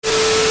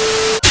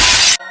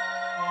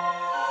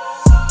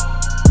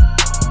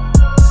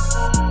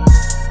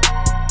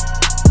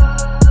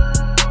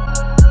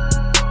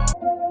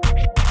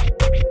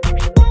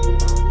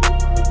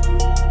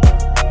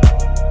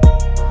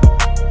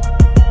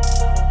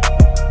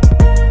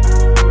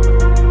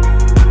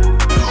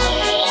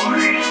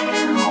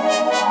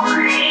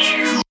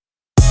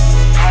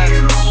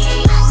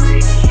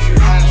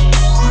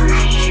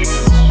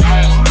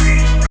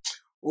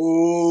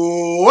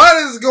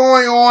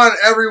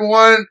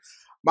everyone?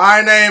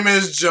 My name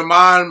is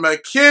Jamon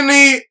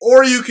McKinney,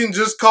 or you can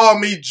just call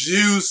me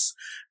Juice,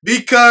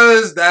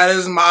 because that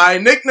is my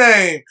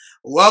nickname.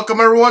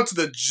 Welcome everyone to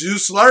the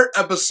Juice Alert,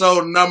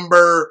 episode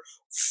number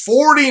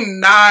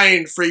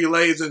 49 for you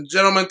ladies and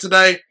gentlemen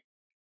today.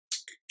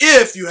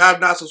 If you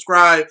have not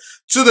subscribed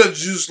to the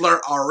Juice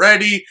Alert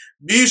already,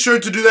 be sure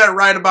to do that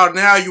right about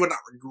now. You will not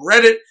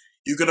regret it.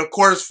 You can, of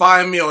course,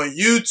 find me on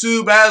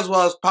YouTube as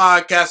well as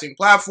podcasting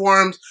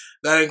platforms.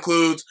 That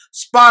includes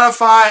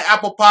Spotify,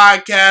 Apple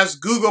Podcasts,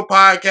 Google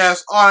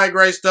Podcasts, all that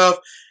great stuff.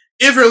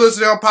 If you're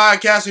listening on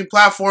podcasting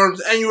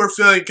platforms and you are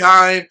feeling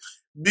kind,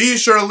 be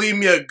sure to leave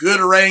me a good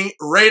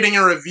rating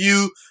and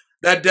review.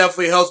 That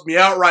definitely helps me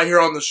out right here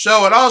on the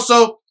show. And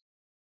also,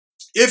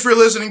 if you're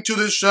listening to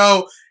this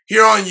show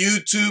here on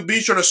YouTube,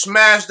 be sure to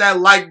smash that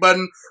like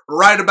button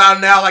right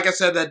about now. Like I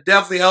said, that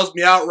definitely helps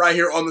me out right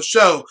here on the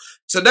show.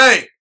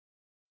 Today,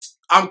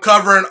 I'm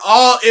covering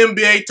all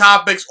NBA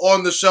topics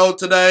on the show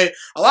today.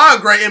 A lot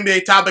of great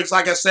NBA topics,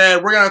 like I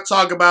said. We're going to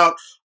talk about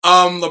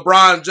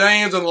LeBron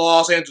James and the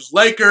Los Angeles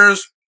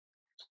Lakers,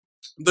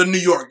 the New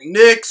York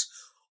Knicks.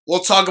 We'll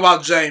talk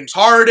about James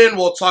Harden.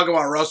 We'll talk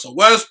about Russell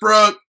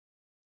Westbrook,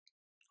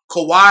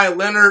 Kawhi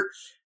Leonard,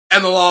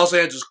 and the Los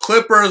Angeles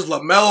Clippers,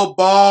 LaMelo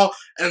Ball,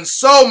 and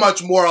so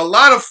much more. A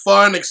lot of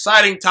fun,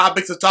 exciting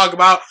topics to talk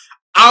about.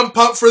 I'm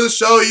pumped for the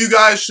show. You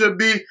guys should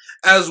be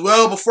as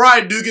well. Before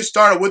I do get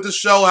started with the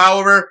show,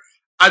 however,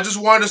 I just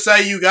wanted to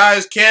say you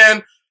guys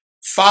can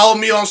follow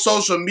me on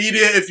social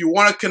media if you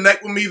want to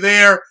connect with me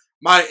there.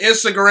 My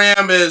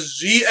Instagram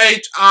is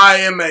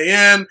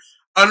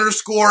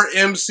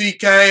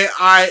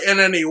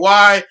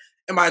GHIMAN_MCKINNEY,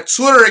 and my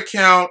Twitter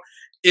account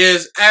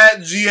is at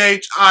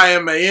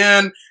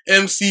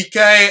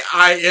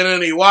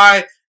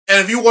GHIMANMCKINNEY. And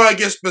if you want to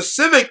get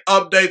specific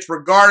updates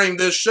regarding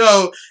this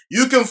show,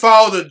 you can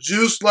follow the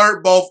Juice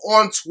Alert both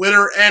on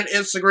Twitter and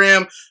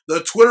Instagram.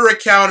 The Twitter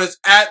account is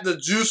at the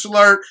Juice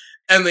Alert,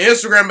 and the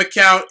Instagram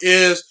account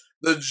is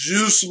the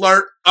Juice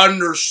Alert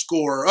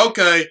 _.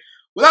 Okay,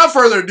 without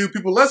further ado,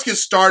 people, let's get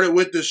started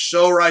with this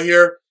show right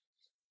here.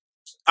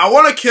 I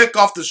want to kick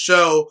off the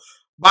show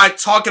by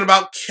talking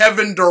about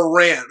Kevin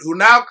Durant, who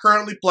now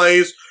currently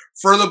plays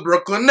for the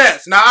Brooklyn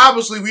Nets. Now,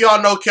 obviously, we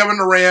all know Kevin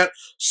Durant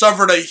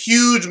suffered a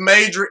huge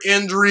major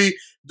injury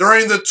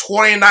during the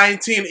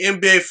 2019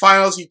 NBA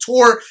Finals. He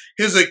tore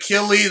his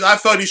Achilles. I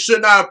felt he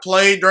should not have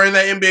played during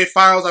that NBA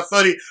Finals. I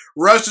felt he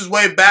rushed his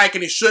way back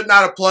and he should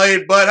not have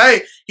played. But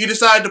hey, he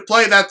decided to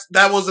play.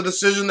 That was a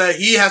decision that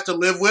he has to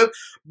live with.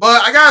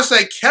 But I gotta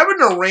say, Kevin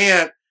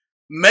Durant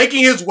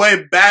making his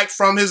way back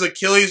from his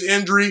Achilles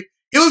injury,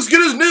 he looks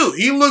good as new.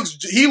 He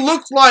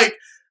looks like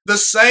the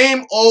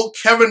same old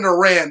Kevin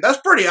Durant.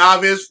 That's pretty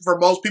obvious for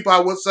most people, I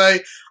would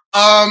say.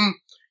 I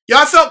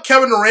felt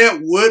Kevin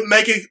Durant would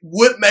make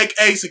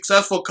a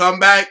successful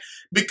comeback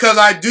because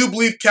I do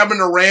believe Kevin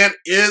Durant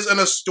is an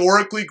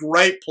historically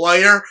great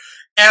player,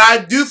 and I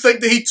do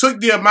think that he took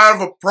the amount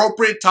of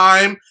appropriate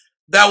time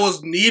that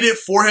was needed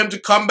for him to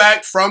come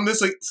back from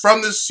this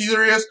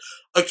serious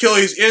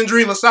Achilles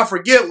injury. Let's not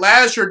forget,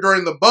 last year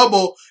during the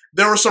bubble,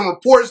 there were some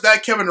reports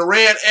that Kevin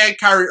Durant and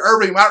Kyrie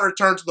Irving might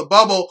return to the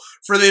bubble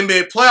for the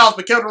NBA playoffs,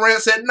 but Kevin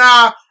Durant said,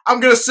 nah, I'm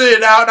going to sit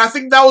it out, and I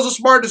think that was a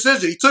smart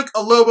decision. He took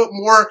a little bit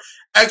more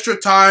extra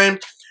time.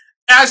 And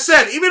I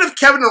said, even if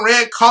Kevin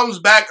Durant comes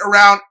back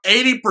around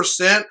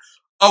 80%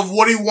 of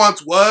what he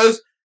once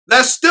was,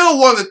 that's still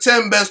one of the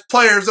 10 best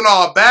players in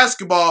all of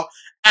basketball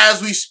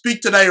as we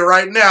speak today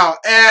right now.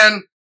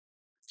 And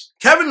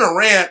Kevin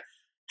Durant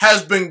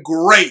has been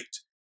great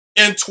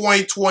in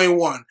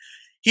 2021.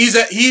 He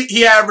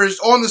averaged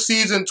on the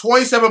season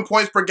 27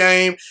 points per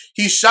game.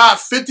 He shot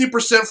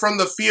 50% from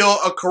the field,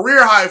 a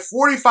career high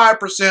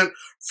 45%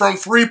 from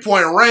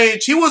three-point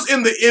range. He was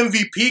in the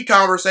MVP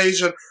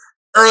conversation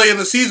early in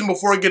the season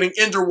before getting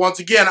injured once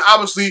again.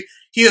 Obviously,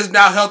 he is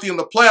now healthy in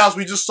the playoffs.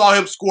 We just saw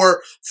him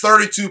score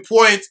 32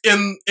 points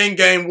in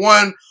game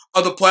one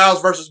of the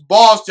playoffs versus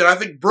Boston. I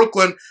think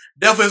Brooklyn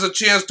definitely has a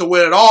chance to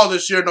win it all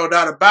this year, no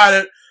doubt about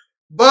it.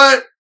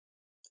 But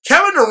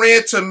Kevin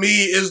Durant, to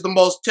me, is the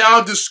most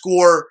talented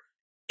scorer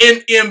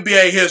in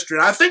NBA history.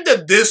 And I think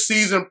that this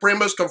season pretty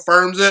much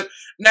confirms it.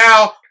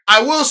 Now,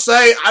 I will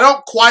say, I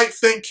don't quite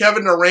think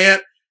Kevin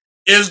Durant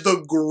is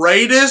the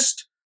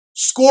greatest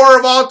scorer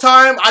of all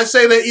time. I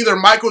say that either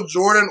Michael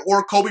Jordan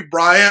or Kobe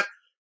Bryant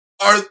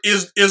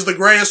is the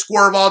greatest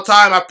scorer of all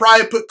time. I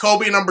probably put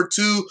Kobe number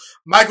 2,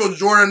 Michael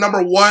Jordan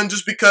number 1,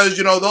 just because,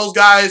 those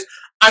guys,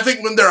 I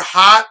think when they're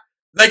hot,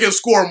 they can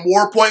score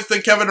more points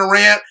than Kevin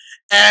Durant.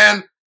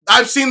 And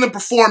I've seen them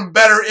perform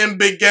better in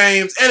big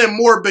games and in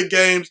more big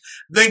games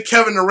than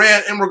Kevin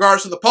Durant in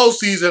regards to the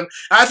postseason. And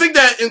I think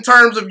that in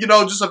terms of,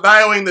 just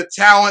evaluating the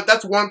talent,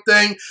 that's one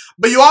thing.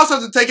 But you also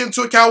have to take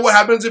into account what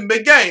happens in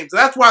big games.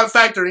 That's why I'm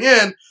factoring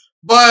in.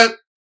 But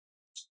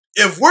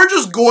if we're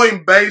just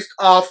going based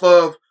off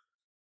of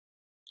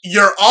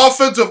your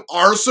offensive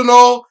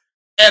arsenal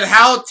and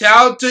how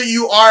talented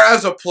you are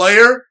as a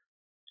player,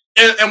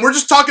 and we're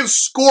just talking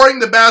scoring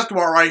the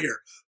basketball right here,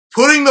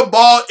 putting the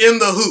ball in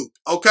the hoop,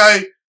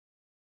 okay?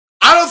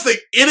 I don't think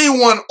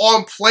anyone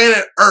on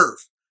planet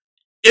Earth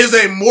is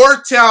a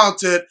more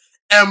talented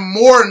and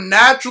more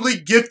naturally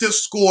gifted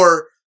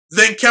scorer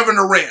than Kevin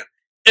Durant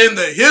in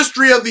the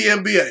history of the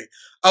NBA.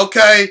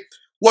 Okay?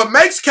 What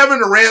makes Kevin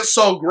Durant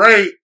so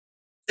great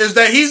is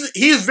that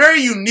he's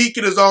very unique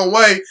in his own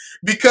way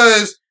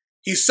because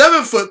he's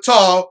 7 foot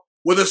tall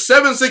with a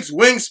 7'6"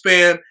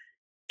 wingspan,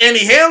 and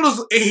he handles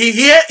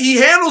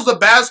the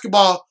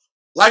basketball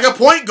like a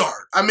point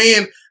guard. I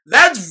mean,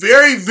 that's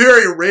very,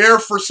 very rare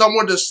for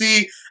someone to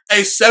see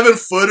a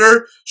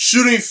 7-footer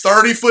shooting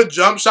 30-foot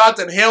jump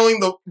shots and handling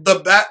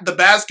the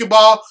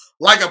basketball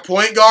like a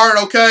point guard,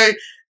 okay?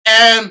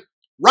 And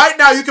right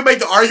now, you can make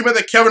the argument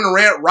that Kevin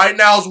Durant right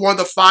now is one of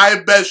the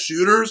 5 best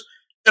shooters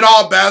in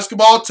all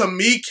basketball. To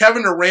me,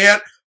 Kevin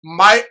Durant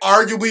might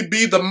arguably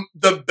be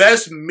the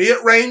best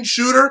mid-range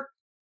shooter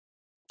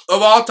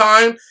of all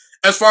time.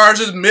 As far as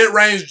his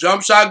mid-range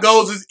jump shot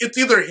goes, it's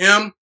either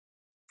him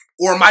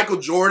or Michael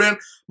Jordan.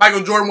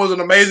 Michael Jordan was an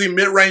amazing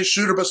mid-range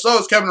shooter, but so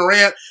is Kevin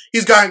Durant.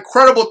 He's got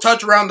incredible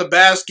touch around the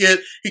basket.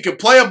 He can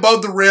play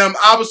above the rim.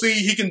 Obviously,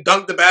 he can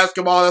dunk the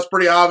basketball. That's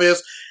pretty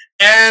obvious.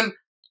 And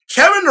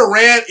Kevin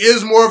Durant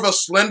is more of a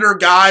slender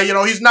guy. You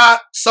know, he's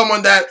not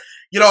someone that,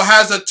 you know,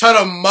 has a ton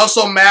of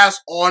muscle mass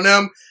on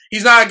him.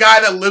 He's not a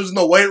guy that lives in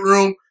the weight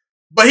room,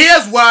 but he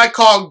has what I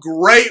call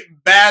great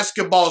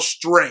basketball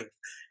strength.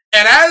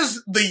 And as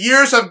the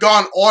years have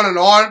gone on and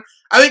on,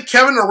 I think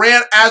Kevin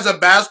Durant as a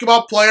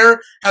basketball player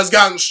has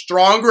gotten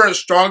stronger and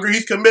stronger.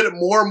 He's committed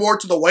more and more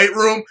to the weight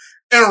room.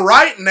 And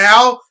right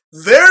now,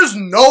 there's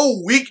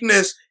no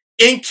weakness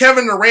in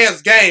Kevin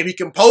Durant's game. He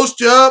can post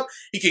you up.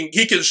 He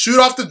can shoot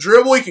off the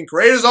dribble. He can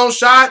create his own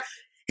shot.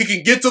 He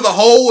can get to the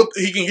hole.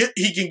 He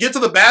can get to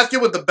the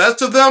basket with the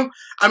best of them.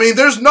 I mean,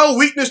 there's no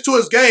weakness to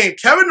his game.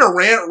 Kevin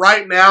Durant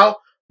right now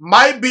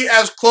might be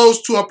as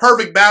close to a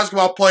perfect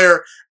basketball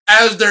player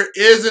as there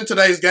is in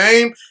today's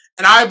game.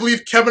 And I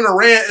believe Kevin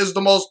Durant is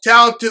the most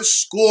talented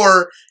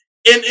scorer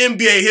in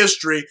NBA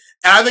history.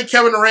 And I think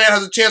Kevin Durant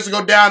has a chance to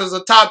go down as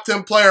a top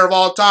 10 player of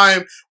all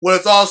time when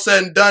it's all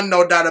said and done,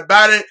 no doubt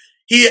about it.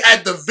 He,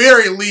 at the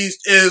very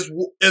least, is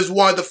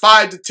one of the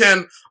 5 to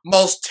 10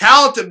 most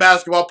talented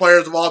basketball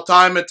players of all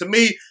time. And to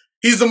me,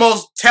 he's the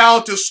most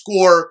talented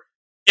scorer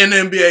in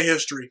NBA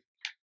history.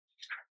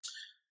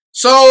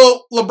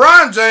 So,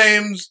 LeBron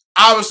James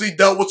obviously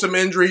dealt with some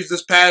injuries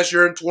this past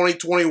year in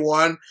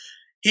 2021.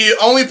 He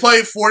only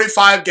played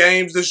 45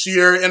 games this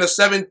year in a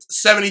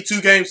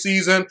 72-game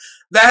season.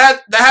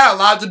 That had a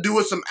lot to do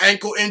with some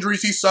ankle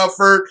injuries he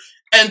suffered.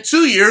 And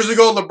 2 years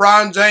ago,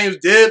 LeBron James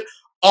did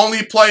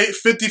only play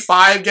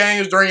 55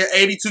 games during an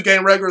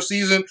 82-game regular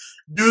season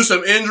due to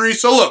some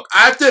injuries. So look, I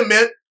have to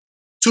admit,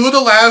 2 of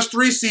the last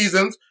 3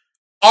 seasons,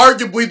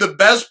 arguably the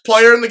best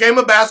player in the game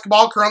of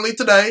basketball currently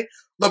today,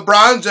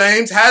 LeBron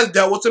James has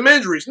dealt with some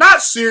injuries.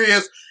 Not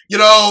serious,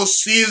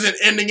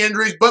 season-ending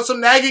injuries, but some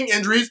nagging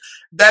injuries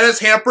that has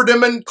hampered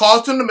him and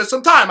caused him to miss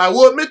some time. I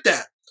will admit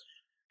that.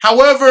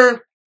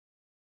 However,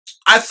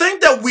 I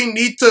think that we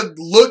need to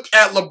look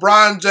at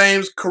LeBron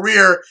James'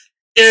 career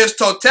in its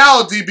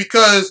totality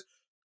because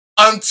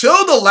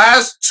until the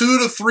last 2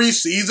 to 3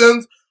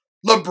 seasons,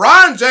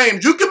 LeBron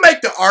James, you can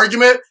make the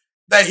argument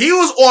that he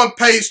was on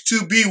pace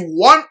to be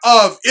one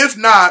of, if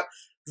not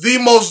the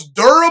most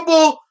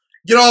durable,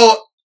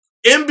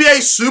 NBA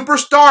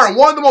superstar and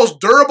one of the most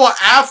durable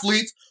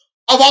athletes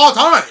of all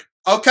time.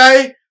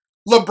 Okay?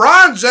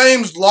 LeBron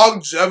James'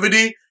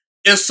 longevity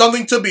is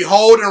something to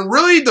behold, and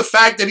really the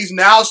fact that he's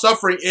now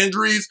suffering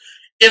injuries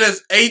in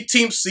his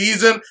 18th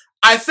season,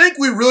 I think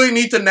we really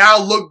need to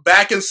now look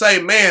back and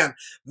say, man,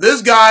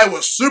 this guy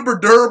was super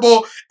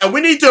durable, and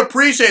we need to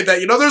appreciate that.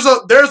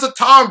 There's a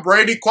Tom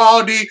Brady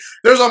quality,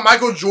 there's a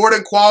Michael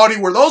Jordan quality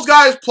where those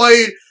guys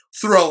played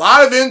through a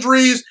lot of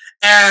injuries,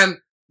 and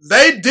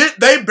they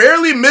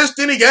barely missed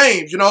any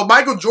games.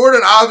 Michael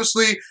Jordan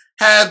obviously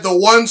had the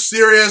one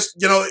serious,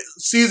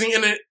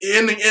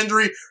 season-ending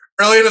injury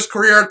early in his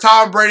career.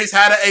 Tom Brady's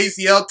had an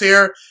ACL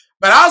tear.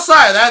 But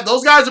outside of that,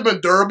 those guys have been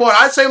durable. And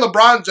I'd say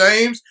LeBron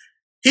James,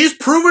 he's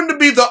proven to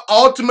be the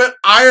ultimate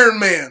Iron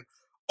Man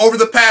over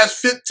the past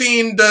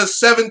 15 to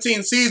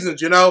 17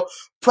 seasons,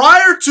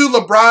 Prior to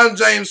LeBron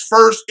James'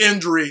 first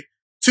injury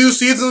 2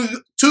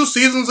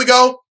 seasons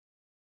ago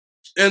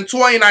in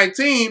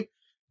 2019,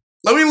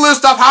 let me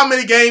list off how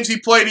many games he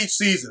played each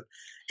season.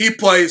 He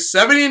played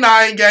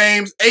 79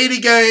 games, 80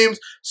 games,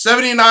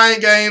 79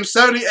 games,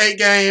 78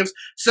 games,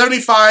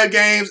 75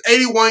 games,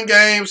 81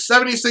 games,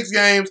 76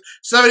 games,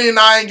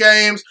 79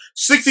 games,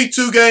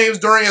 62 games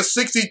during a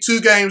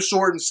 62-game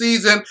shortened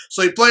season.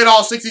 So he played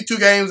all 62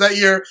 games that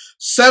year.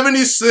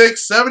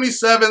 76,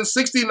 77,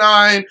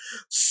 69,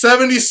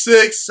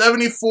 76,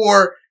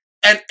 74,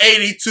 and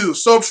 82.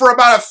 So for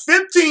about a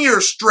 15-year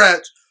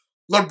stretch,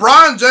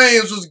 LeBron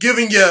James was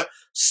giving you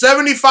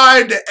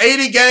 75 to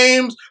 80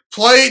 games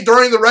played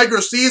during the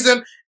regular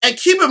season. And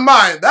keep in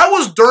mind, that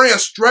was during a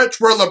stretch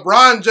where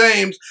LeBron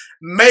James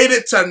made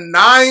it to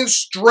 9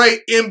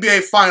 straight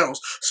NBA Finals.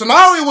 So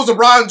not only was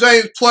LeBron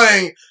James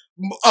playing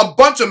a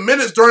bunch of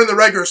minutes during the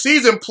regular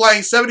season,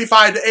 playing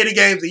 75 to 80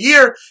 games a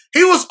year,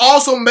 he was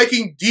also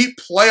making deep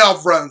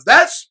playoff runs.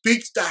 That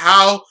speaks to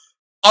how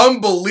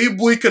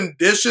unbelievably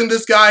conditioned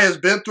this guy has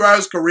been throughout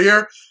his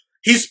career.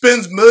 He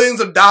spends millions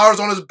of dollars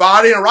on his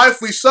body, and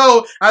rightfully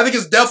so. I think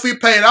it's definitely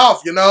paid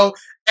off,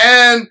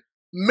 And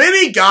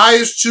many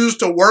guys choose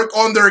to work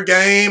on their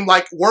game,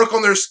 like work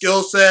on their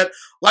skill set,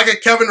 like a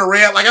Kevin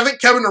Durant. Like, I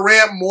think Kevin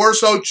Durant more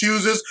so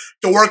chooses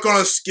to work on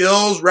his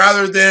skills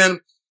rather than,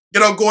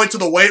 going to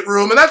the weight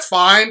room, and that's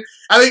fine.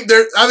 I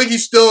think he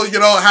still,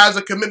 has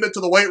a commitment to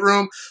the weight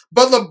room.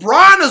 But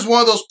LeBron is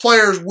one of those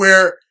players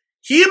where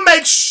he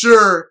makes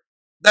sure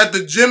that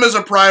the gym is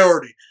a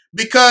priority,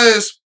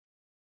 because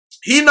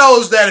he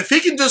knows that if he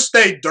can just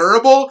stay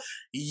durable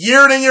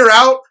year in and year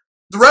out,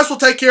 the rest will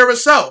take care of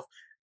itself.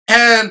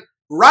 And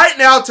right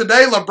now,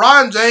 today,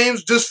 LeBron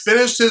James just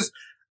finished his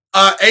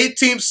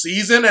 18th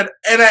season, and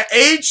at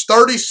age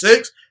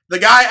 36, the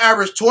guy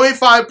averaged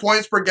 25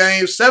 points per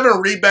game, 7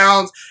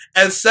 rebounds,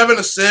 and 7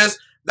 assists.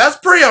 That's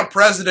pretty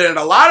unprecedented.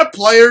 A lot of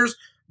players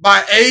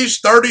by age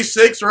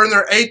 36 or in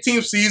their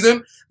 18th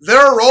season,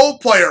 they're a role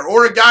player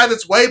or a guy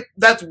that's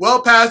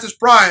well past his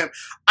prime.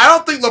 I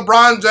don't think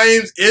LeBron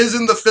James is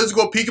in the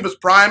physical peak of his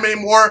prime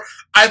anymore.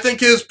 I think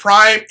his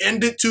prime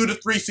ended 2 to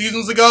 3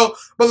 seasons ago.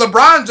 But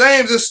LeBron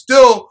James is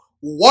still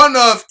one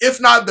of, if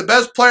not the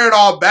best player in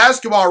all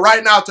basketball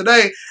right now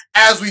today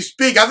as we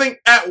speak. I think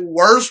at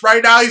worst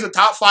right now he's a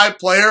top 5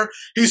 player.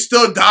 He's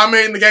still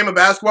dominating the game of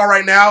basketball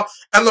right now.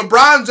 And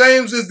LeBron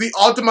James is the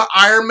ultimate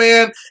Iron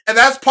Man, and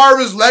that's part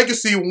of his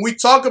legacy. When we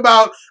talk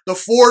about the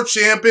 4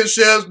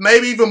 championships,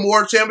 maybe even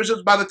more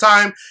championships by the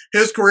time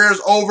his career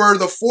is over,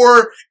 the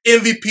 4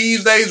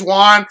 MVPs that he's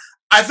won,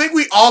 I think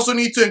we also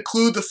need to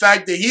include the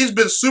fact that he's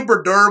been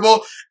super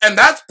durable, and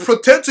that's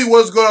potentially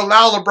what's going to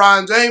allow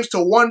LeBron James to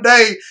one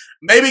day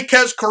maybe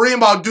catch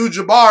Kareem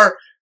Abdul-Jabbar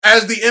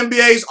as the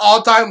NBA's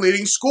all-time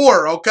leading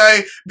scorer,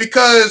 okay?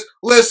 Because,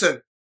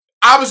 listen,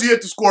 obviously you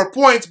have to score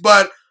points,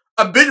 but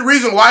a big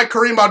reason why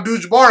Kareem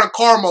Abdul-Jabbar and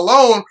Karl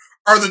Malone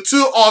are the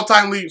 2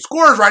 all-time leading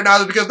scorers right now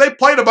is because they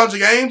played a bunch of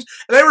games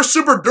and they were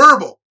super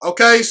durable,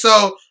 okay?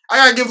 So I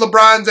got to give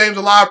LeBron James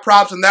a lot of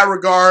props in that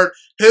regard.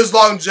 His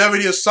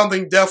longevity is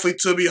something definitely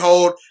to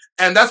behold,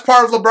 and that's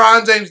part of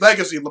LeBron James'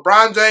 legacy.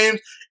 LeBron James,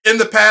 in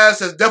the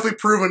past, has definitely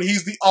proven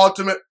he's the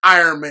ultimate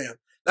Iron Man.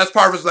 That's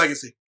part of his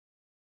legacy.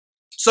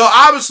 So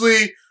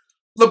obviously,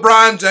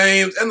 LeBron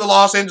James and the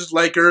Los Angeles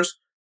Lakers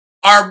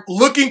are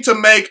looking to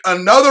make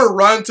another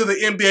run to the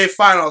NBA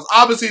Finals.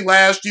 Obviously,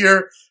 last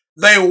year,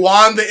 they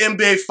won the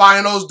NBA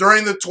Finals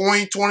during the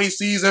 2020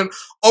 season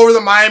over the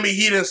Miami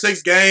Heat in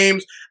 6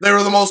 games. They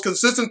were the most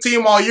consistent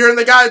team all year, and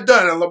they got it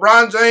done. And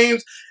LeBron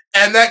James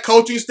and that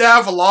coaching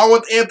staff, along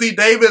with Anthony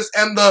Davis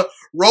and the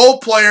role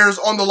players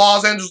on the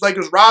Los Angeles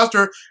Lakers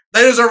roster,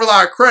 they deserve a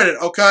lot of credit,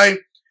 okay?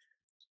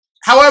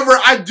 However,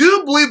 I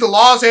do believe the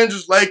Los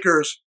Angeles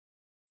Lakers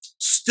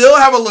still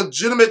have a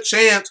legitimate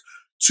chance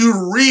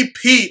to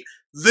repeat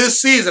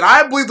this season.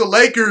 I believe the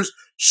Lakers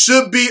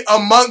should be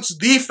amongst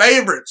the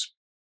favorites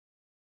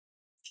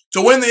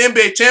to win the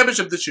NBA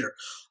championship this year.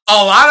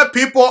 A lot of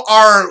people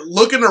are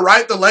looking to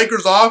write the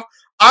Lakers off.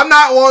 I'm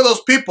not one of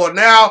those people.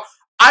 Now,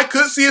 I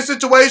could see a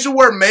situation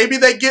where maybe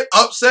they get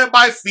upset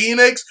by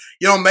Phoenix.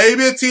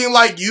 Maybe a team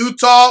like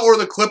Utah or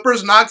the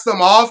Clippers knocks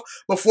them off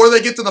before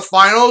they get to the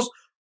finals.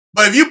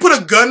 But if you put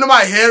a gun to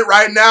my head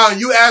right now and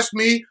you ask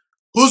me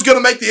who's going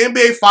to make the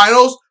NBA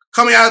Finals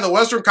coming out of the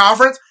Western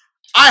Conference,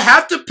 I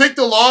have to pick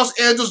the Los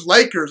Angeles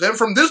Lakers. And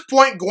from this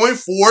point going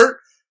forward,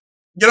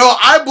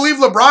 I believe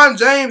LeBron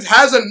James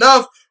has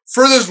enough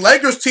for this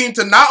Lakers team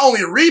to not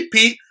only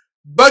repeat,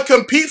 but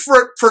compete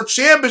for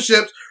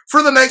championships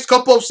for the next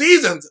couple of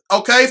seasons,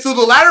 okay? Through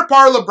the latter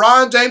part of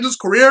LeBron James'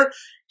 career,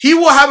 he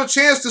will have a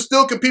chance to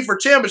still compete for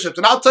championships,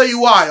 and I'll tell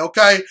you why,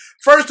 okay?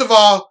 First of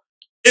all,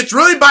 it's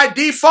really by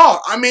default.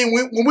 I mean,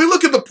 when we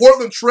look at the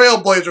Portland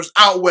Trail Blazers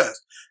out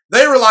west,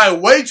 they rely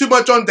way too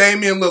much on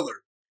Damian Lillard.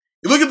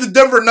 You look at the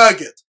Denver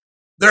Nuggets.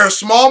 They're a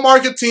small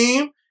market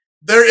team.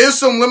 There is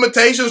some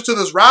limitations to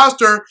this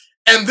roster,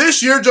 and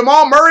this year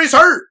Jamal Murray's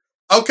hurt,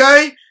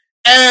 okay?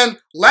 And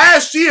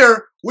last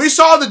year, we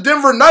saw the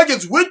Denver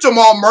Nuggets with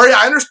Jamal Murray.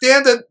 I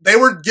understand that they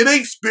were getting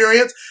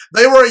experience.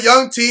 They were a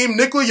young team.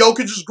 Nikola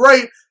Jokic is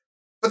great,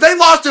 but they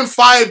lost in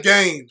 5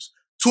 games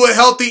to a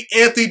healthy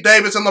Anthony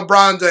Davis and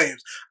LeBron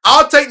James.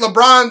 I'll take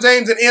LeBron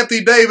James and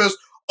Anthony Davis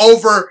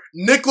over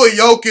Nikola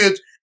Jokic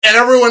and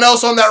everyone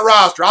else on that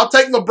roster. I'll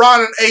take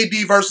LeBron and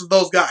AD versus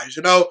those guys.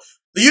 The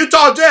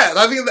Utah Jazz,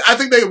 I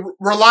think they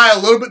rely a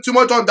little bit too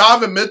much on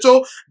Donovan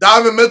Mitchell.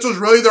 Donovan Mitchell's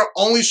really their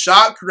only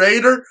shot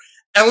creator.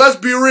 And let's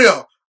be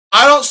real,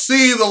 I don't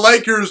see the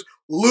Lakers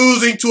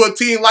losing to a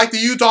team like the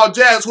Utah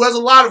Jazz, who has a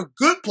lot of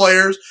good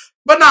players,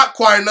 but not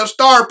quite enough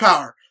star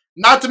power.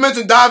 Not to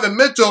mention Donovan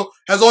Mitchell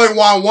has only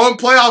won 1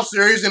 playoff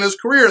series in his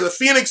career. The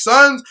Phoenix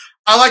Suns,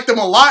 I like them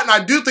a lot, and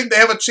I do think they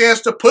have a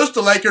chance to push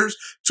the Lakers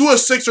to a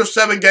 6 or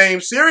 7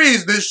 game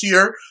series this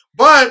year.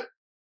 But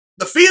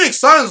the Phoenix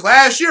Suns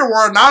last year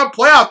were a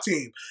non-playoff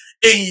team.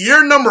 In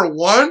year number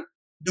 1,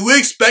 do we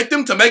expect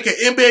them to make an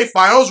NBA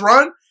Finals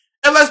run?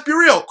 And let's be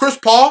real, Chris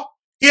Paul,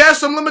 he has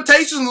some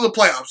limitations in the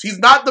playoffs. He's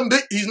not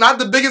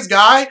the biggest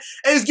guy,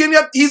 and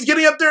he's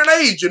getting up there in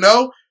age, you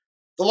know.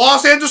 The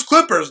Los Angeles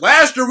Clippers,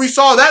 last year we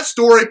saw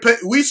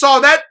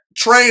that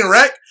train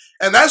wreck,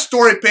 and that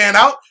story pan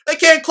out. They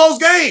can't close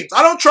games.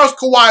 I don't trust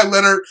Kawhi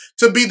Leonard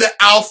to be the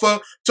alpha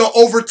to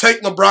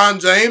overtake LeBron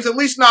James, at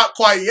least not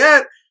quite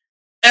yet.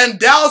 And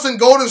Dallas and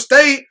Golden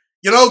State,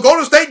 you know,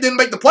 Golden State didn't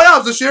make the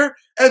playoffs this year,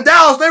 and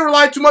Dallas, they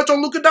relied too much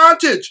on Luka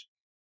Doncic.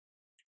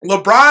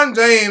 LeBron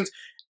James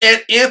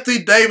and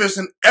Anthony Davis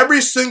in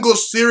every single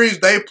series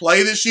they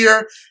play this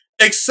year,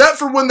 except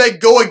for when they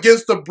go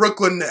against the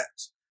Brooklyn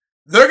Nets,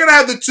 they're going to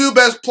have the two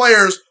best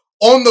players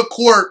on the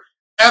court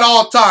at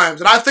all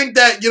times. And I think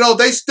that, you know,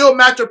 they still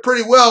match up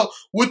pretty well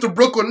with the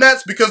Brooklyn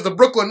Nets because the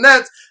Brooklyn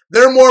Nets,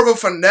 they're more of a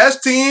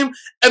finesse team,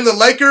 and the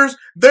Lakers,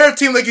 they're a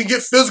team that can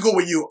get physical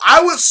with you.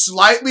 I would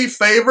slightly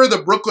favor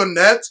the Brooklyn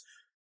Nets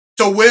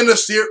to win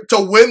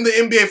the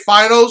NBA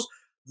Finals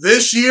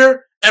this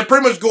year and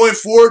pretty much going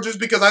forward, just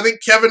because I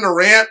think Kevin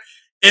Durant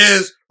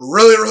is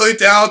really, really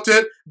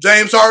talented.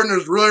 James Harden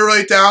is really,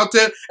 really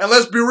talented. And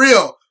let's be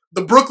real,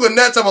 the Brooklyn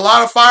Nets have a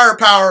lot of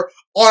firepower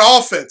on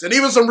offense, and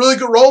even some really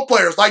good role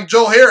players like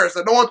Joe Harris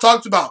that no one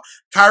talks about.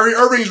 Kyrie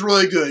Irving's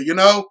really good, you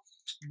know.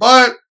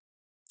 But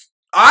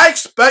I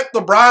expect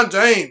LeBron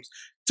James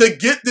to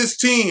get this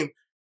team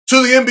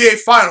to the NBA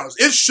Finals.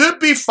 It should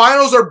be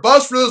finals or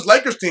bust for this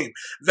Lakers team.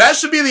 That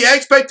should be the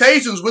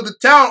expectations with the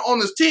talent on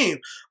this team,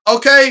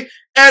 okay?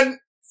 And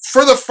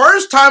for the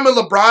first time in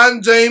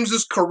LeBron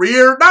James'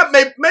 career,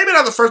 maybe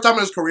not the first time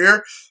in his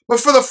career, but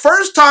for the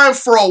first time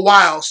for a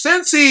while,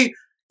 since he,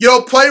 you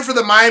know, played for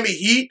the Miami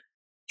Heat,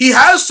 he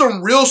has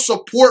some real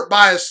support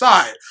by his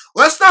side.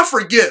 Let's not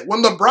forget,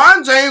 when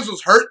LeBron James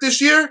was hurt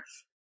this year,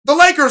 the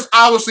Lakers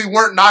obviously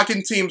weren't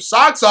knocking teams'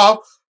 socks off,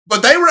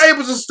 but they were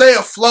able to stay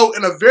afloat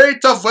in a very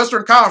tough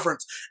Western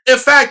Conference. In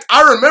fact,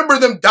 I remember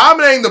them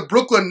dominating the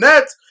Brooklyn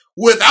Nets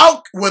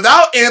without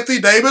Anthony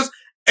Davis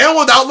and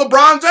without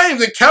LeBron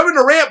James. And Kevin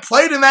Durant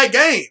played in that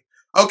game,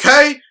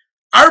 okay?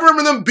 I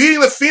remember them beating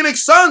the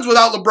Phoenix Suns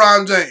without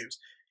LeBron James.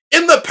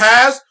 In the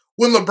past,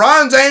 when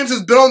LeBron James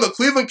has been on the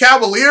Cleveland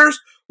Cavaliers,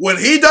 when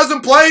he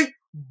doesn't play,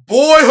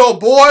 boy, oh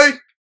boy,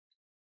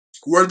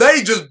 were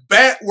they just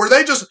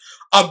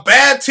a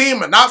bad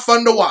team and not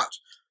fun to watch.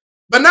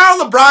 But now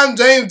LeBron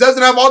James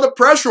doesn't have all the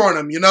pressure on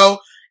him, you know.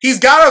 He's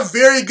got a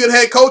very good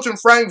head coach in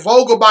Frank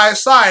Vogel by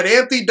his side.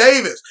 Anthony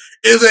Davis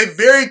is a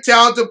very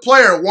talented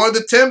player, one of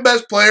the 10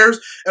 best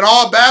players in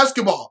all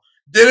basketball.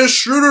 Dennis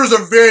Schroeder is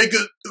a very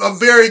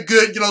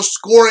good, you know,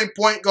 scoring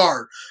point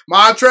guard.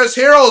 Montrezl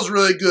Harrell is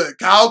really good.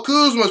 Kyle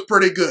Kuzma is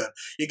pretty good.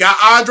 You got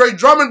Andre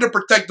Drummond to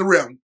protect the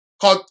rim.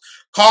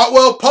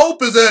 Caldwell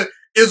Pope is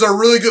a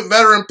really good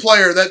veteran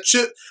player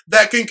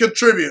that can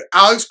contribute.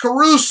 Alex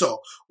Caruso,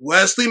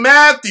 Wesley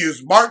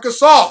Matthews, Marc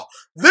Gasol.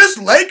 This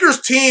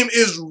Lakers team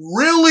is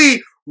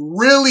really,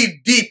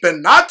 really deep.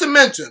 And not to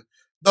mention,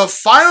 the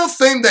final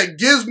thing that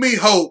gives me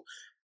hope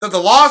that the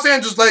Los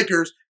Angeles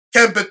Lakers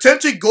can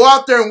potentially go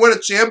out there and win a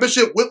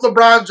championship with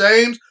LeBron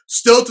James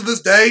still to this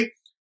day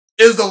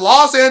is the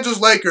Los Angeles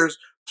Lakers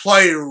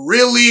play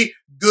really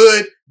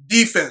good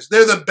defense.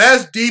 They're the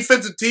best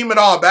defensive team in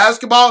all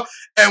basketball,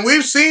 and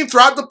we've seen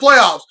throughout the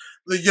playoffs,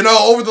 you know,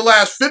 over the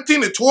last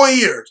 15 to 20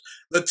 years,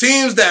 the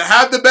teams that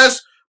have the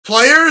best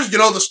players, you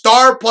know, the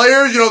star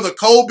players, you know, the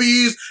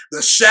Kobe's, the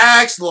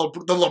Shaqs,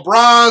 the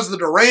LeBrons, the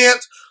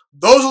Durants,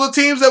 those are the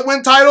teams that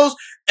win titles,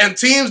 and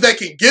teams that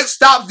can get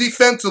stops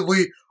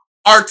defensively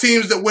are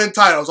teams that win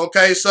titles,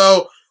 okay?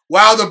 So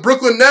while the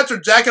Brooklyn Nets are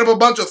jacking up a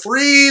bunch of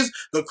threes,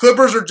 the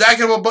Clippers are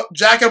jacking up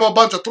a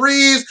bunch of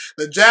threes,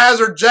 the Jazz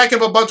are jacking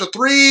up a bunch of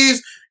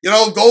threes, you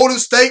know, Golden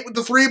State with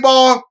the three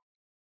ball,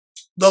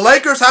 the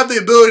Lakers have the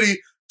ability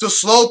to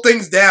slow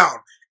things down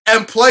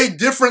and play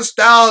different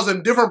styles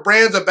and different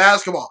brands of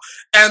basketball.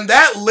 And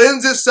that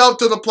lends itself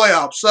to the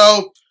playoffs.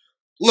 So,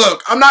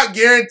 look, I'm not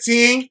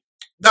guaranteeing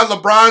that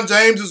LeBron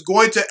James is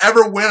going to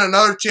ever win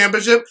another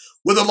championship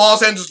with the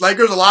Los Angeles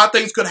Lakers. A lot of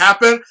things could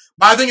happen,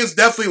 but I think it's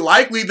definitely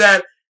likely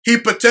that he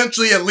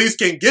potentially at least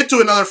can get to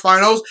another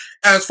finals.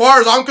 And as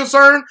far as I'm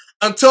concerned,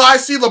 until I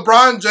see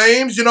LeBron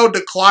James, you know,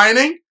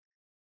 declining,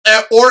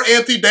 or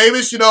Anthony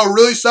Davis, you know,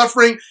 really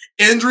suffering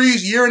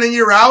injuries year in and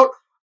year out,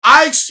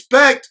 I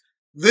expect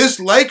this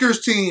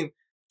Lakers team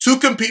to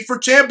compete for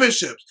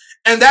championships.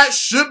 And that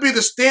should be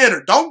the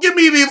standard. Don't give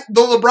me the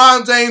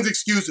LeBron James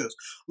excuses.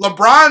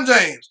 LeBron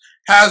James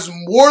has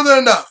more than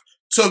enough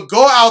to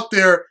go out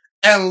there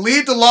and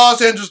lead the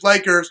Los Angeles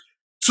Lakers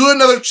to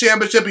another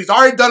championship. He's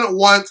already done it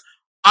once.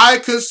 I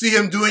could see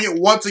him doing it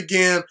once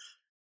again,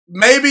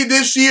 maybe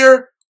this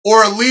year,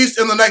 or at least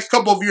in the next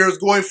couple of years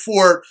going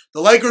forward.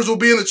 The Lakers will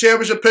be in the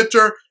championship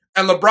picture,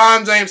 and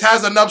LeBron James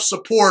has enough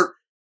support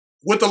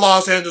with the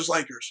Los Angeles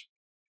Lakers.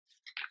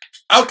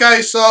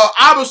 Okay, so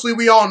obviously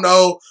we all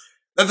know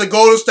that the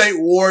Golden State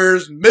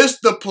Warriors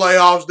missed the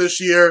playoffs this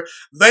year.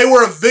 They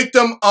were a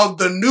victim of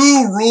the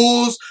new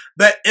rules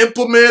that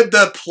implemented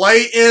the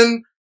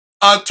play-in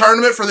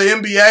tournament for the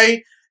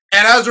NBA.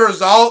 And as a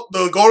result,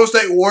 the Golden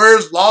State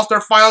Warriors lost their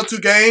final 2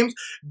 games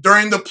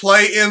during the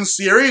play-in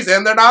series,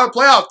 and they're not a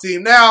playoff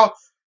team. Now,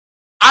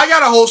 I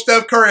gotta hold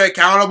Steph Curry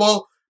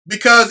accountable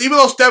because even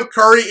though Steph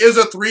Curry is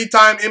a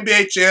 3-time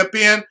NBA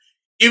champion,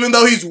 even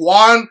though he's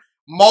won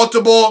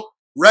multiple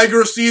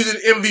regular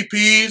season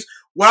MVPs,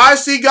 when I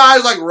see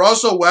guys like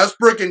Russell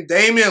Westbrook and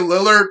Damian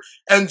Lillard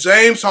and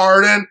James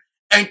Harden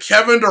and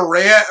Kevin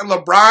Durant and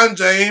LeBron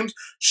James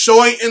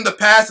showing in the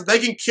past that they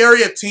can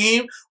carry a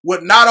team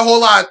with not a whole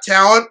lot of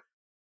talent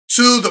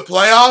to the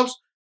playoffs,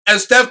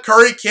 and Steph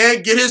Curry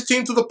can't get his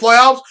team to the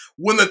playoffs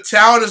when the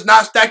talent is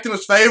not stacked in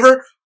his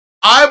favor,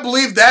 I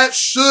believe that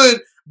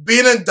should be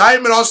an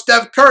indictment on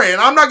Steph Curry.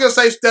 And I'm not going to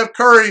say Steph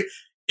Curry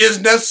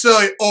is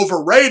necessarily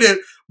overrated,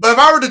 but if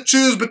I were to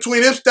choose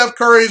between if Steph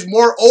Curry is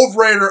more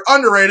overrated or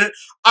underrated,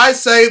 I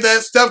say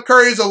that Steph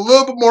Curry is a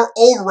little bit more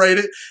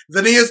overrated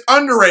than he is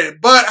underrated.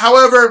 But,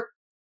 however,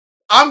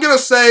 I'm going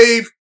to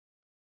save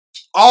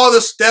all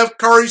the Steph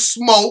Curry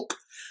smoke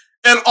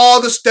and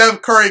all the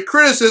Steph Curry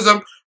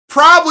criticism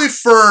probably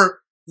for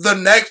the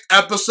next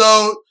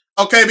episode,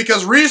 okay?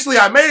 Because recently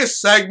I made a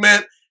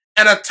segment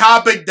and a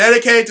topic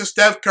dedicated to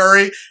Steph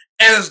Curry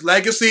and his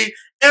legacy.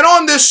 And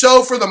on this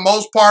show, for the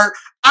most part,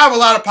 I have a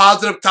lot of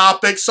positive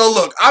topics. So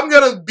look, I'm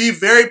going to be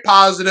very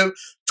positive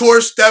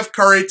towards Steph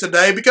Curry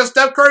today because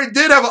Steph Curry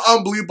did have an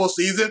unbelievable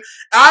season. And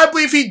I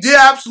believe he did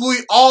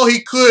absolutely all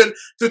he could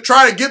to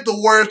try to get the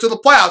Warriors to the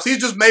playoffs. He's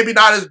just maybe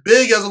not as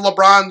big as a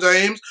LeBron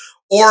James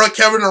or a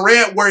Kevin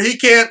Durant where he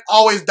can't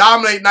always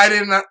dominate night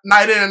in and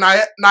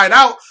night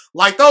out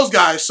like those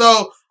guys.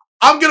 So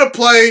I'm going to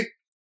play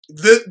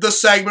the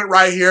segment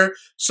right here.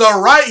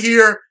 So right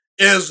here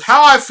is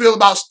how I feel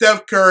about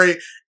Steph Curry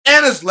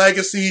and his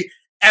legacy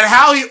and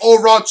how he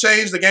overall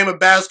changed the game of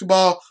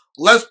basketball.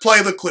 Let's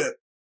play the clip.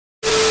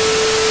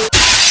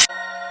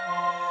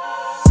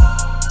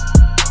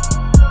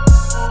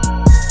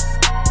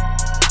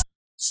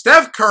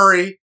 Steph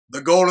Curry,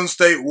 the Golden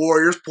State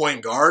Warriors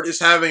point guard,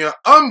 is having an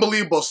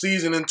unbelievable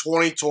season in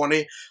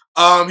 2020.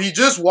 He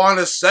just won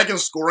his 2nd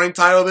scoring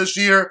title this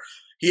year.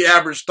 He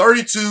averaged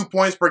 32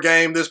 points per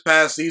game this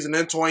past season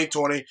in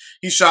 2020.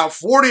 He shot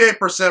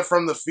 48%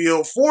 from the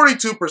field,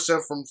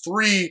 42% from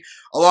 3,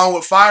 along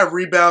with 5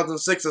 rebounds and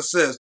 6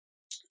 assists.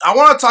 I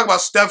want to talk about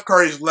Steph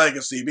Curry's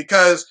legacy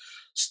because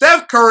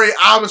Steph Curry,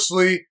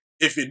 obviously,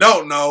 if you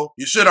don't know,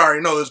 you should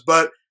already know this,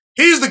 but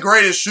he's the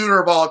greatest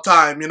shooter of all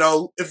time. You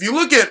know, if you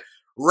look at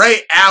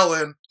Ray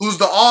Allen, who's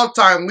the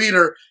all-time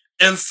leader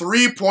in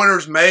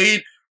 3-pointers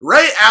made,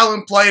 Ray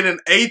Allen played in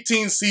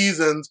 18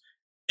 seasons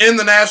in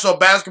the National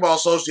Basketball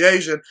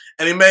Association,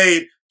 and he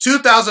made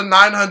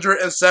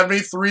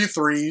 2,973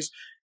 threes,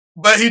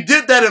 but he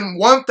did that in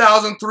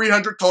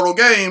 1,300 total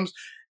games,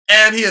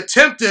 and he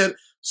attempted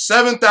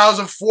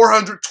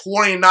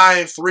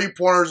 7,429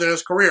 three-pointers in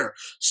his career.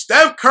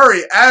 Steph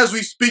Curry, as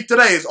we speak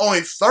today, is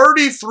only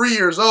 33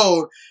 years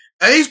old,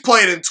 and he's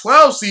played in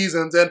 12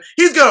 seasons, and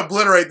he's going to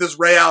obliterate this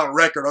Ray Allen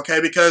record,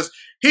 okay, because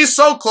he's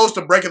so close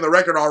to breaking the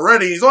record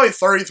already. He's only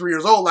 33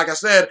 years old, like I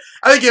said.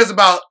 I think he has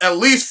about at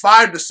least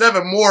 5 to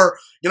 7 more,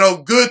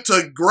 good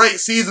to great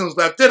seasons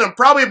left in him.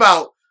 Probably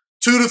about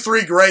 2 to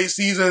 3 great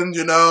seasons,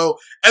 and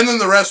then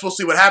the rest we'll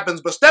see what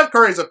happens. But Steph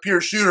Curry is a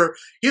pure shooter.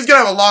 He's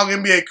going to have a long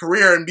NBA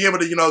career and be able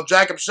to,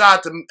 jack up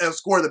shots and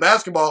score the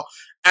basketball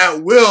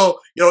at will,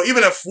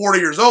 even at 40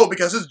 years old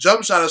because his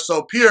jump shot is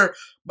so pure.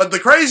 But the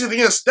crazy thing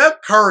is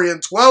Steph Curry in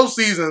 12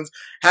 seasons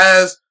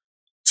has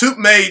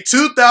made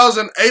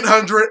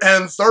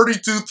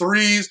 2,832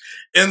 threes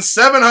in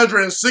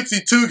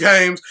 762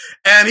 games,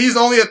 and he's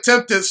only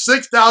attempted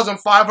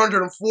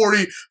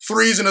 6,540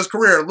 threes in his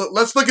career.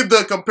 Let's look at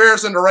the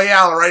comparison to Ray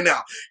Allen right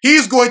now.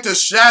 He's going to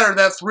shatter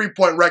that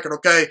 3-point record,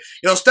 okay?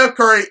 Steph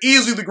Curry,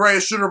 easily the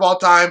greatest shooter of all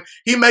time.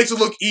 He makes it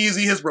look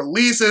easy. His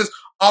releases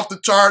off the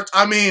charts.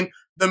 I mean,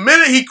 the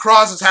minute he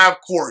crosses half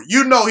court,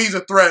 he's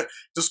a threat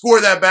to score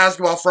that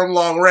basketball from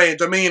long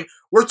range. I mean,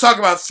 we're talking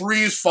about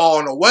threes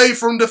falling away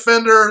from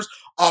defenders,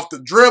 off the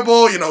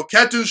dribble,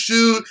 catch and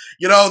shoot.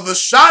 The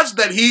shots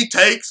that he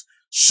takes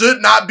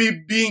should not be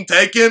being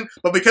taken,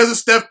 but because of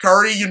Steph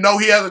Curry, he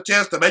has a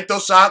chance to make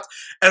those shots,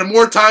 and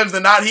more times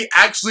than not, he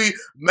actually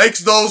makes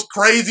those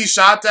crazy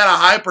shots at a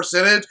high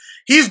percentage.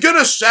 He's going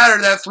to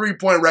shatter that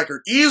 3-point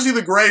record. Easily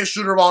the greatest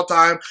shooter of all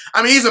time.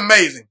 I mean, he's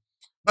amazing.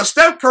 But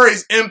Steph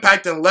Curry's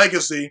impact and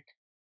legacy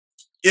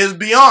is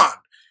beyond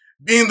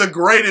being the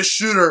greatest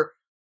shooter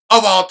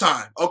of all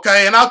time,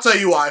 okay? And I'll tell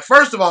you why.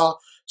 First of all,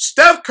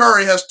 Steph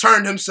Curry has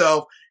turned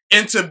himself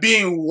into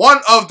being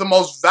one of the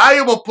most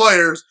valuable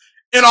players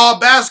in all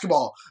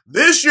basketball.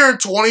 This year in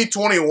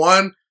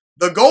 2021,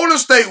 the Golden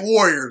State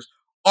Warriors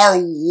are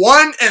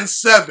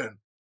 1-7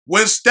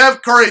 when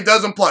Steph Curry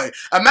doesn't play.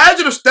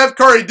 Imagine if Steph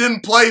Curry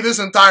didn't play this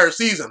entire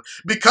season.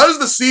 Because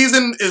the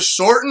season is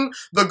shortened,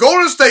 the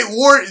Golden State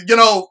Warriors,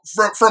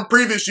 from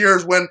previous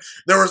years when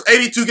there was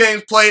 82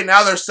 games played,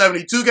 now there's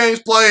 72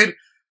 games played,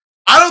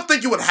 I don't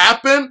think it would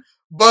happen,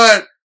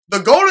 but the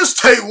Golden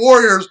State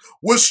Warriors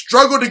would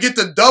struggle to get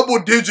to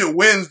double-digit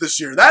wins this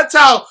year. That's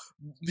how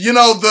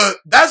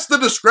that's the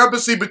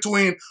discrepancy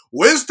between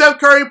when Steph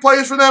Curry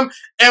plays for them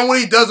and when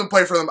he doesn't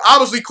play for them.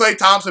 Obviously, Klay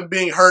Thompson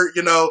being hurt,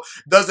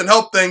 doesn't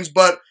help things,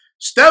 but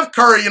Steph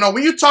Curry,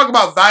 when you talk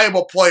about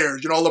valuable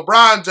players,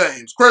 LeBron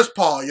James, Chris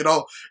Paul,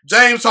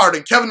 James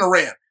Harden, Kevin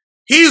Durant,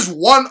 he's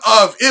one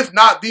of, if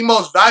not the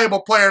most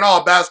valuable player in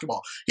all of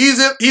basketball. He's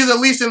at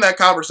least in that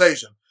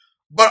conversation.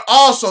 But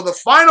also, the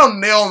final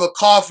nail in the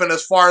coffin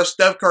as far as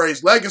Steph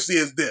Curry's legacy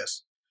is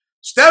this.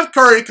 Steph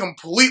Curry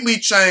completely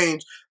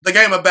changed the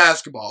game of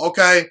basketball,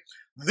 okay?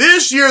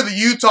 This year, the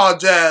Utah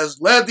Jazz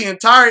led the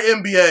entire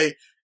NBA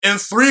in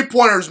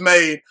three-pointers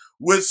made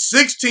with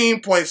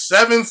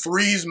 16.7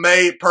 threes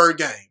made per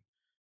game.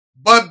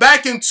 But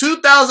back in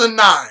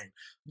 2009,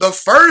 the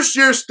first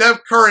year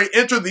Steph Curry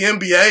entered the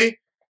NBA,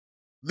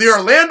 the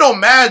Orlando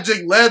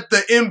Magic led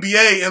the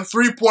NBA in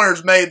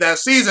three-pointers made that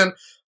season,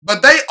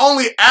 but they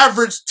only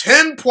averaged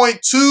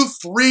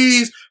 10.2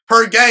 threes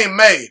per game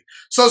made.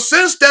 So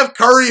since Steph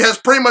Curry has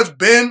pretty much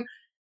been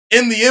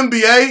in the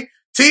NBA,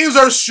 teams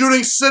are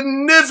shooting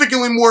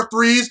significantly more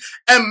threes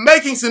and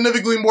making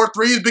significantly more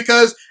threes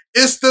because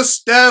it's the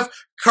Steph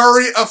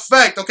Curry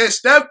effect. Okay,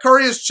 Steph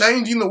Curry is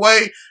changing the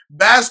way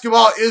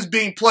basketball is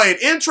being played.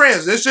 In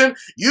transition,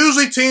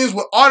 usually teams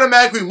would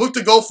automatically look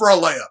to go for a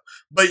layup.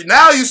 But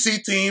now you see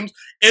teams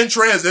in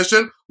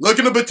transition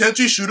looking to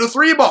potentially shoot a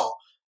three ball.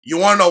 You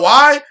want to know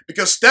why?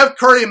 Because Steph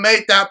Curry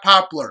made that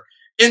popular.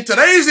 In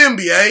today's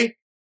NBA,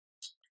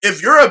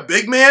 if you're a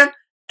big man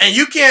and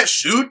you can't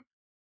shoot,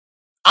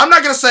 I'm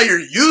not going to say you're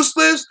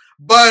useless,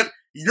 but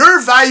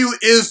your value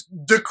is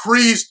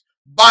decreased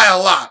by a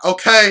lot,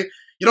 okay?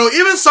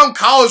 Even some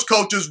college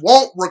coaches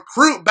won't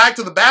recruit back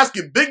to the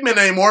basket big men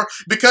anymore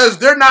because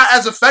they're not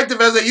as effective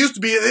as they used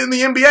to be in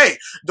the NBA.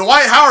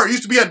 Dwight Howard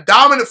used to be a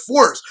dominant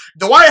force.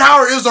 Dwight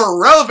Howard is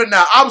irrelevant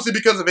now, obviously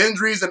because of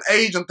injuries and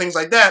age and things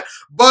like that.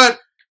 But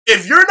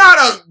if you're not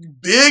a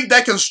big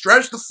that can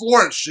stretch the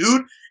floor and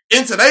shoot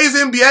in today's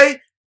NBA,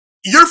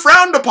 you're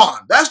frowned upon.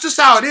 That's just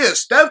how it is.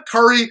 Steph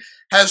Curry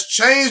has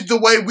changed the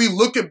way we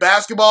look at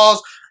basketballs.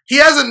 He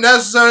hasn't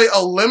necessarily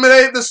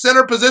eliminated the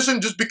center position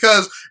just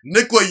because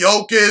Nikola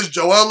Jokic,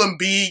 Joel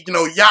Embiid,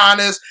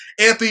 Giannis,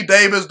 Anthony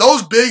Davis,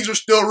 those bigs are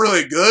still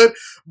really good.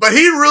 But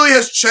he really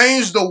has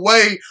changed the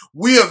way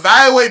we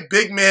evaluate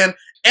big men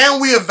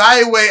and we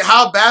evaluate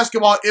how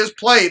basketball is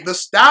played. The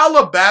style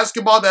of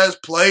basketball that is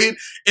played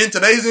in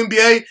today's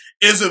NBA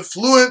is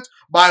influenced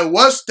by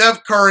what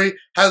Steph Curry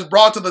has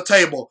brought to the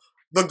table.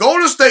 The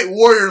Golden State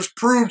Warriors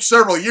proved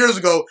several years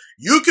ago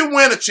you can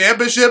win a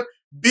championship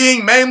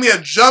being mainly a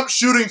jump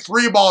shooting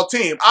three ball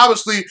team.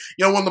 Obviously,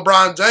 when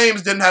LeBron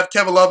James didn't have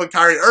Kevin Love and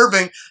Kyrie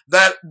Irving,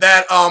 that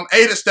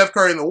aided Steph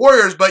Curry and the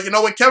Warriors. But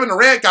when Kevin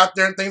Durant got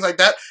there and things like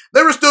that,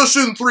 they were still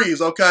shooting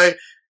threes, okay?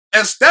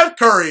 And Steph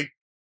Curry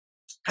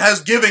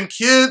has given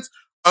kids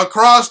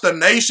across the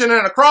nation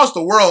and across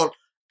the world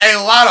a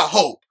lot of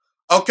hope,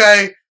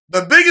 okay?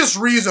 The biggest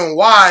reason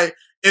why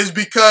is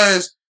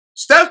because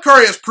Steph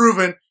Curry has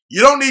proven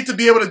you don't need to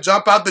be able to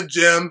jump out the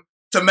gym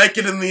to make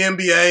it in the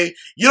NBA.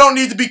 You don't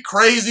need to be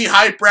crazy,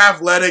 hyper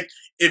athletic.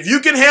 If you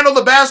can handle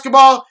the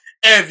basketball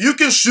and if you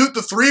can shoot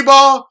the three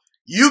ball,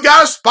 you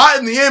got a spot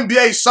in the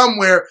NBA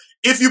somewhere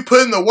if you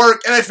put in the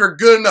work and if you're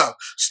good enough.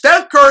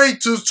 Steph Curry,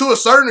 to a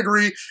certain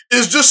degree,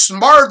 is just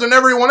smarter than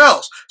everyone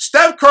else.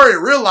 Steph Curry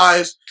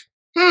realized,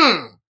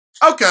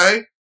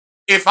 okay,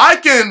 if I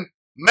can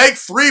make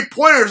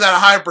three-pointers at a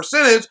high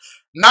percentage,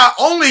 not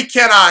only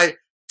can I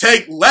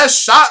take less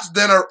shots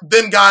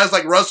than guys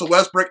like Russell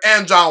Westbrook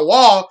and John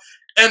Wall,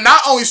 and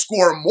not only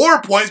score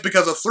more points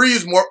because a three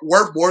is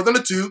worth more than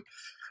a two,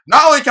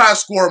 not only can I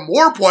score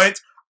more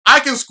points, I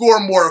can score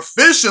more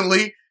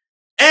efficiently,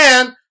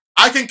 and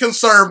I can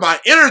conserve my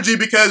energy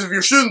because if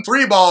you're shooting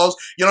three balls,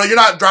 you're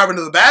not driving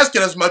to the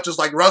basket as much as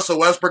like Russell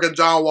Westbrook and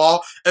John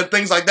Wall and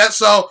things like that.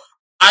 So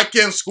I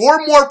can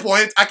score more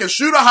points. I can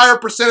shoot a higher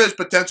percentage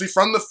potentially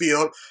from the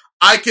field.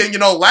 I can,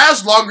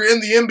 last longer in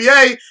the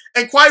NBA.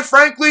 And quite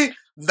frankly,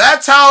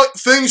 that's how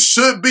things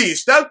should be.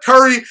 Steph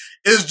Curry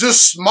is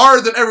just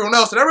smarter than everyone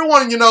else. And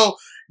everyone,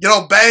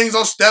 bangs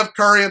on Steph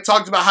Curry and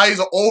talks about how he's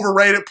an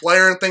overrated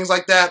player and things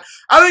like that.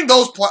 I think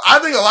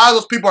a lot of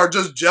those people are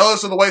just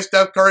jealous of the way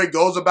Steph Curry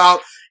goes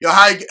about,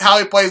 how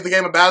he plays the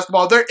game of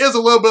basketball. There is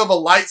a little bit of a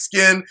light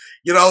skin,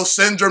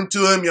 syndrome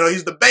to him.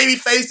 He's the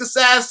baby-faced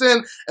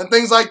assassin and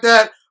things like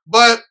that.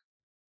 But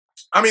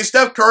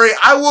Steph Curry,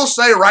 I will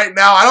say right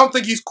now, I don't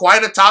think he's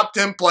quite a top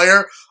 10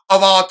 player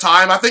of all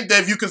time. I think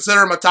that if you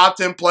consider him a top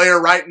 10 player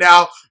right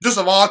now, just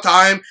of all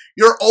time,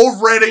 you're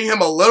overrating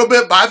him a little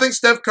bit. But I think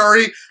Steph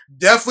Curry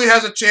definitely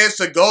has a chance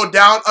to go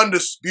down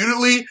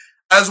undisputedly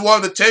as one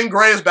of the 10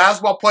 greatest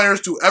basketball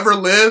players to ever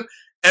live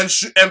and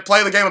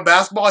play the game of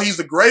basketball. He's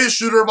the greatest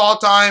shooter of all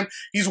time.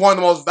 He's one of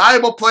the most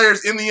valuable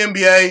players in the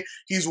NBA.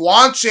 He's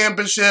won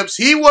championships.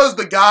 He was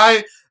the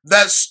guy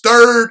that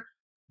stirred,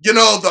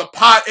 the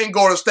pot in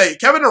Golden State.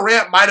 Kevin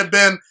Durant might have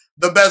been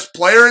the best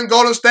player in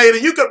Golden State,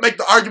 and you could make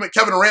the argument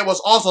Kevin Durant was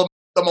also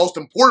the most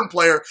important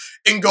player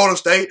in Golden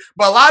State.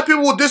 But a lot of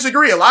people will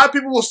disagree. A lot of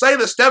people will say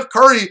that Steph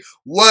Curry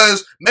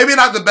was maybe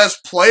not the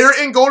best player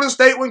in Golden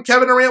State when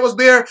Kevin Durant was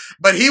there,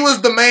 but he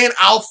was the main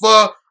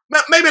alpha.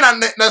 Maybe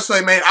not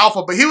necessarily main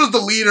alpha, but he was the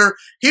leader.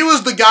 He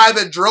was the guy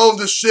that drove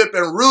the ship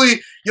and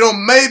really,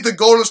 made the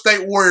Golden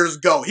State Warriors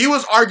go. He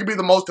was arguably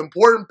the most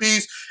important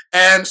piece,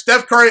 and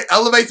Steph Curry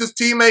elevates his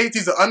teammates.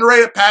 He's an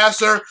underrated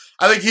passer.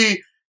 I think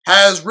he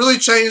has really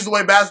changed the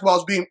way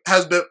basketball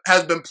has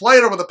been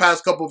played over the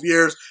past couple of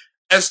years.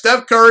 And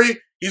Steph Curry,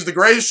 he's the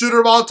greatest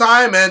shooter of all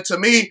time, and to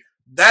me,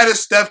 that is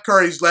Steph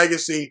Curry's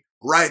legacy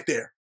right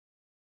there.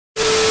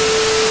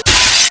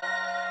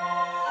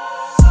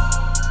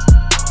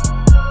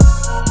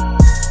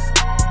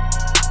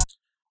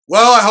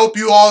 Well, I hope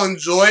you all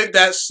enjoyed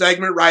that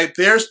segment right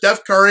there.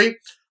 Steph Curry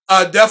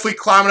definitely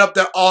climbing up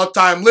that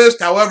all-time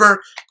list. However,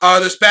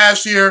 this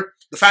past year,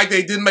 the fact that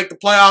he didn't make the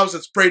playoffs,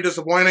 it's pretty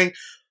disappointing.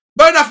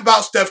 But enough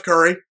about Steph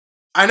Curry.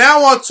 I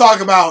now want to talk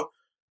about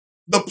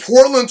the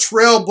Portland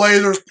Trail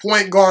Blazers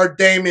point guard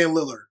Damian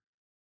Lillard.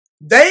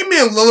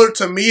 Damian Lillard,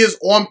 to me, is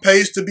on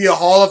pace to be a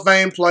Hall of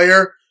Fame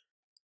player.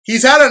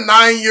 He's had a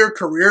 9-year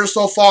career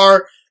so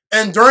far.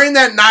 And during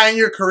that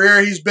 9-year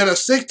career, he's been a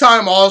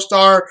 6-time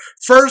All-Star,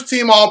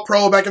 first-team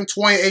All-Pro back in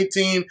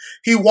 2018.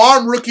 He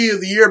won Rookie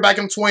of the Year back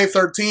in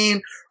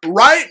 2013.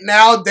 Right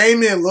now,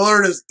 Damian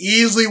Lillard is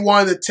easily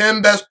one of the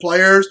 10 best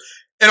players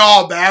in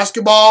all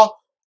basketball.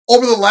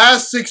 Over the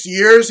last 6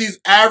 years, he's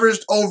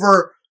averaged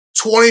over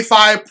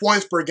 25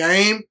 points per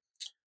game.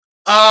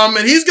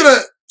 And he's going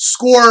to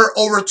score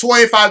over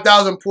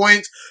 25,000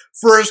 points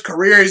for his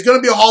career. He's going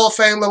to be a Hall of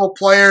Fame level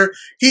player.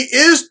 He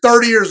is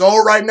 30 years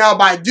old right now,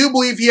 but I do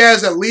believe he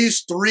has at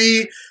least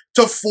 3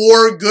 to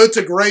 4 good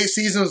to great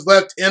seasons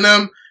left in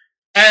him.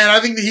 And I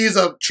think that he's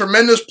a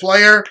tremendous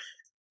player.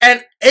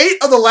 And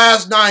 8 of the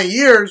last 9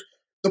 years,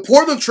 the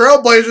Portland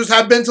Trail Blazers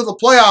have been to the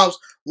playoffs,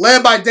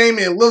 led by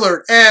Damian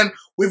Lillard. And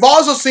we've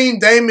also seen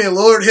Damian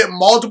Lillard hit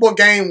multiple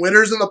game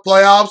winners in the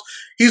playoffs.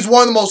 He's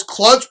one of the most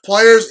clutch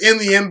players in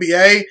the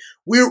NBA.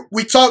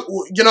 We talk,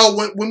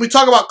 when we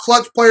talk about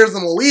clutch players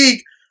in the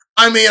league,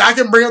 I mean, I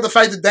can bring up the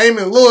fact that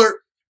Damian Lillard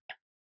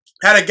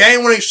had a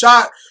game-winning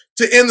shot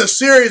to end the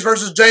series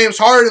versus James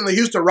Harden and the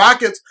Houston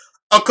Rockets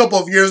a couple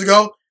of years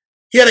ago.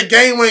 He had a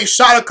game-winning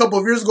shot a couple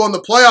of years ago in the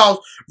playoffs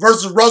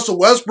versus Russell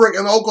Westbrook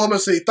and the Oklahoma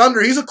City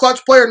Thunder. He's a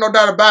clutch player, no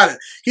doubt about it.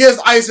 He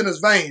has ice in his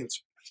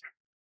veins.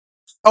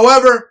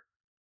 However,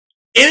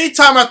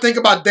 anytime I think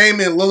about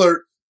Damian Lillard,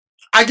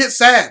 I get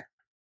sad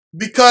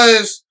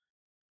because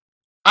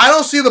I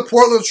don't see the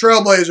Portland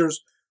Trail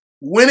Blazers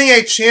winning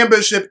a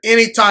championship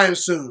anytime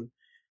soon.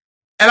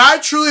 And I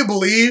truly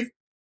believe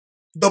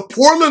the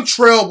Portland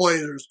Trail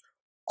Blazers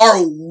are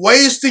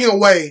wasting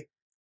away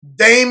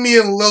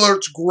Damian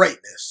Lillard's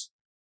greatness.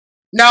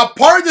 Now,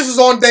 part of this is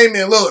on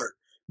Damian Lillard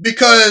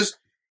because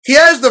he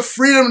has the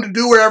freedom to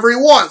do whatever he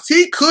wants.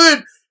 He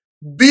could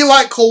be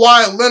like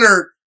Kawhi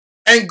Leonard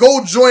and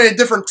go join a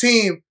different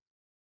team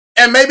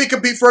and maybe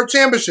compete for a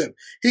championship.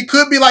 He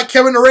could be like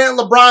Kevin Durant and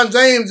LeBron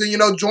James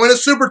and, join a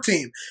super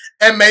team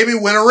and maybe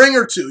win a ring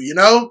or two,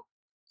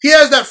 He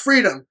has that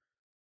freedom.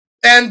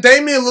 And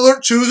Damian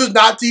Lillard chooses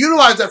not to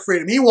utilize that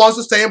freedom. He wants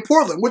to stay in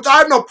Portland, which I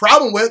have no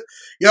problem with,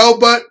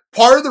 but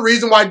part of the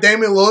reason why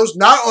Damian Lillard's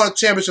not on a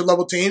championship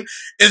level team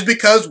is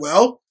because,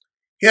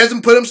 he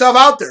hasn't put himself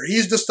out there.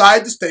 He's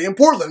decided to stay in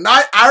Portland.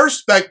 And I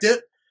respect it,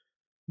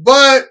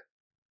 but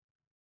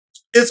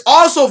it's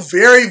also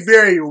very,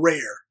 very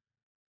rare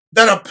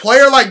that a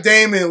player like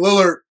Damian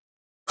Lillard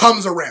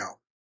comes around.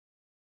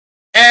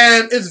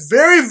 And it's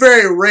very,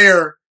 very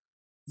rare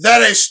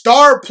that a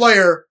star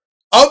player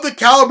of the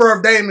caliber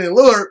of Damian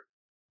Lillard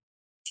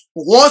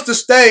wants to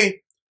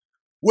stay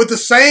with the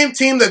same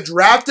team that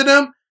drafted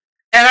him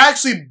and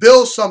actually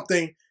build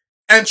something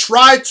and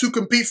try to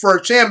compete for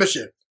a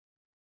championship.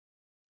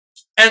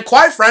 And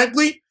quite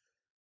frankly,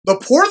 the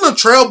Portland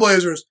Trail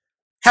Blazers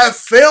have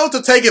failed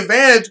to take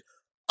advantage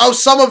of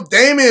some of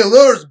Damian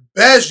Lillard's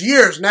best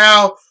years.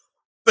 Now,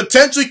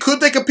 potentially, could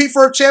they compete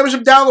for a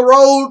championship down the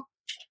road?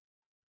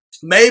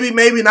 Maybe,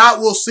 maybe not.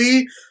 We'll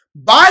see.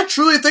 But I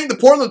truly think the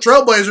Portland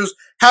Trail Blazers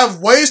have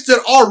wasted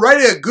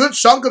already a good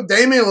chunk of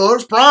Damian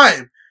Lillard's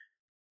prime.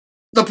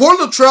 The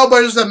Portland Trail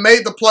Blazers have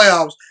made the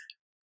playoffs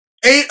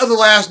 8 of the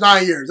last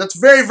 9 years. That's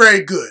very,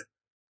 very good.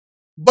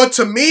 But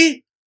to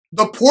me,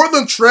 the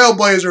Portland Trail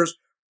Blazers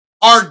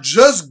are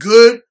just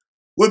good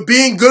with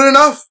being good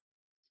enough.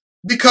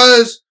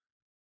 Because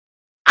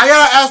I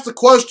gotta ask the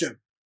question,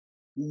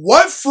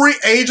 what free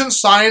agent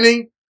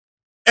signing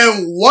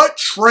and what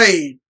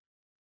trade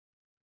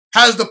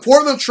has the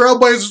Portland Trail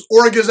Blazers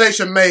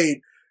organization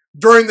made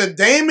during the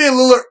Damian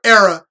Lillard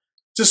era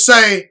to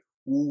say,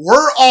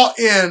 we're all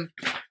in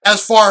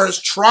as far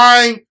as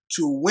trying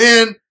to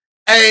win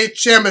a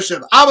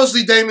championship?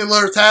 Obviously, Damian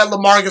Lillard's had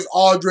LaMarcus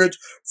Aldridge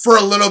for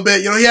a little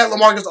bit. He had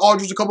LaMarcus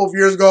Aldridge a couple of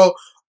years ago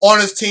on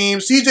his team.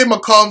 CJ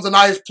McCollum's a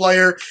nice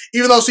player.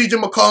 Even though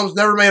CJ McCollum's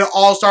never made an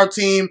all-star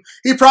team,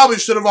 he probably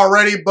should have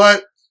already.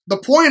 But the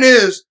point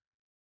is,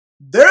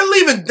 they're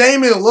leaving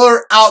Damian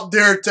Lillard out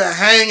there to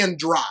hang and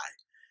dry.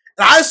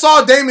 And I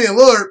saw Damian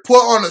Lillard put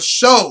on a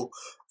show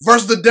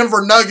versus the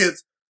Denver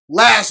Nuggets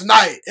last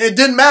night. And it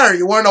didn't matter.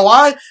 You want to know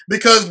why?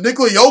 Because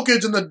Nikola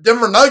Jokic and the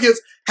Denver Nuggets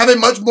have a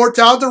much more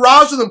talented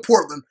roster than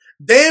Portland.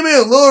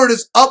 Damian Lillard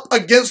is up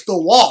against the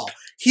wall.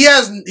 He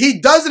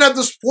doesn't have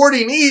the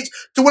sporting needs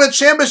to win a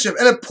championship.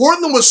 And if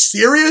Portland was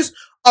serious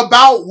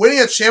about winning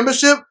a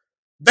championship,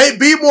 they'd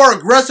be more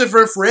aggressive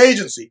in free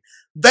agency.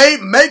 They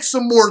make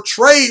some more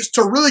trades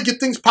to really get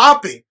things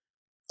popping.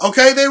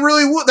 Okay, they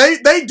really would.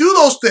 They do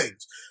those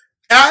things.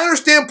 And I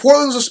understand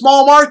Portland's a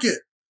small market,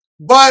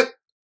 but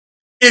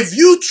if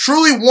you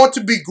truly want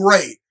to be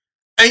great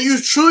and you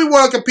truly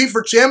want to compete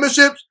for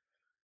championships,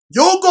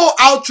 you'll go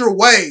out your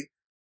way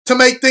to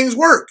make things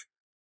work.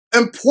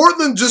 And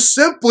Portland just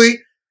simply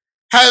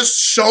has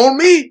shown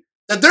me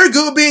that they're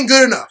good at being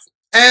good enough.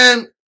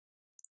 And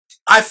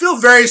I feel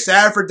very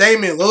sad for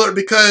Damian Lillard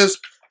because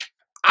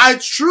I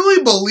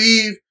truly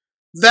believe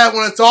that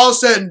when it's all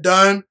said and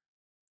done,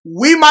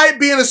 we might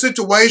be in a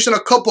situation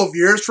a couple of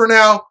years from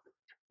now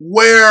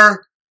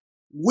where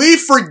we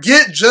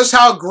forget just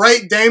how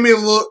great Damian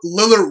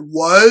Lillard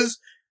was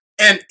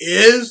and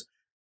is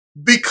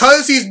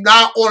because he's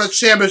not on a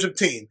championship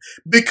team.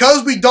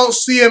 Because we don't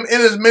see him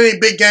in as many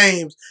big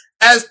games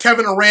as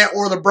Kevin Durant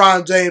or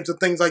LeBron James and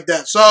things like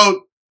that.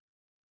 So,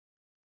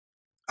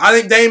 I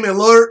think Damian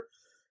Lillard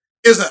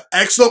is an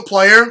excellent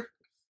player.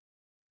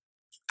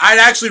 I'd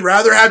actually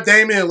rather have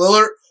Damian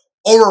Lillard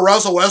over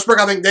Russell Westbrook.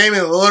 I think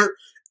Damian Lillard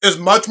is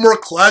much more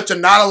clutch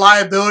and not a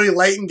liability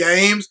late in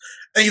games.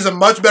 I think he's a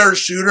much better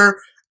shooter.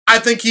 I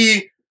think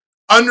he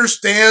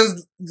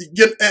understands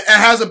and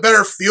has a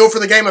better feel for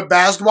the game of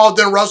basketball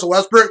than Russell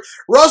Westbrook.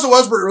 Russell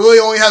Westbrook really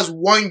only has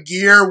one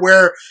gear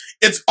where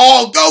it's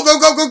all go, go,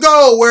 go, go,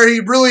 go, where he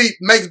really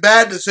makes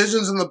bad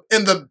decisions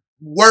in the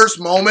worst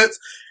moments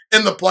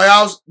in the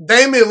playoffs.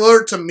 Damian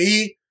Lillard, to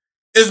me,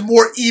 is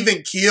more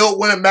even keel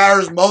when it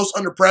matters most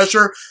under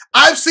pressure.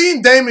 I've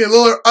seen Damian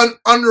Lillard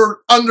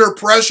under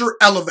pressure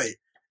elevate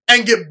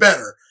and get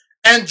better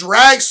and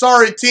drag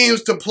sorry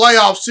teams to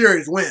playoff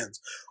series wins.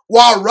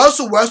 While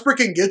Russell Westbrook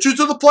can get you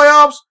to the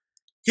playoffs,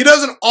 he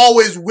doesn't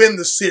always win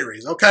the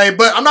series, okay?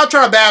 But I'm not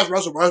trying to bash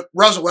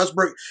Russell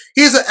Westbrook.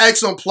 He's an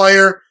excellent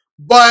player,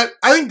 but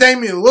I think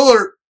Damian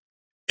Lillard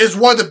is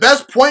one of the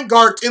best point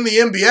guards in the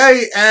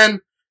NBA,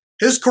 and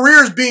his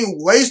career is being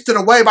wasted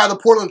away by the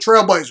Portland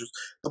Trailblazers.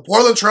 The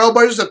Portland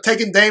Trailblazers have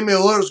taken Damian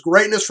Lillard's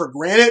greatness for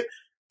granted,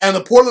 and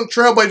the Portland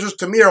Trailblazers,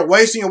 to me, are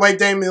wasting away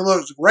Damian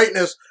Lillard's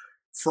greatness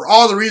for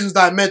all the reasons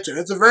that I mentioned.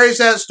 It's a very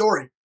sad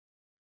story.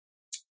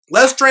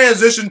 Let's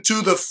transition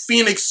to the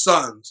Phoenix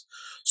Suns.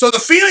 So the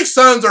Phoenix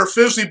Suns are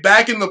officially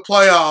back in the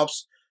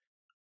playoffs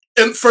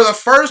and for the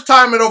first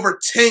time in over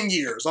 10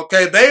 years.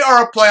 Okay, they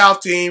are a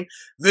playoff team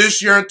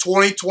this year in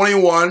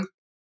 2021.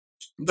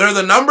 They're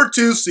the number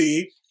 2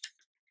 seed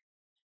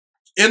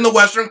in the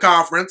Western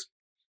Conference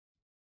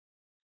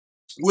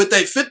with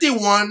a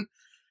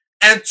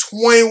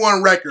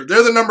 51-21 record.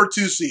 They're the number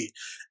 2 seed.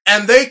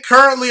 And they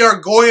currently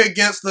are going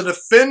against the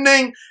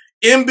defending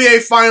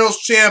NBA Finals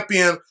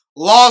champion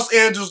Los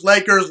Angeles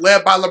Lakers,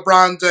 led by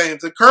LeBron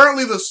James. And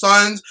currently the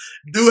Suns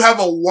do have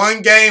a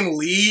 1-game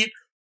lead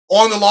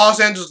on the Los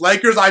Angeles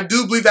Lakers. I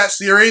do believe that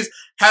series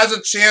has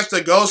a chance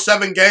to go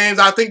 7 games.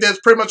 I think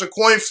that's pretty much a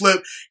coin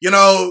flip,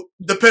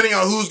 depending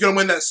on who's going to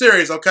win that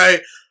series,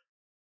 okay?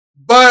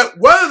 But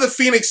whether the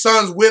Phoenix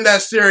Suns win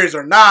that series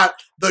or not,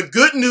 the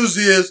good news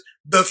is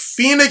the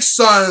Phoenix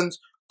Suns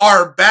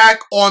are back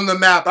on the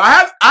map.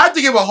 I have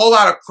to give a whole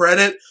lot of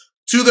credit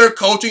to their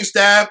coaching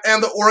staff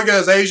and the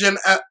organization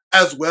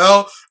as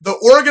well. The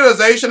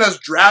organization has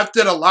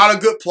drafted a lot of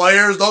good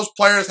players. Those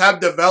players have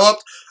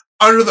developed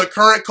under the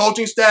current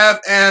coaching staff.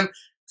 And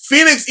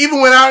Phoenix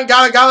even went out and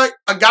got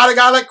a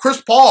guy like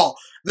Chris Paul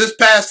this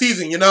past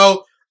season.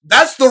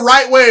 That's the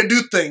right way to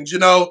do things.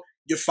 You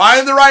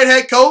find the right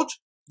head coach.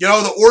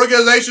 The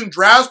organization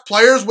drafts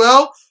players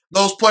well.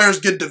 Those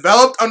players get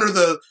developed under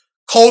the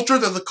culture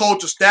that the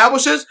coach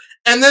establishes.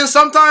 And then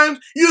sometimes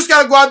you just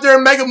got to go out there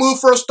and make a move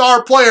for a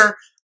star player.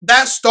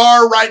 That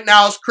star right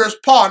now is Chris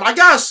Paul. And I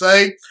got to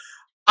say,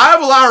 I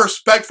have a lot of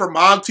respect for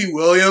Monty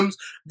Williams,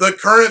 the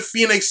current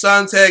Phoenix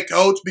Suns head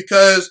coach,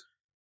 because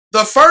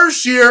the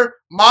first year,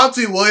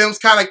 Monty Williams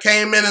kind of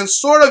came in and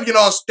sort of,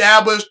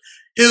 established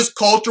his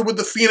culture with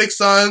the Phoenix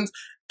Suns.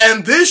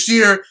 And this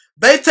year,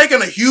 they've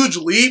taken a huge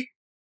leap.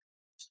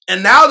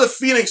 And now the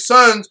Phoenix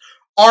Suns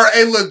are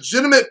a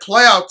legitimate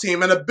playoff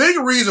team. And a big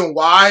reason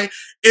why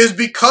is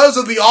because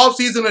of the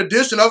offseason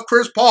addition of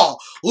Chris Paul.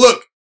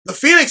 Look, the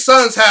Phoenix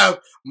Suns have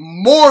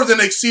more than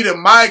exceeded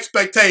my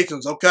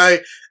expectations,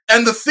 okay?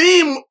 And the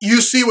theme you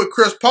see with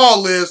Chris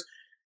Paul is,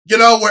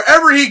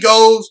 wherever he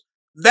goes,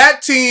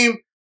 that team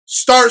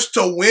starts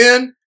to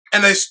win,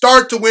 and they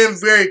start to win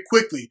very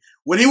quickly.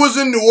 When he was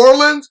in New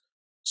Orleans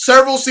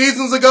several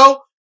seasons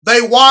ago,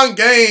 they won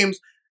games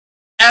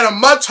at a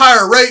much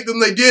higher rate than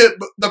they did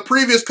the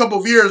previous couple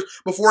of years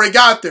before he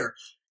got there.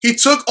 He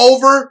took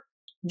over,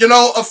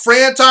 a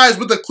franchise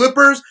with the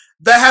Clippers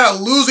that had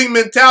a losing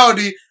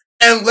mentality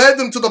and led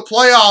them to the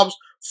playoffs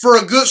for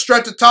a good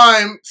stretch of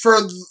time for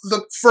a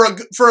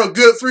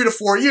good 3 to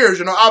 4 years.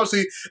 You know,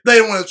 obviously they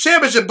didn't win a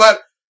championship,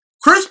 but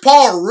Chris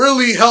Paul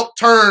really helped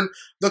turn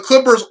the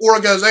Clippers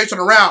organization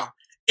around.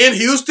 In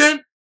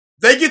Houston,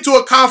 they get to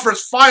a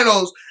conference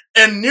finals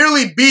and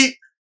nearly beat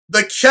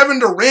the Kevin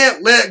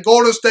Durant-led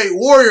Golden State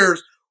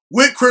Warriors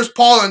with Chris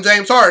Paul and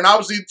James Harden.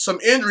 Obviously, some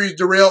injuries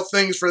derailed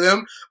things for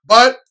them,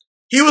 but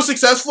he was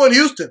successful in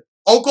Houston.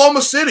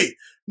 Oklahoma City.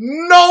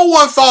 No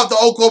one thought the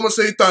Oklahoma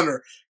City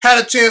Thunder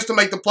had a chance to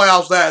make the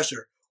playoffs last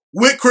year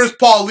with Chris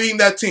Paul leading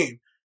that team.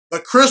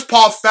 But Chris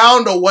Paul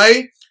found a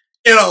way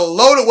in a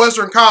loaded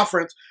Western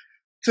Conference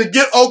to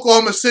get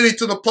Oklahoma City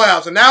to the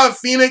playoffs. And now in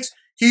Phoenix,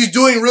 he's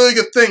doing really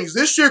good things.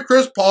 This year,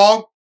 Chris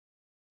Paul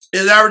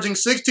is averaging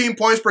 16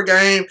 points per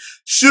game,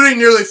 shooting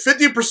nearly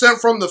 50%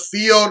 from the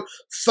field,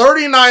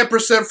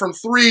 39% from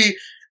three.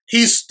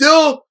 He's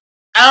still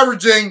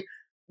averaging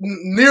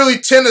nearly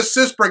 10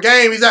 assists per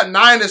game. He's at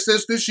 9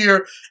 assists this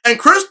year. And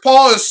Chris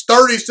Paul is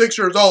 36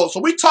 years old. So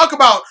we talk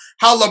about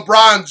how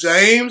LeBron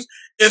James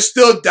is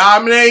still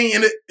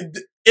dominating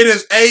in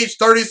his age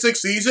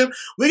 36 season.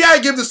 We got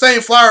to give the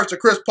same flowers to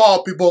Chris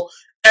Paul, people.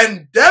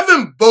 And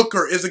Devin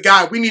Booker is a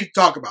guy we need to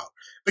talk about.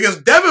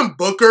 Because Devin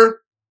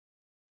Booker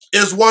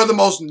is one of the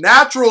most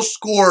natural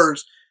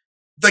scorers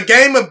the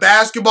game of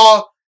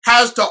basketball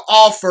has to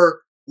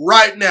offer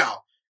right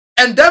now.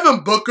 And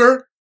Devin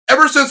Booker,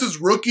 ever since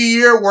his rookie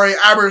year where he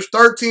averaged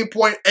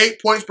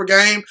 13.8 points per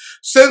game,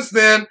 since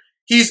then,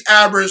 he's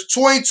averaged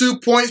 22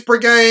 points per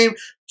game,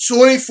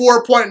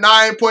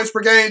 24.9 points per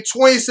game,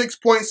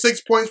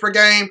 26.6 points per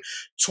game,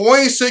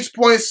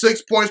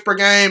 26.6 points per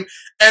game,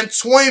 and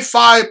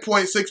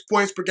 25.6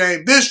 points per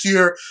game this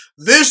year.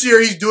 This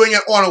year, he's doing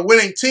it on a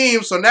winning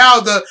team. So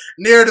now the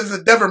narrative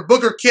that Devin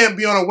Booker can't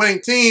be on a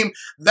winning team,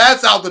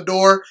 that's out the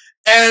door.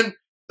 And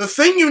the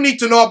thing you need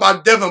to know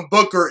about Devin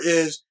Booker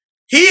is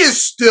he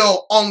is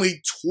still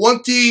only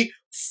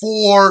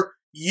 24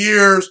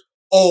 years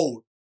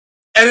old.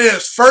 And in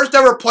his first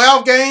ever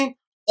playoff game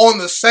on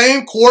the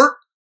same court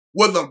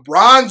with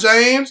LeBron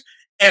James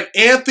and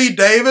Anthony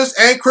Davis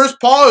and Chris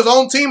Paul, his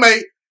own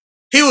teammate,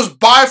 he was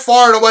by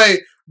far and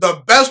away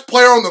the best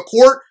player on the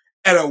court,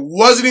 and it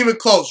wasn't even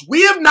close.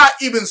 We have not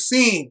even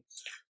seen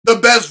the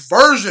best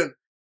version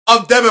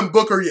of Devin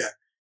Booker yet.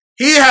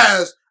 He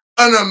has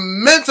an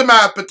immense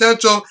amount of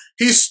potential.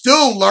 He's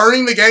still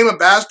learning the game of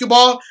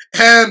basketball,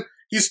 and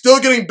he's still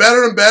getting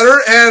better and better,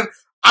 and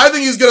I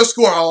think he's going to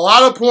score a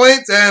lot of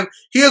points, and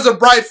he has a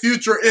bright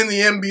future in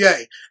the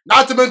NBA.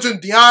 Not to mention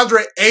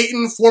DeAndre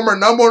Ayton, former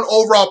number 1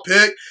 overall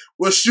pick,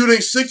 was shooting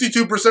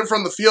 62%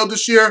 from the field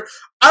this year.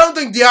 I don't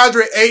think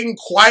DeAndre Ayton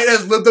quite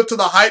has lived up to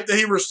the hype that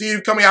he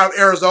received coming out of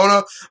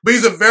Arizona, but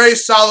he's a very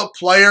solid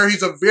player.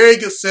 He's a very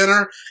good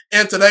center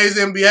in today's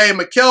NBA.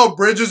 Mikal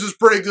Bridges is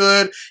pretty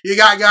good. You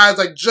got guys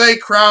like Jay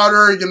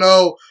Crowder,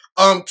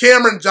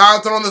 Cameron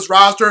Johnson on this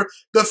roster.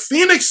 The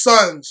Phoenix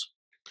Suns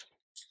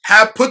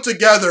have put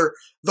together,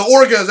 the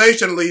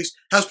organization at least,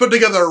 has put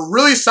together a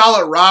really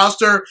solid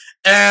roster,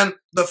 and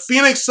the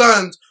Phoenix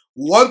Suns,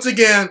 once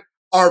again,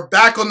 are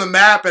back on the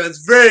map, and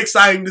it's very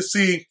exciting to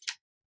see.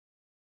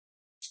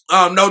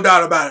 No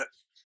doubt about it.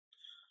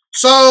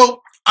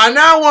 So, I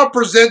now want to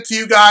present to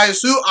you guys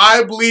who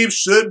I believe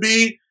should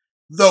be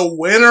the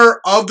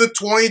winner of the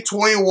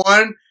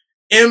 2021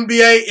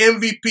 NBA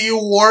MVP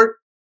award.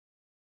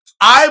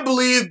 I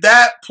believe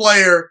that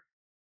player,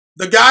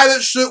 the guy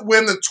that should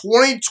win the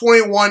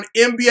 2021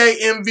 NBA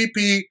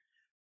MVP,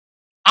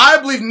 I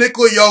believe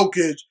Nikola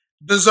Jokic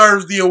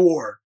deserves the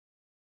award.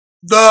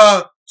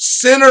 The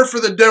center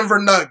for the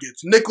Denver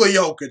Nuggets, Nikola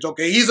Jokic.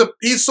 Okay,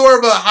 he's sort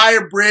of a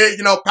hybrid,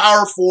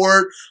 power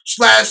forward /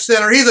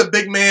 center. He's a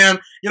big man,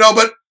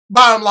 but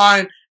bottom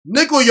line,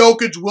 Nikola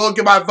Jokic will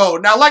get my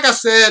vote. Now, like I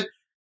said,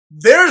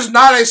 there's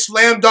not a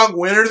slam dunk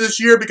winner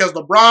this year because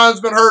LeBron's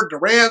been hurt,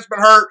 Durant's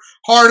been hurt,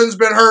 Harden's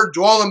been hurt,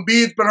 Joel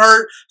Embiid's been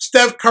hurt,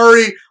 Steph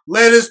Curry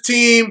led his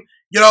team,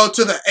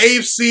 to the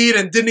 8th seed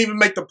and didn't even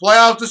make the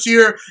playoffs this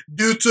year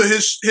due to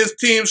his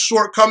team's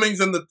shortcomings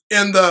in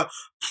the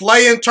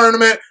play-in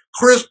tournament.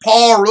 Chris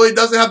Paul really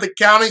doesn't have the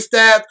counting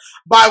stats.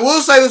 But I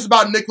will say this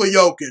about Nikola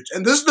Jokic,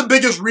 and this is the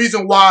biggest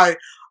reason why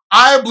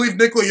I believe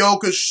Nikola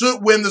Jokic should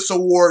win this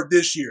award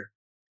this year.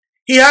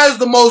 He has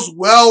the most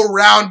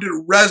well-rounded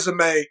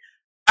resume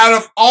out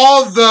of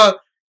all the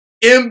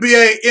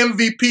NBA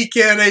MVP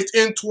candidates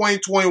in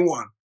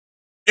 2021.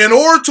 In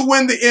order to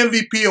win the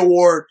MVP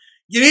award,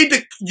 you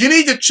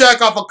need to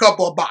check off a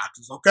couple of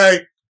boxes,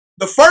 okay?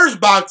 The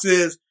first box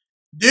is,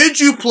 did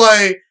you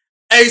play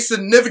a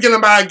significant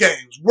amount of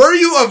games? Were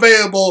you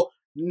available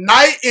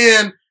night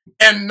in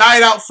and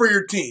night out for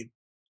your team?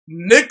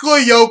 Nikola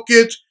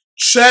Jokic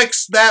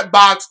checks that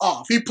box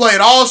off. He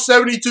played all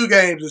 72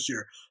 games this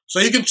year. So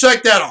you can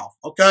check that off,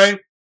 okay?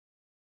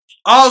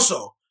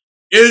 Also,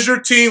 is your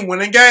team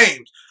winning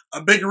games?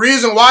 A big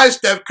reason why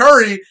Steph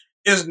Curry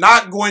is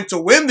not going to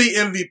win the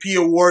MVP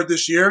award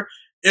this year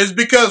is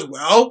because,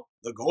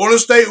 the Golden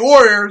State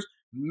Warriors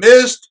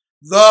missed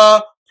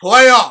the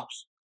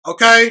playoffs,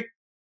 okay?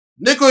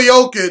 Nikola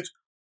Jokic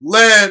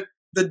led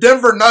the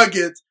Denver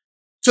Nuggets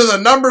to the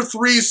number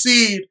 3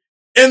 seed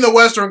in the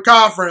Western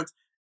Conference,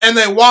 and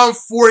they won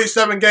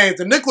 47 games.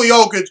 And Nikola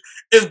Jokic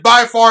is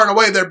by far and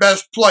away their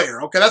best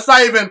player. Okay, that's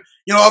not even,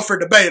 up for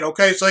debate.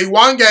 Okay, so he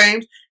won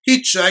games.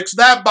 He checks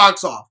that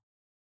box off.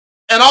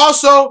 And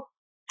also,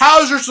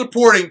 how's your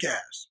supporting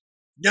cast?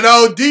 Do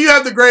you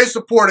have the greatest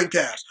supporting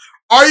cast?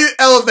 Are you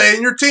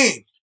elevating your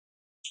team?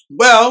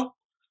 Well,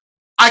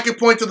 I can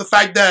point to the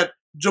fact that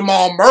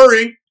Jamal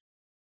Murray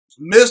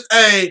missed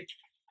a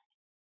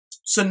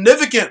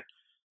significant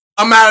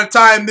amount of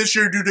time this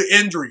year due to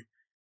injury.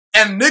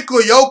 And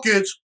Nikola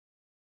Jokic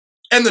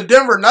and the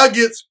Denver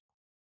Nuggets,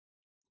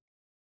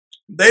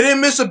 they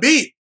didn't miss a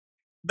beat.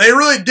 They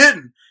really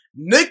didn't.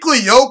 Nikola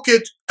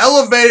Jokic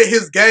elevated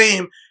his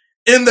game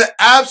in the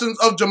absence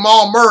of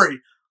Jamal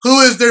Murray,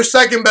 who is their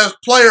second best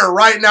player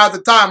right now at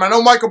the time. I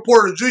know Michael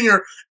Porter Jr.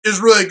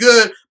 is really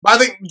good, but I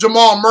think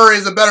Jamal Murray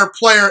is a better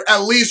player,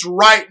 at least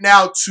right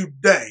now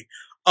today.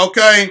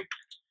 Okay?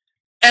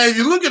 And if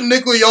you look at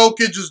Nikola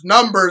Jokic's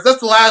numbers,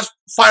 that's the last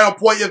final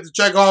point you have to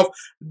check off.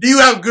 Do you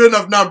have good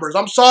enough numbers?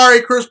 I'm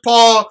sorry, Chris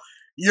Paul,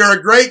 you're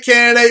a great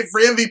candidate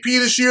for MVP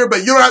this year,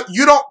 but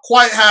you don't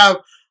quite have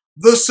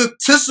the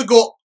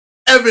statistical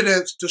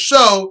evidence to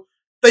show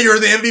that you're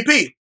the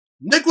MVP.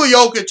 Nikola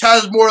Jokic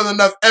has more than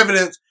enough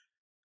evidence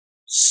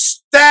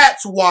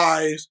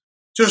stats-wise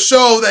to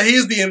show that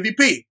he's the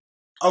MVP.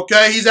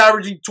 Okay, he's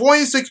averaging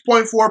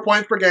 26.4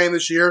 points per game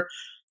this year,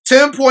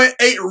 10.8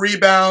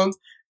 rebounds,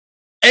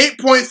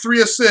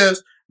 8.3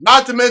 assists,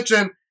 not to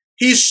mention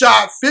he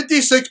shot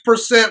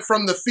 56%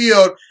 from the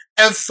field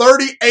and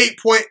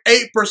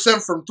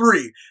 38.8% from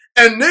three.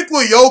 And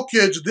Nikola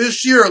Jokic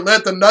this year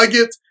led the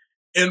Nuggets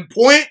in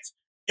points,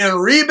 in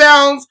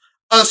rebounds,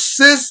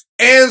 assists,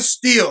 and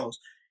steals.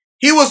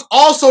 He was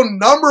also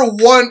number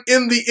 1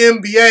 in the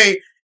NBA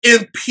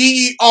in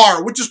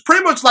PER, which is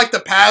pretty much like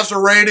the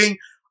passer rating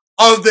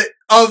of the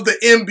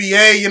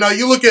NBA.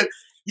 You look at,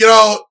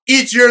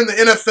 each year in the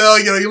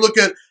NFL, you look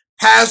at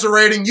passer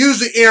rating.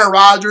 Usually Aaron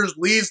Rodgers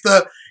leads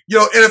the,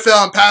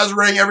 NFL in passer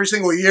rating every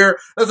single year.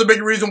 That's a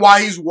big reason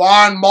why he's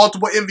won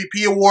multiple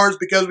MVP awards,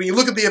 because when you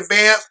look at the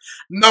advanced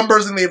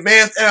numbers and the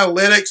advanced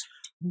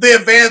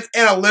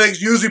analytics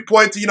usually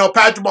point to,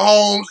 Patrick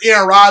Mahomes,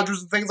 Aaron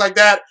Rodgers, and things like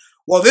that.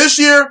 Well, this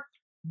year,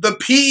 the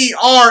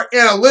PER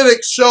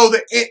analytics show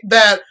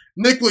that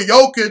Nikola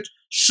Jokic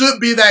should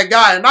be that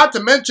guy. And not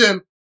to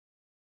mention,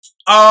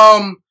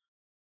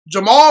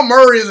 Jamal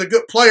Murray is a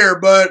good player,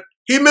 but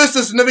he missed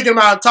a significant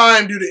amount of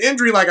time due to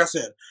injury, like I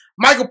said.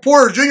 Michael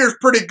Porter Jr. is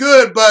pretty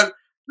good, but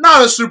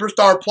not a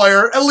superstar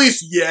player, at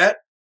least yet.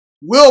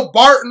 Will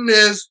Barton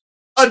is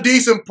a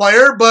decent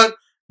player, but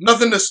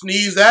nothing to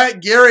sneeze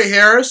at. Gary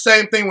Harris,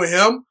 same thing with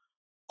him.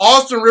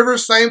 Austin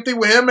Rivers, same thing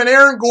with him. And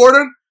Aaron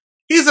Gordon,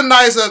 he's a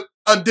nice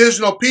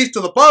additional piece to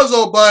the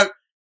puzzle, but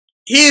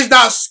he's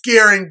not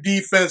scaring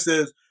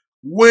defenses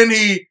when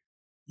he,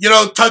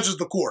 touches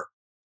the court.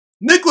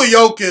 Nikola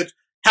Jokic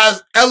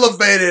has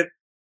elevated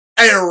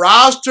a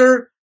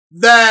roster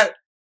that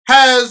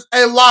has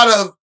a lot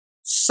of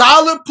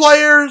solid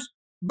players,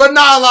 but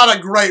not a lot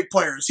of great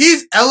players.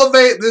 He's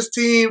elevated this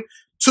team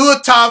to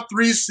a top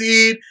 3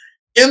 seed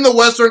in the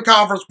Western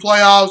Conference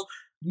playoffs.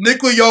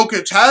 Nikola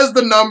Jokic has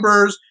the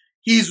numbers.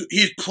 He's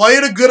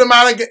played a good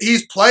amount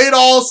he's played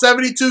all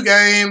 72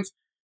 games.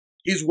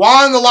 He's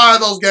won a lot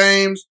of those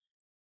games.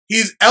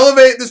 He's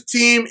elevated this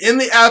team in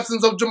the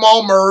absence of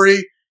Jamal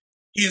Murray.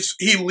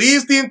 He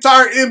leads the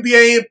entire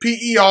NBA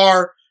in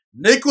PER.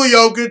 Nikola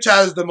Jokic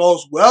has the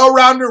most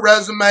well-rounded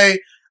resume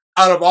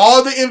out of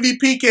all the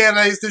MVP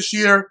candidates this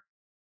year.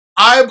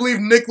 I believe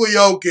Nikola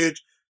Jokic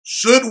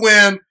should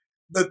win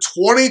the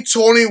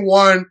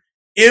 2021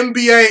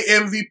 NBA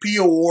MVP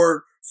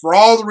award for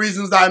all the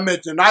reasons that I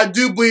mentioned. I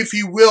do believe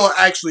he will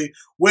actually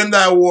win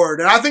that award.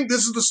 And I think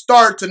this is the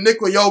start to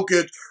Nikola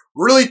Jokic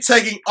really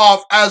taking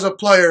off as a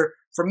player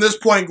from this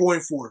point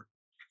going forward.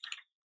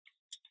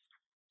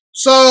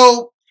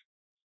 So,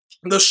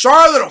 the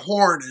Charlotte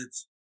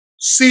Hornets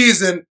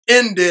season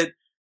ended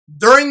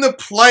during the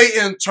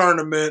play-in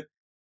tournament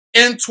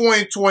in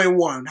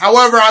 2021.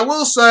 However, I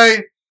will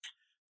say,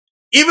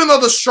 even though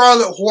the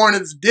Charlotte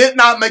Hornets did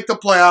not make the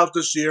playoffs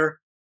this year,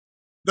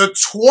 the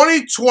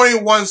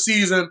 2021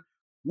 season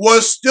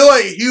was still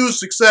a huge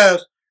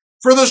success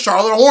for the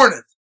Charlotte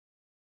Hornets.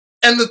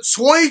 And the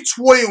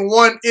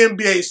 2021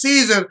 NBA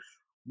season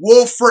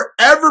will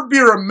forever be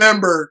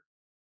remembered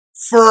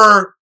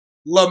for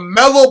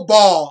LaMelo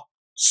Ball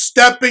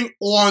stepping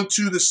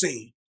onto the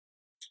scene.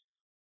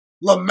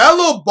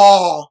 LaMelo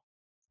Ball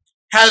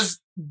has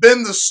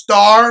been the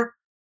star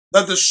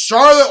that the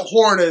Charlotte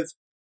Hornets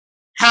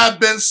have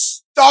been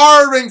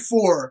starving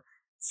for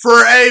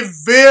a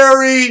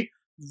very,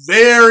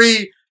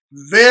 very,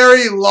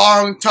 very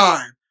long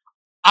time.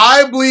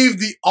 I believe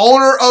the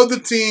owner of the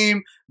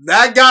team,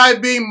 that guy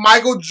being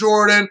Michael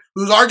Jordan,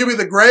 who's arguably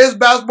the greatest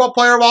basketball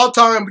player of all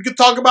time. We could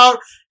talk about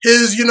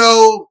his,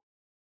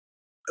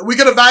 we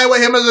could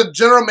evaluate him as a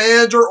general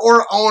manager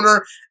or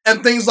owner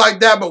and things like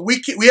that, but we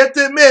have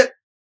to admit,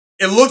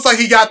 it looks like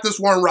he got this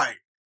one right.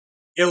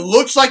 It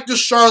looks like the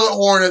Charlotte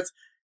Hornets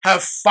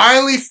have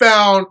finally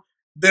found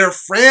their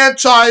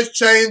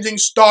franchise-changing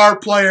star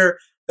player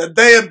that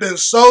they have been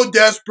so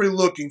desperately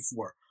looking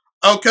for.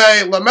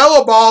 Okay,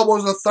 LaMelo Ball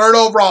was the 3rd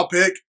overall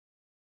pick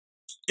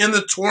in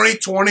the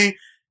 2020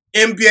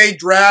 NBA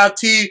draft.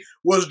 He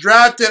was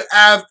drafted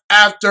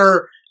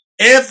after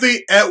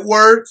Anthony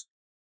Edwards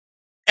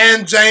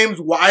and James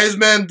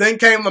Wiseman. Then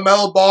came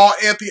LaMelo Ball.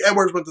 Anthony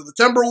Edwards went to the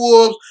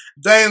Timberwolves.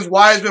 James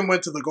Wiseman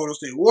went to the Golden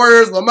State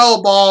Warriors.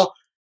 LaMelo Ball,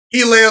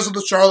 he lands with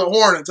the Charlotte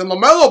Hornets. And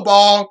LaMelo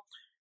Ball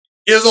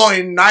is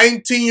only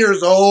 19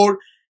 years old.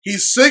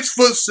 He's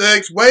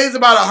 6'6", weighs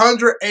about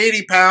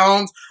 180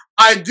 pounds.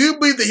 I do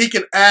believe that he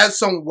can add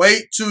some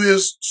weight to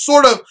his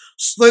sort of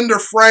slender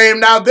frame.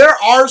 Now, there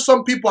are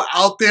some people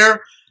out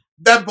there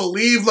that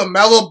believe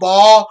LaMelo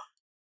Ball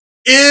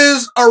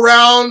is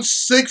around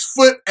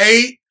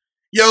 6'8",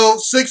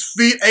 6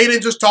 feet, 8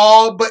 inches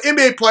tall, but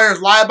NBA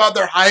players lie about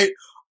their height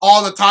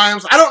all the time.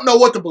 So I don't know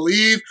what to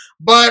believe,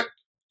 but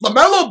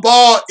LaMelo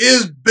Ball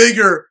is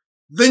bigger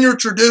than your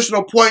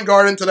traditional point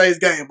guard in today's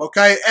game,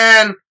 okay?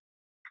 And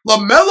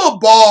LaMelo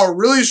Ball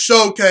really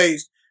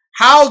showcased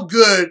how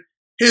good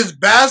his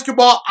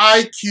basketball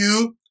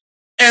IQ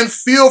and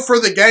feel for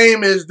the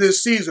game is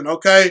this season,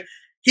 okay?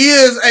 He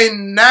is a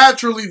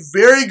naturally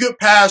very good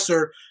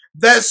passer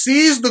that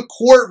sees the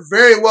court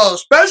very well,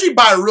 especially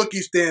by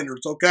rookie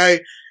standards, okay?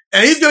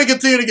 And he's going to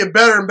continue to get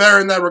better and better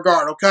in that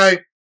regard,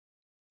 okay?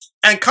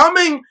 And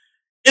coming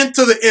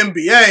into the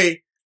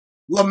NBA,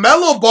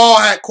 LaMelo Ball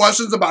had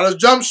questions about his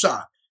jump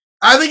shot.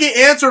 I think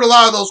he answered a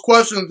lot of those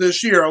questions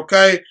this year,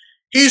 okay?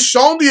 He's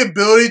shown the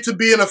ability to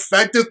be an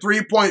effective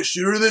three-point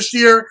shooter this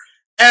year,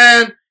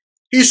 and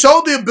he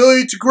showed the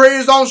ability to create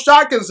his own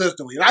shot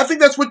consistently. And I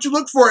think that's what you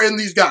look for in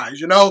these guys,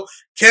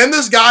 Can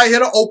this guy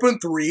hit an open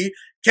three?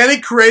 Can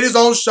he create his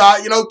own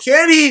shot?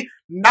 Can he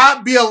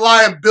not be a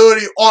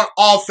liability on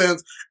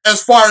offense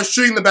as far as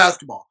shooting the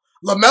basketball?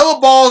 LaMelo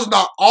Ball is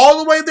not all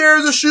the way there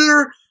as a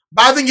shooter,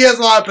 but I think he has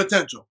a lot of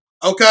potential,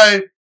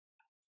 okay?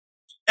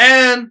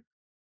 And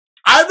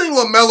I think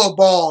LaMelo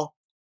Ball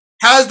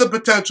has the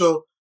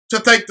potential to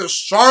take the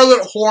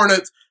Charlotte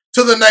Hornets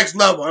to the next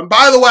level. And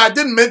by the way, I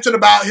didn't mention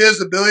about his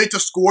ability to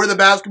score the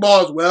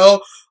basketball as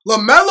well.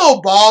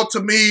 LaMelo Ball, to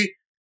me,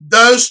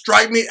 does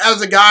strike me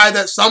as a guy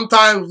that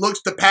sometimes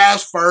looks to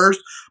pass first,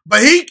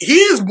 but he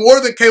is more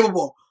than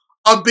capable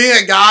of being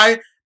a guy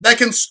that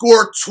can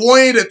score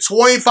 20 to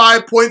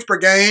 25 points per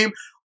game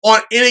on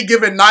any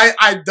given night.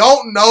 I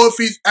don't know if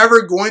he's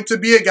ever going to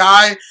be a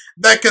guy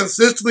that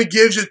consistently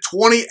gives you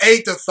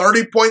 28 to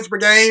 30 points per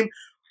game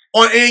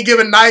on any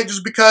given night,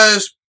 just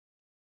because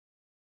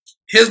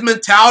his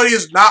mentality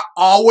is not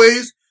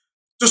always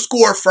to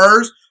score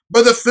first,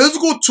 but the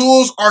physical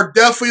tools are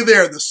definitely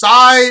there. The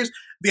size,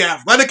 the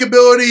athletic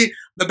ability,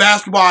 the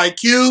basketball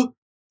IQ.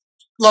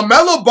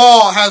 LaMelo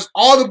Ball has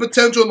all the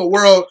potential in the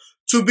world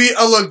to be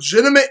a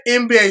legitimate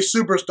NBA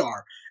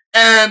superstar.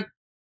 And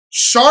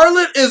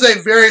Charlotte is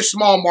a very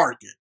small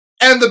market.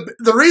 And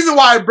the reason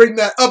why I bring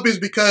that up is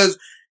because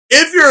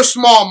if you're a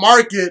small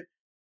market,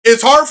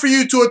 it's hard for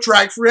you to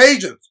attract free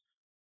agents.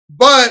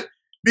 But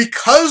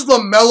because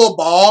LaMelo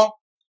Ball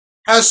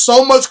has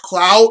so much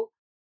clout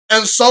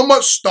and so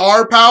much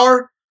star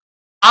power,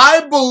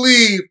 I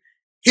believe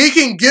he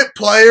can get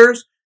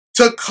players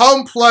to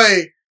come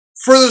play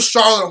for the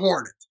Charlotte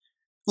Hornets.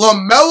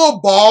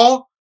 LaMelo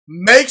Ball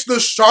makes the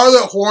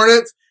Charlotte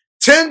Hornets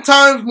 10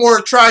 times more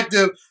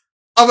attractive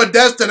of a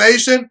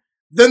destination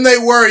than they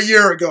were a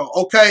year ago,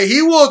 okay?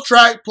 He will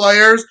attract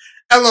players,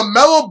 and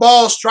LaMelo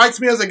Ball strikes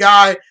me as a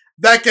guy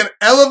that can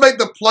elevate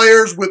the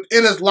players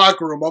within his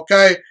locker room,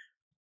 okay?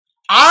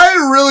 I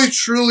really,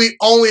 truly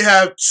only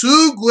have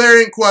 2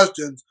 glaring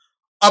questions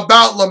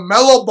about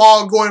LaMelo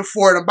Ball going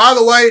forward. And by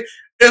the way,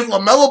 if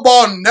LaMelo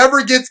Ball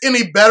never gets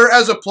any better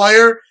as a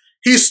player,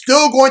 he's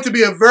still going to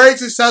be a very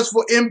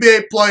successful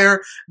NBA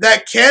player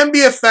that can be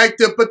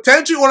effective,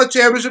 potentially on a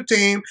championship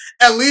team,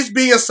 at least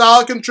being a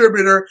solid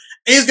contributor,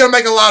 and he's going to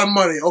make a lot of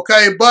money,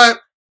 okay? But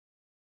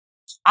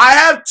I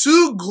have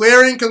 2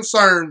 glaring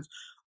concerns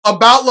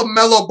about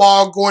LaMelo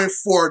Ball going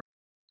forward.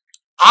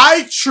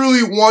 I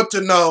truly want to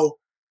know,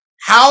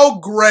 how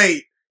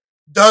great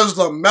does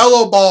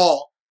LaMelo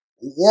Ball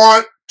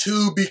want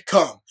to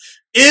become?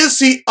 Is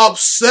he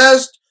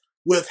obsessed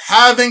with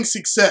having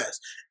success?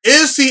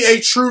 Is he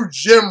a true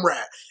gym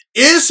rat?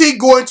 Is he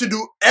going to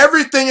do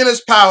everything in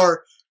his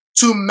power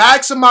to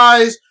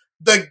maximize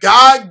the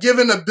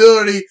God-given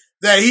ability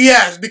that he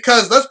has?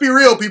 Because let's be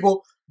real,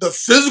 people, the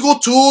physical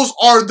tools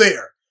are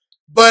there.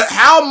 But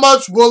how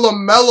much will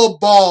LaMelo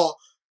Ball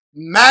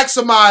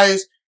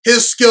maximize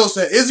his skill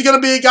set? Is he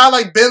going to be a guy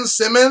like Ben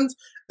Simmons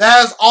that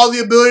has all the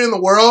ability in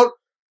the world,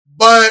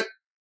 but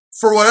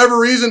for whatever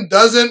reason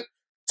doesn't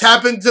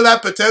tap into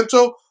that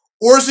potential?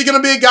 Or is he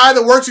going to be a guy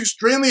that works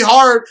extremely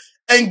hard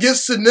and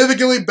gets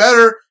significantly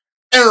better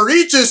and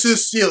reaches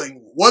his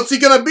ceiling? What's he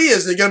going to be?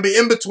 Is he going to be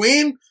in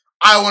between?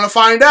 I want to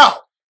find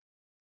out.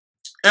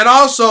 And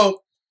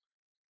also,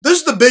 this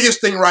is the biggest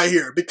thing right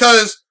here,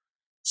 because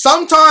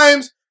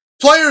sometimes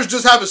players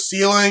just have a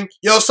ceiling.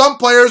 Some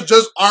players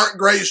just aren't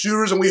great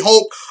shooters, and we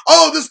hope,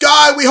 this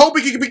guy, we hope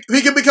he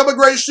can become a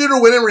great shooter,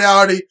 when in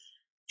reality,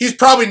 he's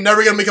probably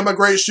never going to become a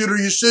great shooter.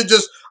 You should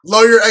just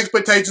lower your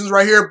expectations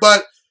right here.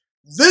 But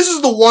this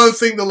is the one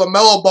thing that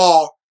LaMelo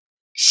Ball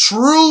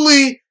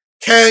truly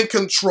can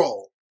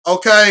control,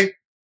 okay?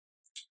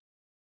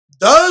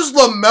 Does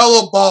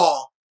LaMelo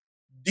Ball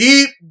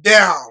deep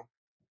down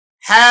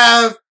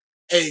have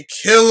a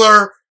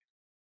killer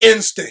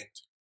instinct?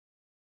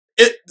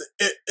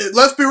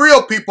 Let's be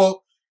real,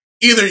 people.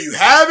 Either you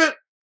have it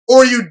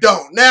or you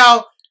don't.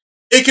 Now,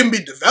 it can be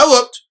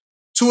developed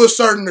to a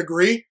certain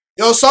degree.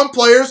 Some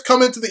players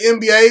come into the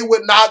NBA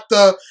with not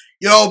the,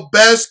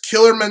 best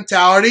killer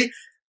mentality,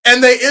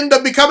 and they end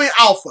up becoming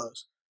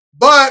alphas.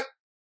 But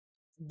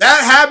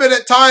that habit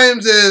at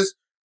times is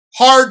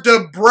hard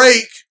to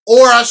break,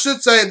 or I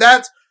should say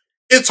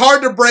it's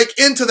hard to break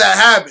into that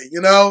habit,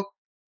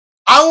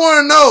 I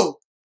want to know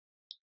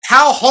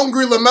how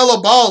hungry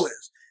LaMelo Ball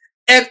is.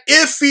 And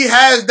if he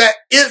has that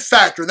it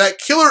factor, that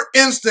killer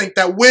instinct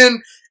that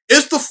when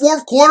it's the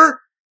fourth quarter,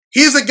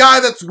 he's a guy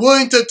that's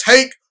willing to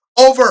take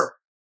over.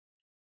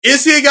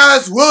 Is he a guy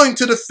that's willing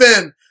to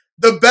defend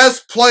the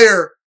best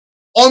player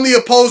on the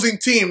opposing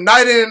team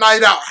night in and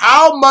night out?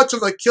 How much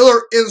of a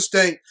killer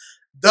instinct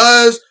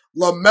does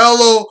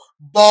LaMelo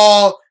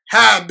Ball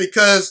have?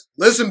 Because,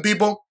 listen,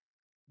 people,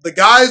 the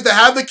guys that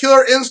have the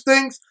killer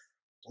instincts,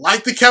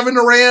 like the Kevin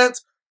Durant,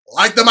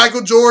 like the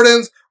Michael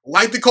Jordans,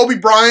 like the Kobe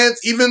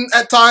Bryants, even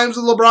at times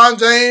the LeBron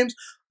James,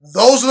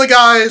 those are the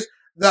guys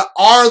that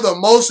are the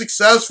most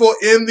successful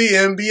in the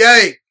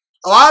NBA.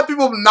 A lot of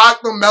people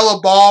knock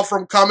LaMelo Ball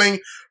from coming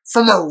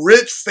from a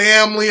rich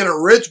family and a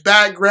rich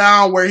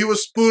background where he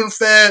was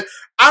spoon-fed.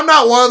 I'm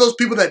not one of those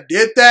people that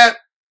did that.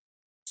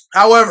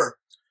 However,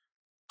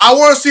 I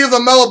want to see if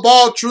LaMelo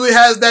Ball truly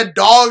has that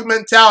dog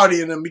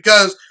mentality in him,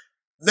 because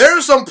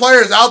there's some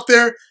players out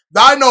there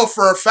that I know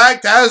for a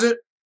fact has it.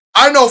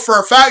 I know for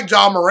a fact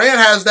John Morant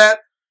has that.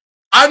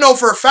 I know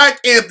for a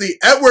fact Anthony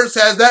Edwards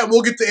has that.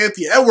 We'll get to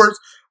Anthony Edwards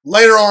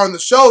later on in the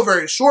show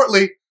very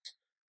shortly.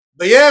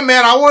 But yeah,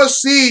 man, I want to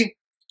see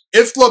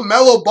if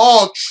LaMelo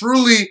Ball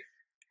truly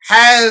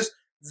has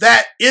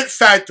that it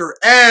factor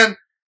and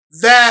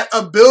that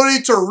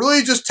ability to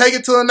really just take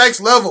it to the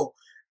next level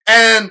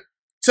and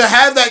to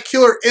have that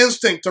killer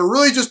instinct to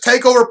really just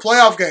take over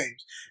playoff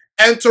games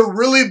and to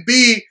really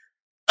be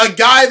a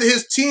guy that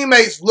his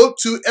teammates look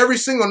to every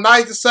single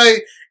night to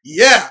say,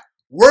 yeah,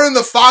 we're in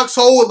the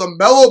foxhole with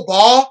LaMelo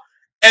Ball,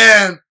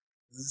 and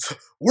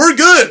we're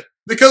good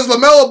because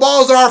LaMelo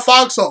Ball is in our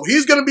foxhole.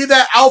 He's going to be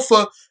that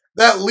alpha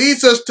that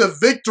leads us to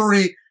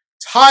victory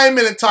time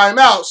in and time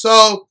out.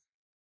 So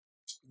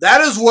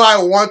that is what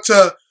I want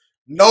to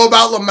know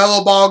about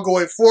LaMelo Ball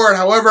going forward.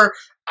 However,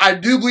 I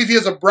do believe he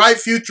has a bright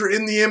future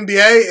in the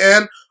NBA,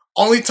 and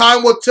only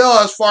time will tell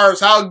as far as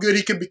how good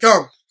he can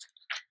become.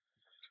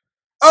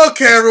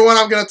 Okay, everyone,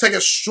 I'm going to take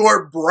a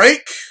short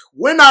break.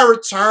 When I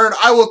return,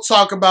 I will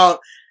talk about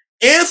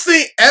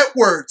Anthony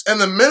Edwards and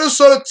the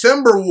Minnesota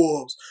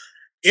Timberwolves.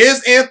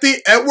 Is Anthony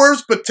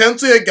Edwards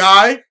potentially a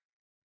guy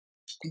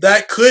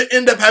that could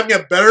end up having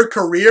a better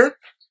career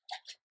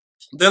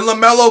than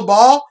LaMelo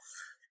Ball?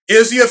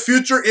 Is he a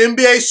future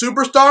NBA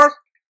superstar?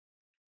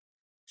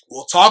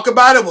 We'll talk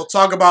about it. We'll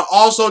talk about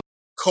also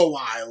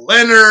Kawhi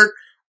Leonard.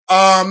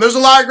 There's a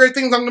lot of great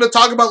things I'm going to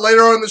talk about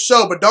later on in the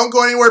show, but don't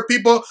go anywhere,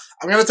 people.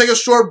 I'm going to take a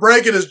short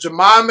break. It is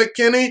Jemai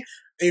McKinney,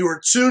 and you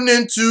are tuned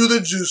into the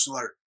Juice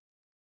Alert.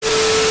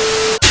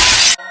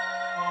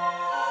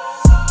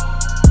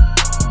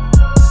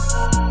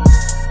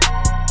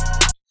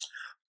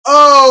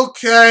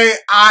 Okay,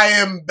 I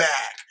am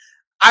back.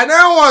 I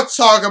now want to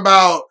talk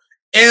about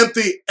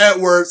Anthony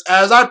Edwards,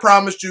 as I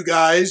promised you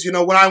guys,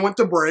 when I went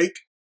to break.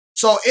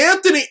 So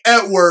Anthony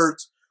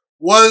Edwards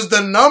was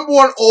the number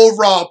one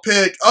overall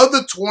pick of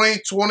the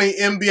 2020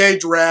 NBA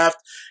draft.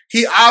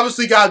 He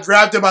obviously got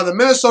drafted by the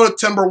Minnesota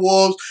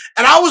Timberwolves,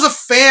 and I was a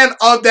fan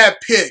of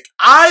that pick.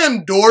 I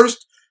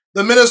endorsed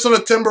the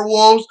Minnesota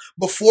Timberwolves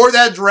before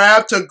that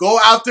draft to go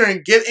out there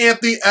and get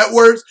Anthony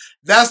Edwards.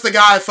 That's the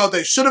guy I felt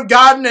they should have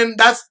gotten, and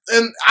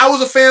I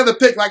was a fan of the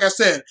pick, like I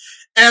said.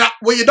 And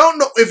what you don't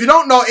know, if you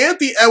don't know,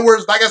 Anthony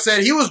Edwards, like I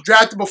said, he was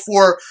drafted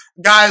before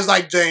guys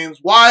like James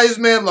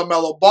Wiseman,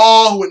 LaMelo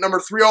Ball, who went number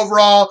 3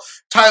 overall,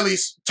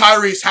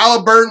 Tyrese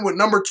Halliburton with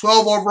number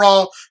 12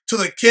 overall to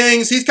the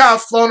Kings. He's kind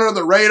of flown under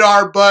the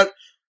radar, but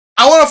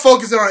I want to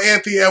focus in on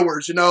Anthony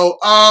Edwards,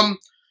 I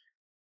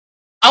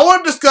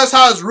want to discuss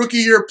how his rookie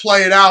year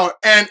played out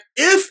and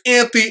if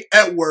Anthony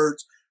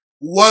Edwards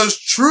was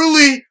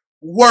truly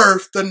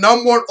worth the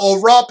number 1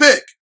 overall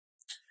pick.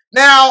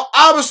 Now,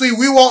 obviously,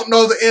 we won't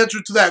know the answer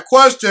to that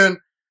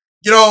question,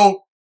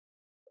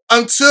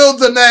 until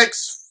the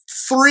next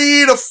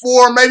 3 to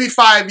 4, maybe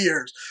 5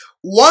 years.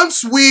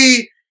 Once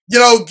we,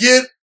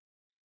 get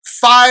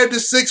 5 to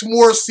 6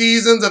 more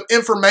seasons of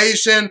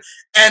information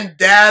and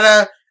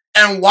data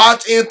and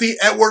watch Anthony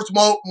Edwards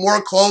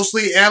more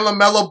closely and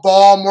LaMelo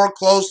Ball more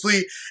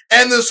closely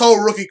and this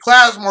whole rookie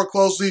class more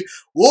closely,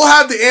 we'll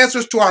have the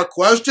answers to our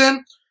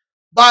question.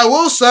 But I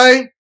will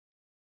say,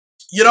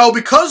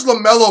 Because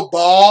LaMelo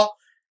Ball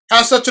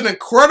has such an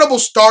incredible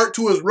start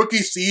to his rookie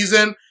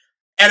season,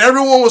 and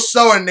everyone was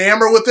so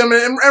enamored with him,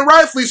 and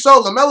rightfully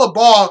so. LaMelo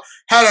Ball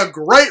had a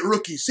great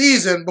rookie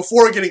season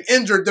before getting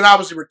injured, then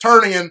obviously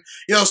returning and,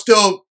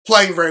 still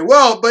playing very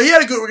well. But he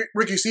had a good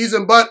rookie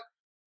season. But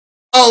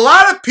a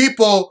lot of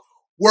people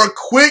were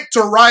quick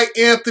to write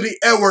Anthony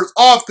Edwards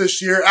off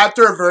this year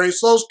after a very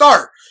slow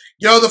start.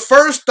 The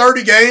first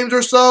 30 games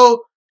or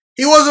so,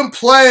 he wasn't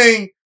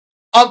playing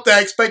up to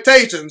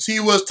expectations.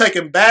 He was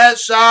taking bad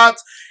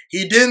shots.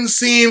 He didn't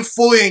seem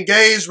fully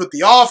engaged with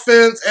the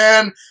offense,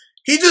 and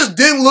he just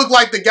didn't look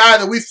like the guy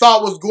that we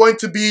thought was going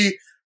to be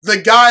the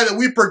guy that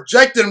we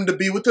projected him to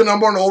be with the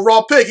number one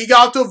overall pick. He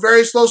got to a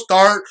very slow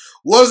start,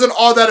 wasn't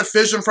all that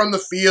efficient from the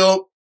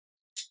field.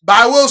 But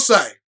I will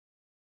say,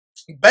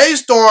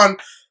 based on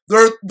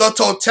the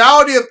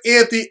totality of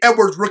Anthony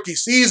Edwards' rookie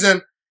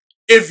season,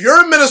 if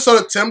you're a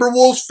Minnesota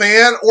Timberwolves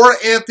fan or an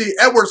Anthony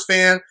Edwards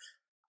fan,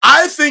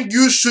 I think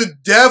you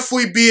should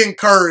definitely be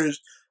encouraged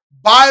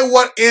by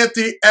what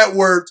Anthony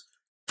Edwards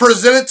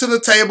presented to the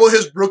table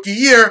his rookie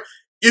year,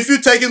 if you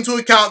take into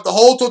account the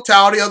whole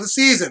totality of the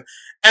season.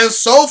 And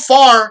so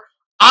far,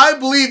 I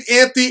believe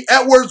Anthony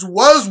Edwards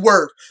was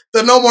worth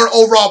the number one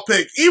overall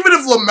pick. Even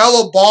if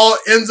LaMelo Ball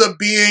ends up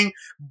being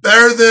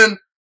better than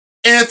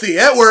Anthony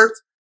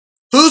Edwards,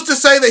 who's to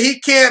say that he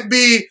can't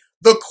be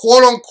the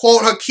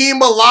quote-unquote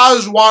Hakeem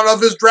Olajuwon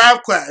of his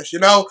draft class?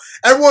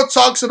 Everyone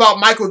talks about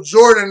Michael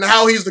Jordan and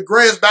how he's the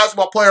greatest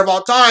basketball player of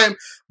all time,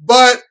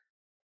 but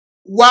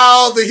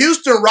while the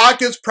Houston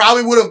Rockets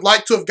probably would have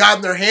liked to have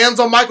gotten their hands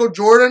on Michael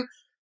Jordan,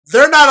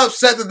 they're not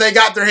upset that they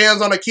got their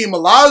hands on Hakeem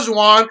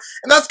Olajuwon,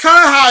 and that's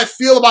kind of how I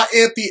feel about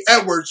Anthony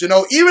Edwards.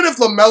 Even if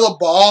LaMelo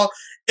Ball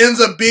ends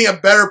up being a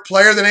better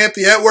player than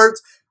Anthony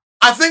Edwards,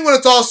 I think when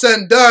it's all said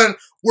and done,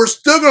 we're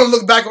still going to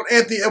look back on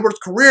Anthony Edwards'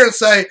 career and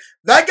say,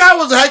 that guy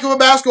was a heck of a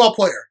basketball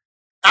player.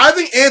 I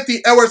think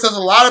Anthony Edwards has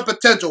a lot of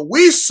potential.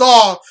 We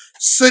saw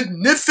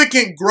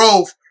significant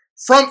growth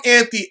from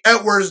Anthony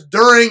Edwards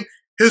during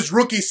his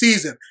rookie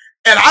season,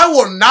 and I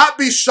will not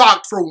be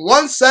shocked for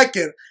 1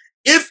 second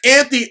if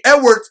Anthony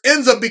Edwards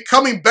ends up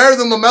becoming better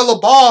than LaMelo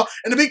Ball.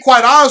 And to be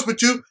quite honest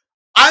with you,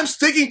 I'm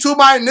sticking to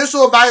my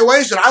initial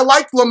evaluation. I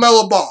liked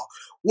LaMelo Ball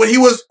when he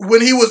was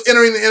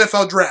entering the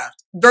NFL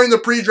draft during the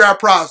pre-draft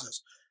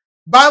process,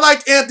 but I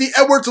liked Anthony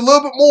Edwards a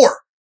little bit more.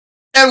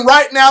 And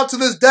right now, to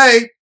this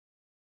day,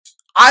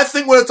 I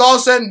think when it's all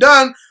said and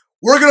done,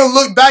 we're going to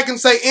look back and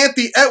say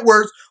Anthony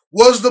Edwards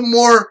was the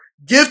more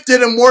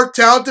gifted and more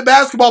talented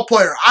basketball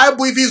player. I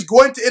believe he's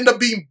going to end up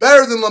being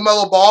better than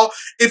LaMelo Ball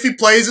if he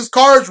plays his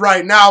cards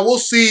right. Now, we'll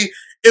see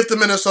if the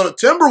Minnesota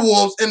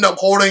Timberwolves end up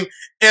holding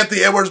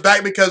Anthony Edwards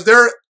back, because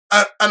they're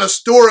an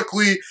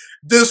historically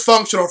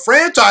dysfunctional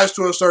franchise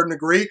to a certain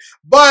degree.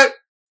 But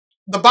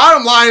the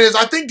bottom line is,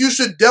 I think you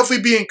should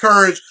definitely be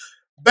encouraged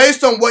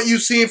based on what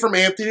you've seen from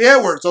Anthony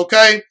Edwards,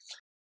 okay?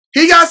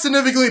 He got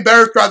significantly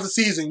better throughout the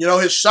season.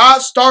 His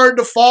shots started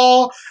to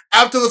fall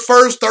after the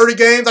first 30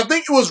 games. I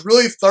think it was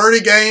really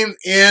 30 games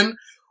in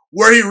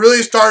where he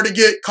really started to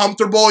get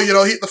comfortable.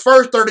 The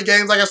first 30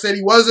 games, like I said,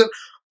 he wasn't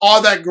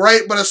all that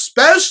great, but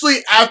especially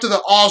after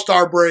the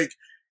All-Star break,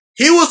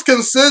 he was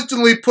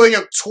consistently putting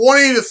up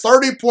 20 to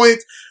 30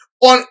 points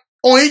on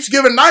each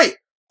given night,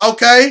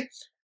 okay?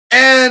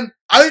 And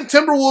I think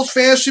Timberwolves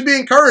fans should be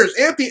encouraged.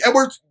 Anthony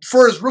Edwards,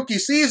 for his rookie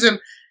season,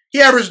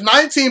 he averaged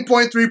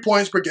 19.3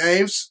 points per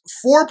game,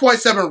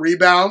 4.7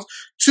 rebounds,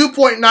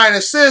 2.9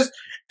 assists,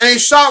 and he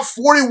shot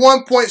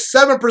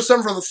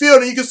 41.7% from the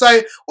field. And you can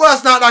say, well,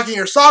 that's not knocking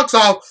your socks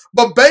off.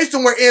 But based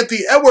on where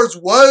Anthony Edwards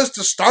was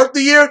to start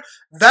the year,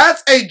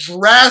 that's a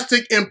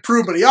drastic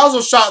improvement. He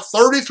also shot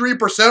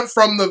 33%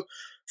 from the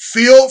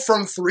field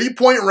from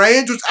three-point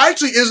range, which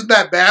actually isn't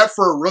that bad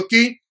for a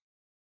rookie.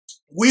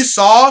 We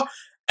saw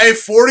a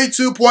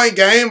 42-point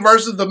game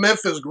versus the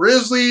Memphis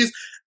Grizzlies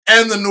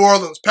and the New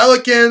Orleans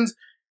Pelicans.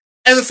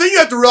 And the thing you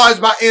have to realize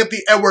about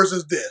Anthony Edwards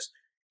is this.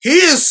 He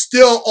is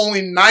still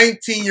only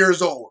 19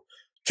 years old.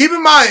 Keep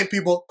in mind,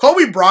 people,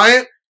 Kobe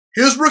Bryant,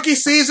 his rookie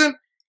season,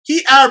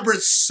 he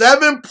averaged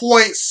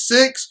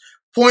 7.6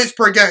 points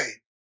per game.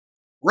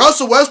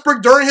 Russell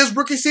Westbrook, during his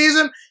rookie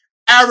season,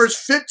 averaged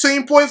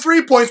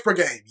 15.3 points per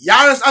game.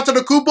 Giannis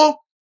Antetokounmpo,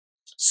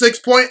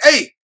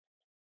 6.8.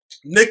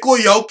 Nikola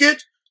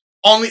Jokic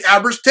only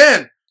averaged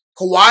 10.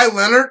 Kawhi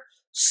Leonard,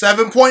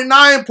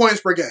 7.9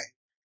 points per game.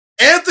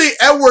 Anthony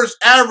Edwards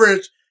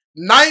averaged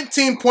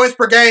 19 points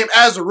per game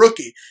as a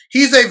rookie.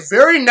 He's a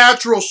very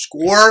natural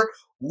scorer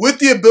with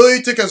the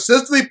ability to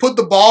consistently put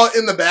the ball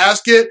in the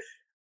basket.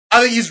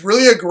 I think he's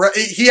really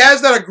he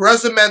has that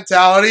aggressive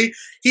mentality.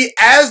 He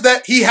has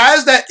that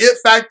it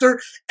factor,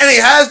 and he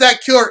has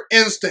that killer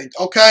instinct,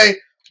 okay?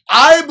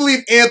 I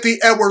believe Anthony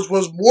Edwards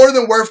was more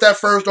than worth that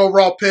first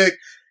overall pick.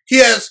 He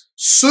has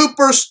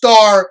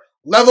superstar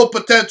level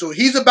potential.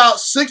 He's about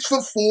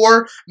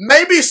 6'4",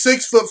 maybe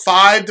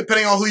 6'5",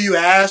 depending on who you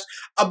ask.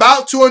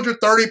 About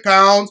 230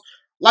 pounds.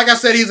 Like I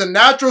said, he's a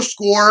natural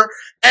scorer,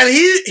 and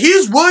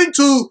he's willing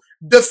to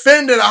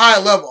defend at a high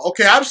level.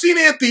 Okay, I've seen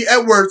Anthony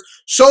Edwards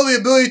show the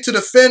ability to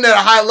defend at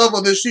a high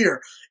level this year.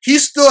 he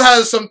still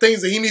has some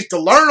things that he needs to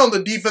learn on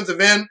the defensive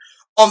end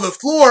of the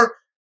floor,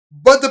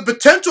 but the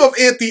potential of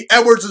Anthony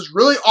Edwards is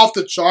really off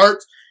the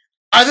charts.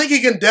 I think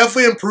he can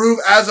definitely improve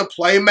as a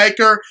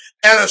playmaker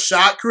and a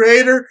shot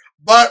creator,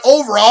 but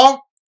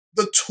overall,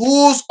 the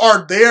tools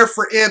are there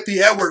for Anthony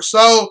Edwards.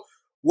 So,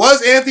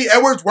 was Anthony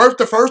Edwards worth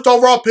the first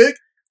overall pick?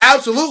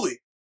 Absolutely.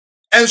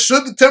 And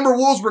should the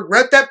Timberwolves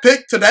regret that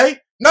pick today?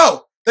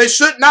 No, they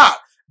should not.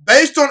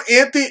 Based on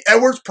Anthony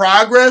Edwards'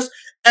 progress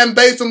and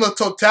based on the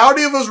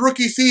totality of his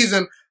rookie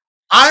season,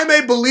 I'm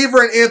a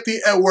believer in Anthony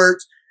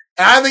Edwards,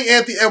 and I think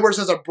Anthony Edwards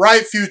has a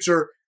bright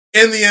future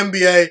in the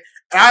NBA.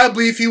 And I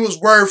believe he was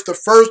worth the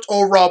first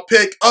overall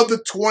pick of the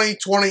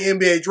 2020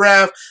 NBA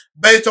draft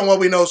based on what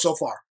we know so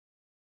far.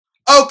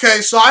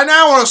 Okay, so I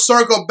now want to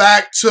circle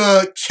back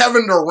to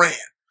Kevin Durant,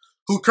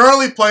 who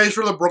currently plays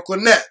for the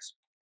Brooklyn Nets.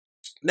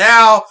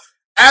 Now,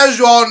 as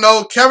you all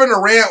know, Kevin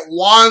Durant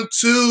won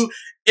 2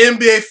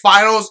 NBA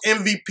Finals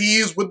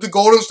MVPs with the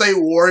Golden State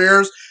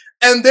Warriors,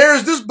 and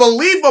there's this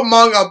belief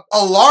among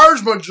a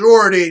large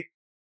majority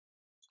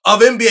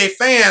of NBA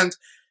fans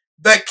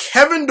that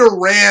Kevin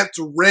Durant's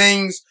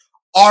rings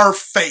are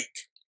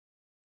fake.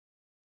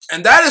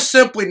 And that is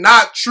simply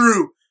not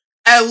true,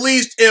 at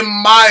least in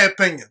my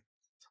opinion.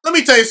 Let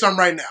me tell you something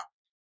right now.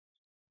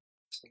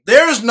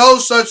 There is no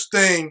such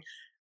thing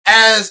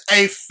as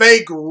a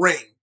fake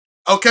ring,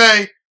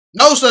 okay?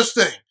 No such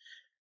thing.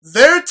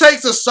 There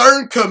takes a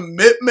certain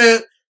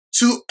commitment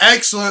to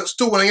excellence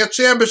to winning a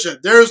championship.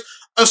 There's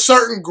a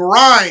certain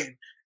grind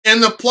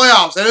in the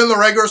playoffs and in the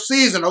regular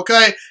season,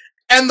 okay?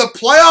 And the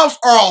playoffs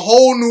are a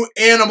whole new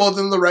animal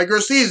than the regular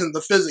season.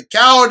 The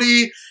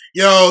physicality,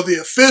 the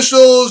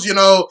officials, you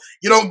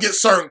don't get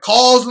certain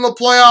calls in the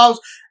playoffs.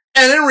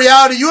 And in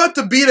reality, you have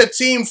to beat a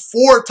team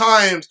 4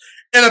 times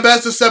in a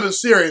best-of-7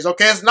 series,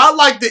 okay? It's not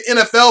like the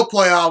NFL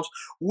playoffs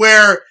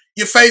where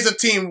you face a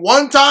team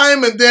 1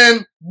 time and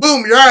then,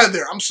 boom, you're out of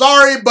there. I'm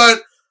sorry,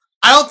 but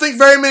I don't think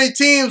very many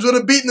teams would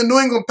have beaten the New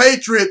England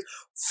Patriots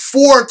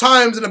 4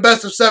 times in a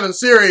best-of-7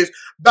 series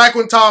back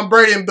when Tom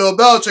Brady and Bill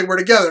Belichick were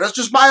together. That's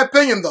just my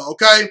opinion, though,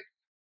 okay?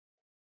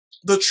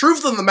 The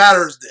truth of the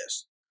matter is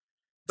this.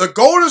 The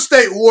Golden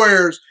State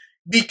Warriors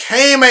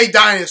became a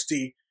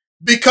dynasty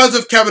because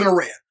of Kevin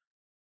Durant.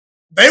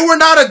 They were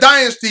not a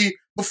dynasty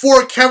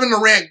before Kevin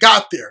Durant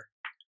got there.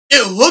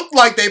 It looked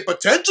like they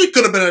potentially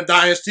could have been a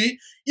dynasty.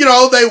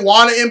 They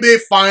won an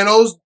NBA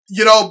Finals,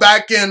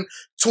 back in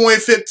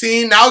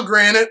 2015. Now,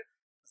 granted,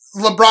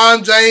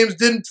 LeBron James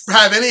didn't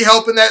have any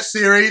help in that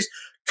series.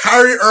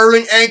 Kyrie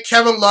Irving and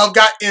Kevin Love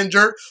got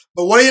injured.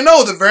 But what do you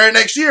know? The very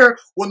next year,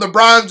 when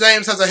LeBron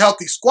James has a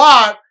healthy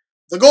squad,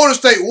 the Golden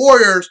State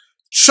Warriors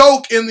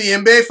choke in the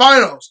NBA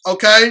Finals,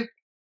 okay?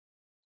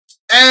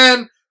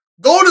 And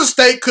Golden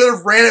State could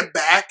have ran it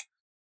back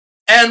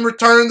and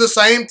returned the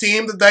same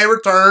team that they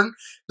returned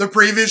the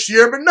previous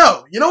year. But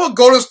no, you know what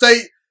Golden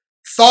State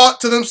thought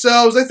to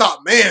themselves? They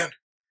thought, man,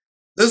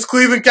 this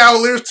Cleveland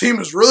Cavaliers team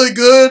is really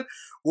good.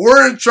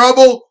 We're in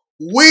trouble.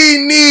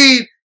 We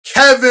need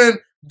Kevin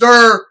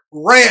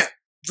Durant.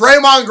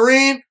 Draymond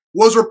Green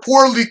was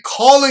reportedly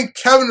calling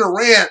Kevin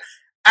Durant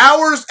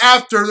hours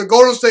after the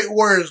Golden State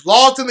Warriors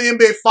lost in the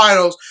NBA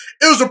Finals.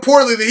 It was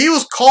reportedly that he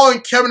was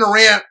calling Kevin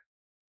Durant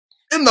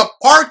in the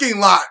parking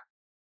lot,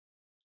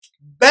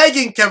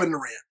 begging Kevin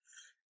Durant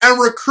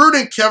and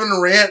recruiting Kevin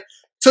Durant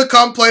to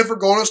come play for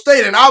Golden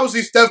State. And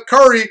obviously Steph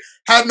Curry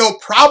had no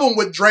problem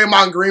with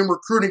Draymond Green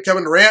recruiting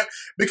Kevin Durant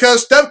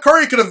because Steph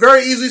Curry could have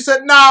very easily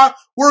said, nah,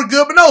 we're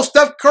good. But no,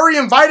 Steph Curry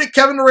invited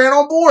Kevin Durant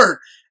on board.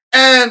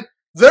 And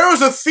there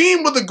was a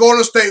theme with the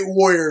Golden State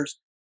Warriors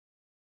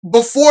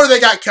before they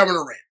got Kevin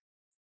Durant.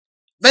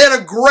 They had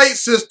a great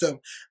system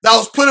that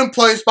was put in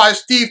place by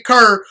Steve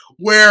Kerr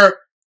where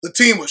the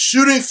team was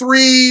shooting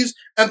threes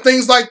and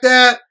things like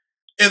that.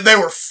 And they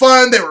were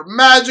fun. They were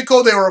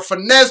magical. They were a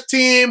finesse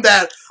team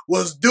that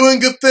was doing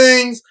good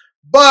things.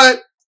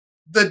 But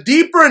the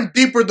deeper and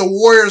deeper the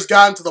Warriors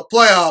got into the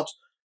playoffs,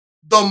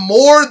 the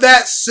more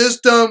that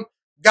system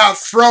got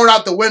thrown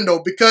out the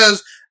window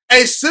because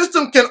a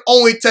system can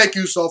only take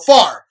you so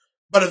far.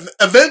 But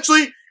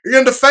eventually, you're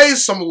going to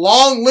face some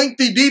long,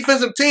 lengthy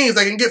defensive teams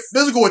that can get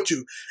physical with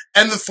you.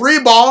 And the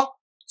 3-ball,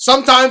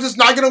 sometimes it's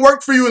not going to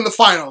work for you in the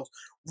finals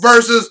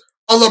versus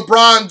a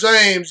LeBron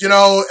James,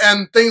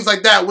 and things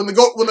like that when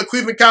the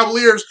Cleveland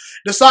Cavaliers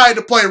decided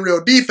to play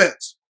real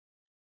defense.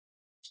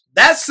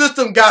 That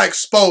system got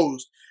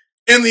exposed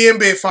in the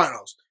NBA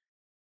Finals.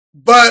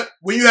 But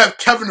when you have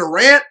Kevin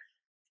Durant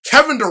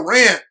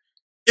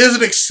is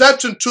an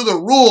exception to the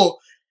rule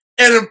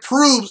and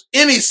improves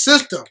any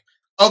system,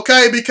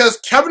 okay? Because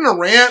Kevin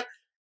Durant,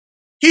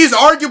 he's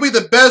arguably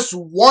the best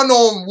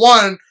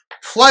one-on-one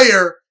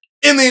player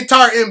in the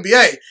entire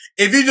NBA.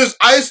 If you just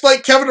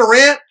isolate Kevin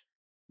Durant,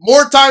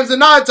 more times than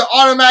not, it's an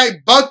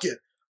automatic bucket,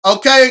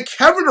 okay? And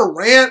Kevin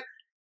Durant,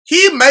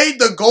 he made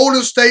the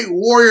Golden State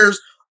Warriors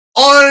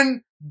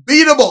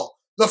unbeatable.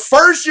 The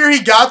first year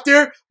he got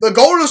there, the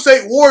Golden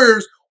State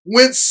Warriors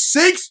went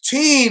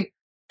 16-1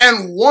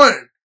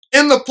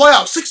 in the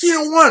playoffs.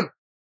 16-1.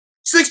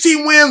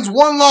 16 wins,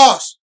 1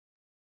 loss.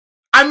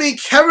 I mean,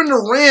 Kevin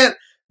Durant,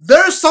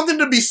 there's something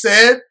to be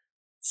said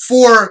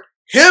for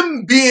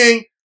him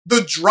being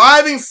the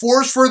driving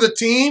force for the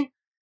team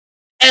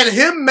and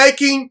him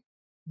making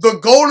the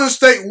Golden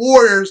State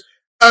Warriors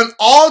an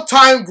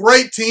all-time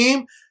great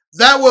team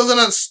that was an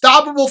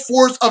unstoppable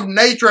force of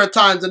nature at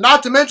times. And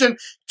not to mention,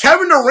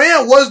 Kevin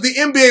Durant was the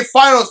NBA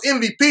Finals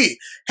MVP.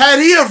 Had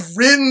he have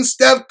ridden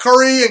Steph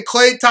Curry and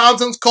Klay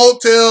Thompson's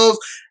coattails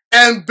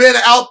and been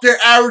out there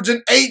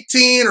averaging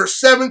 18 or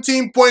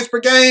 17 points per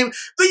game,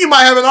 then you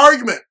might have an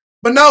argument.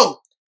 But no,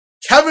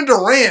 Kevin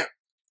Durant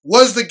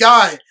was the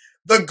guy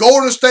the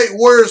Golden State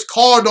Warriors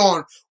called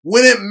on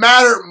when it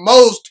mattered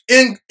most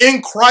in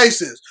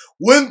crisis.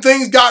 When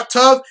things got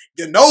tough,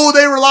 you know who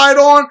they relied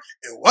on?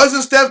 It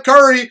wasn't Steph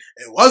Curry.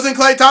 It wasn't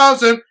Klay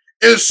Thompson.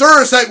 It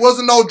sure as heck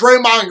wasn't no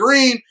Draymond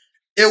Green.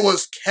 It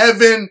was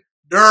Kevin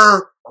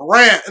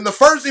Durant. In the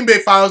first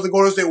NBA Finals the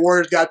Golden State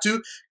Warriors got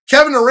to,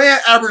 Kevin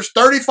Durant averaged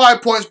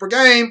 35 points per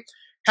game,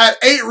 had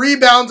 8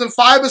 rebounds and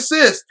 5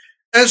 assists,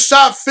 and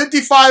shot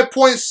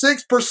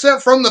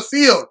 55.6% from the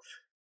field.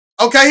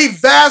 Okay, he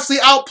vastly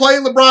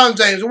outplayed LeBron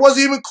James. It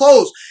wasn't even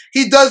close.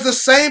 He does the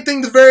same thing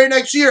the very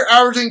next year,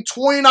 averaging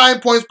 29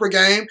 points per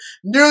game,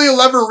 nearly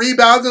 11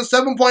 rebounds, and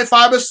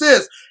 7.5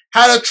 assists.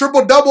 Had a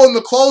triple-double in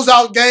the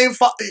closeout game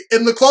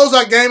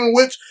in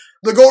which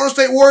the Golden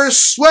State Warriors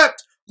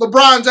swept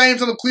LeBron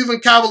James and the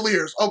Cleveland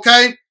Cavaliers.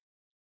 Okay,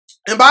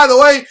 and by the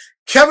way,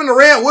 Kevin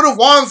Durant would have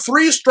won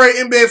 3 straight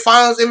NBA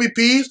Finals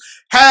MVPs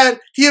had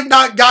he have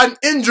not gotten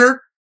injured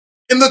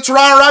in the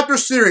Toronto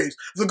Raptors series.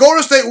 The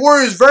Golden State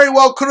Warriors very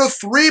well could have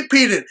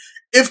three-peated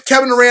if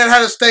Kevin Durant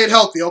had stayed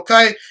healthy,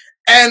 okay?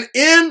 And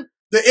in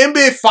the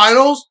NBA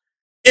Finals,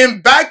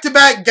 in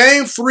back-to-back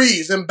Game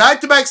 3s, in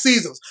back-to-back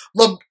seasons,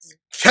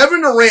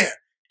 Kevin Durant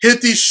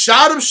hit the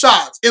shot of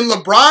shots in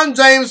LeBron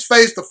James'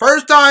 face the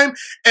first time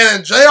and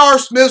in J.R.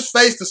 Smith's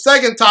face the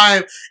second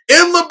time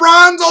in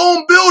LeBron's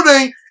own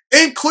building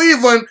in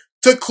Cleveland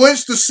to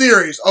clinch the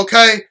series,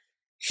 okay?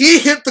 He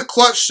hit the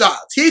clutch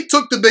shots. He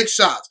took the big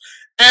shots.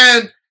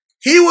 And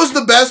he was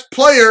the best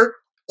player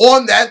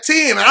on that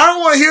team. And I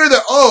don't want to hear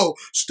that, oh,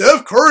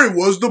 Steph Curry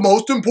was the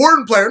most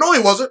important player. No, he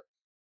wasn't.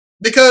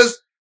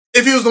 Because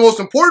if he was the most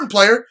important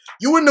player,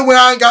 you wouldn't have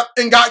went out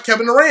and got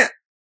Kevin Durant.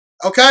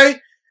 Okay?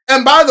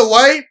 And by the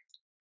way,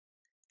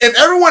 if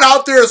everyone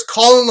out there is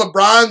calling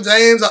LeBron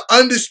James an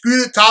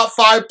undisputed top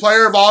 5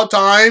 player of all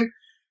time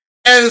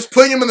and is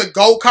putting him in the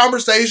GOAT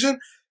conversation,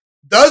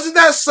 doesn't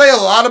that say a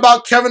lot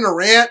about Kevin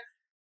Durant?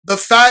 The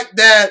fact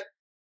that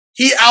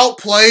he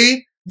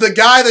outplayed the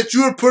guy that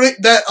you were putting,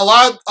 that a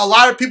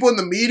lot of people in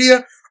the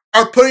media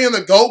are putting in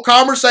the GOAT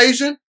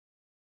conversation.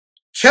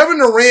 Kevin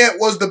Durant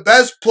was the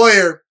best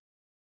player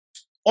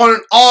on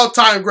an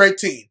all-time great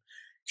team.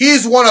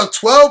 He's one of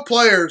 12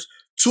 players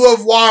to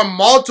have won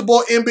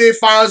multiple NBA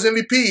Finals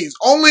MVPs.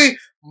 Only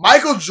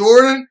Michael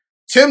Jordan,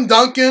 Tim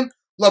Duncan,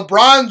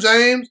 LeBron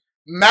James,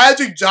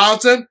 Magic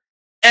Johnson,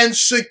 and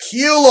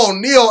Shaquille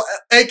O'Neal,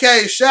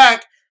 aka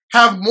Shaq,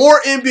 have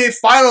more NBA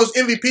Finals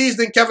MVPs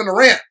than Kevin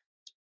Durant.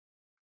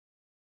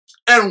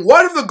 And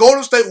what have the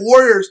Golden State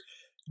Warriors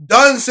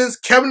done since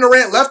Kevin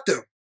Durant left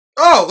them?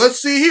 Oh, let's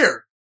see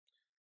here.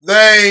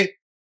 They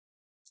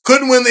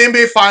couldn't win the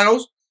NBA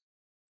Finals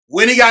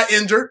when he got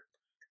injured.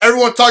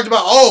 Everyone talked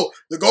about, oh,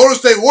 the Golden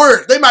State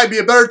Warriors, they might be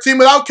a better team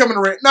without Kevin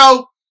Durant.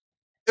 No,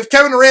 if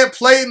Kevin Durant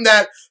played in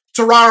that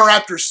Toronto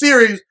Raptors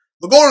series,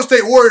 the Golden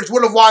State Warriors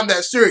would have won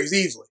that series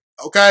easily,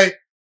 okay?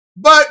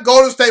 But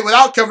Golden State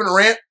without Kevin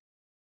Durant,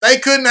 they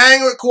couldn't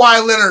hang with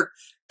Kawhi Leonard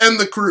and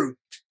the crew.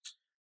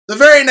 The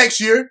very next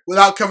year,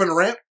 without Kevin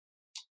Durant,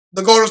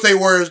 the Golden State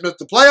Warriors missed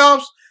the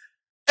playoffs.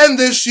 And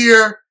this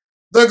year,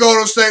 the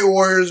Golden State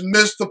Warriors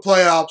missed the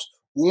playoffs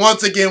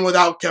once again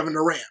without Kevin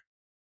Durant.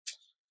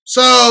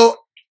 So,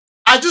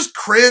 I just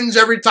cringe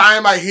every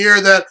time I hear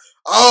that,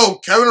 oh,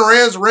 Kevin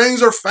Durant's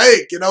rings are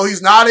fake. You know,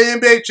 he's not an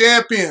NBA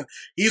champion.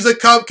 He's a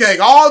cupcake.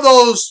 All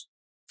those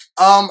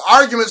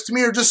arguments to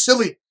me are just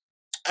silly.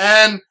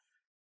 And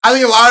I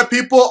think a lot of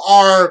people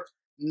are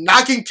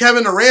knocking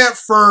Kevin Durant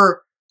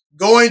for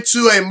going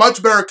to a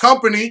much better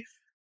company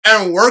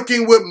and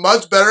working with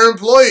much better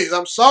employees.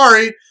 I'm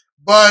sorry,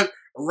 but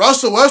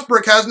Russell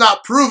Westbrook has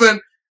not proven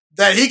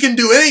that he can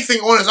do anything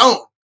on his own.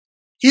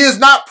 He has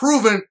not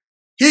proven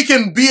he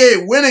can be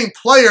a winning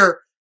player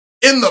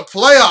in the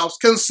playoffs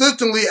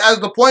consistently as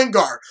the point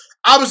guard.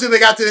 Obviously, they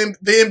got to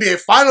the NBA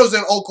Finals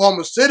in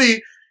Oklahoma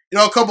City,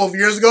 a couple of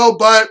years ago,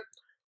 but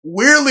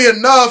weirdly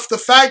enough, the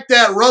fact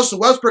that Russell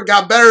Westbrook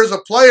got better as a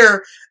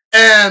player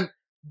and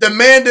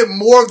demanded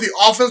more of the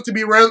offense to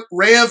be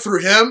ran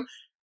through him,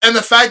 and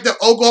the fact that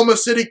Oklahoma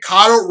City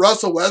coddled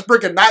Russell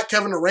Westbrook and not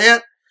Kevin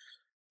Durant,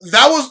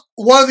 that was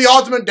one of the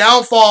ultimate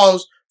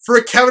downfalls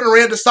for Kevin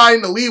Durant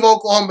deciding to leave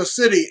Oklahoma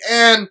City.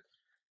 And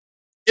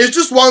it's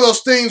just one of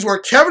those things where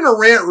Kevin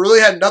Durant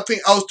really had nothing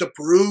else to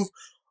prove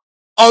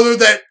other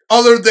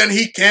than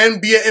he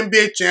can be an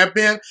NBA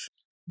champion.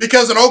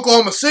 Because in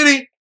Oklahoma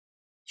City,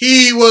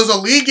 he was a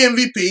league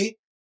MVP.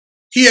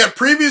 He had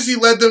previously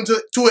led them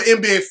to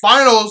an NBA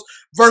Finals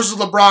versus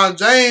LeBron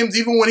James,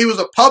 even when he was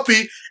a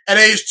puppy at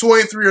age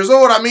 23 years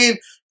old. I mean,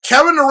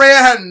 Kevin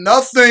Durant had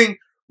nothing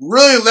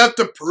really left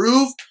to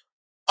prove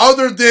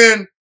other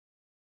than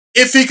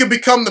if he could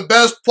become the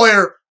best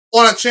player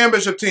on a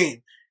championship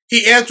team.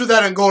 He answered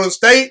that in Golden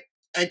State,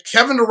 and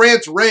Kevin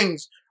Durant's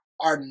rings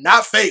are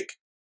not fake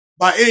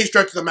by any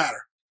stretch of the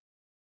matter.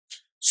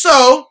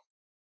 So,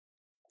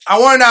 I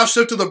want to now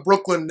shift to the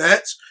Brooklyn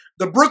Nets.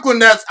 The Brooklyn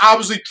Nets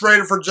obviously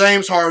traded for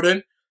James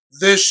Harden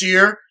this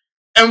year,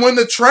 and when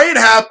the trade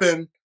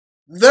happened,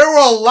 there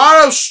were a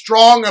lot of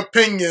strong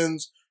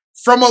opinions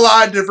from a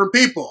lot of different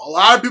people. A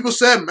lot of people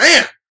said,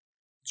 man,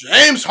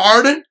 James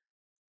Harden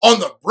on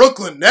the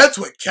Brooklyn Nets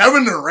with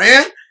Kevin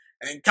Durant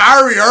and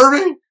Kyrie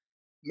Irving?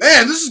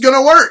 Man, this is going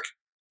to work.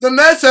 The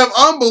Nets have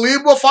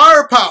unbelievable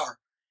firepower.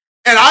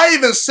 And I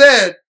even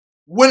said,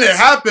 when it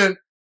happened,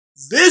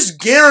 this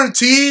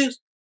guarantees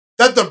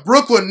that the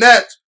Brooklyn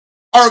Nets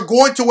are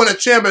going to win a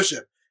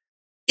championship.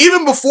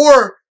 Even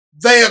before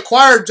they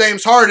acquired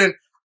James Harden,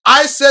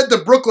 I said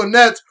the Brooklyn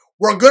Nets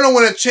were going to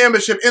win a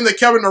championship in the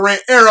Kevin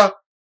Durant era,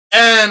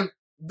 and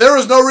there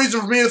was no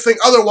reason for me to think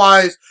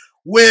otherwise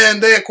when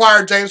they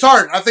acquired James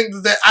Harden. I think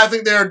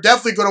they're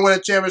definitely going to win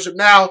a championship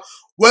now.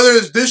 Whether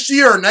it's this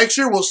year or next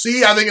year, we'll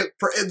see. I think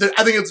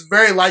it's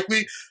very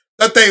likely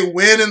that they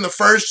win in the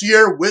first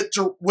year with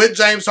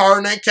James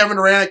Harden and Kevin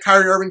Durant and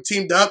Kyrie Irving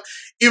teamed up,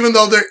 even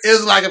though there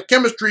is a lack of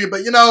chemistry.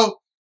 But,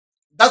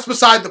 that's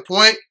beside the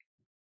point.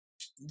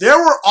 There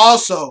were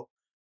also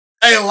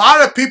a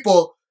lot of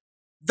people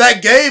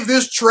that gave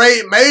this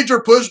trade major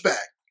pushback.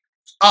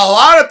 A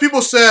lot of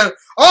people said,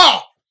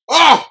 oh,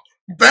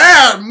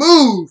 bad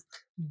move.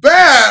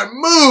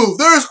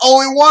 There's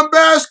only one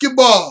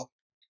basketball.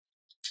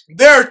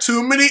 There are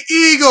too many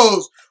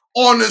egos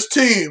on this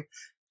team.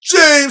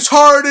 James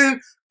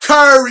Harden,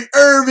 Kyrie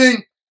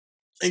Irving,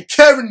 and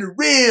Kevin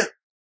Durant,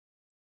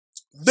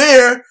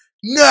 they're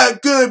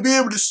not going to be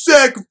able to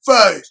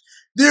sacrifice.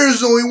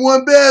 There's only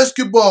one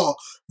basketball.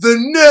 The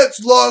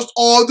Nets lost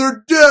all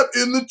their depth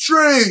in the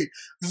trade.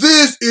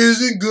 This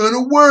isn't going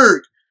to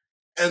work.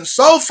 And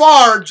so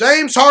far,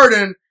 James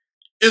Harden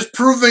is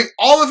proving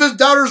all of his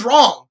doubters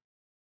wrong.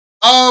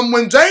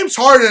 When James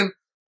Harden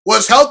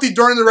was healthy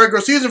during the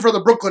regular season for the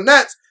Brooklyn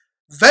Nets,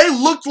 they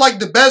looked like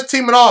the best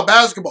team in all of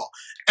basketball.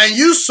 And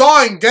you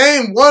saw in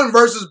Game 1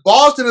 versus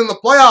Boston in the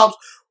playoffs,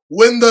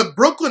 when the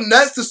Brooklyn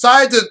Nets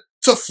decided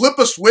to flip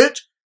a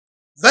switch,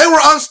 they were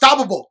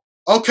unstoppable,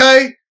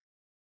 okay?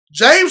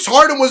 James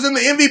Harden was in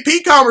the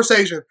MVP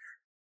conversation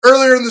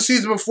earlier in the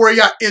season before he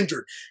got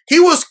injured. He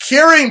was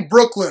carrying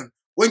Brooklyn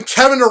when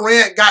Kevin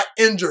Durant got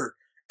injured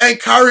and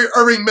Kyrie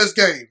Irving missed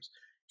games.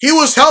 He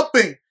was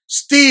helping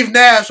Steve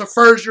Nash, a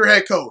first-year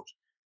head coach.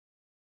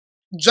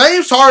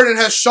 James Harden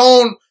has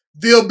shown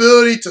the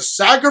ability to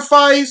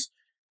sacrifice,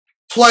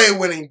 play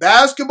winning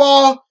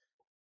basketball.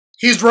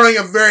 He's running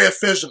a very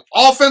efficient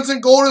offense in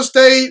Golden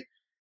State.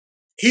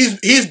 He's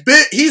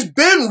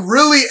been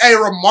really a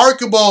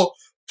remarkable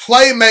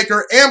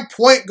playmaker and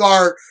point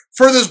guard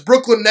for this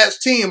Brooklyn Nets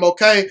team,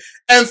 okay?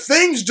 And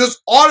things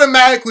just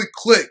automatically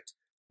clicked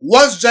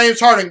once James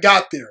Harden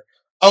got there,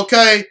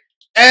 okay?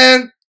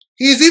 And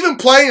he's even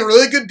playing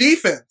really good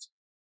defense.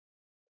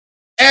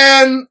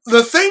 And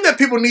the thing that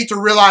people need to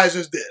realize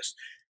is this.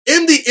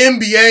 In the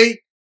NBA,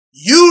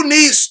 you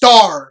need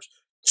stars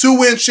to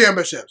win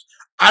championships.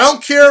 I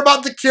don't care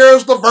about the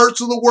Karis LeVerts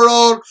of the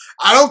world.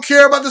 I don't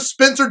care about the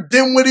Spencer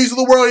Dinwiddies of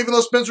the world, even though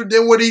Spencer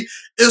Dinwiddie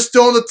is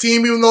still on the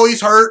team, even though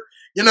he's hurt.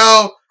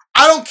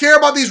 I don't care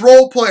about these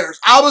role players.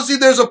 Obviously,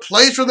 there's a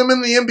place for them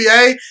in the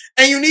NBA,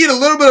 and you need a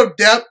little bit of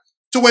depth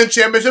to win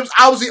championships.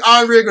 Obviously,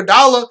 Andre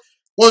Iguodala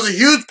was a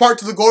huge part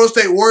to the Golden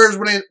State Warriors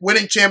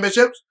winning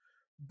championships.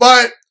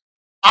 But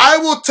I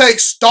will take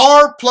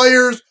star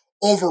players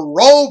over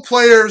role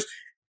players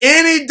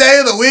any day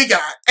of the week.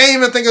 I ain't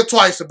even thinking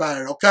twice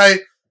about it, okay?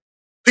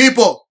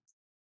 People,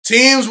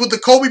 teams with the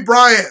Kobe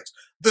Bryants,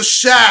 the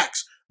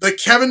Shaqs, the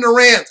Kevin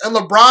Durant, and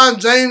LeBron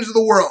James of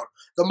the world,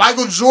 the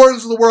Michael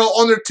Jordans of the world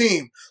on their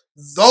team.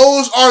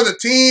 Those are the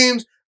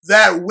teams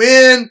that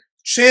win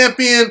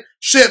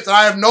championships. And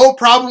I have no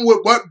problem with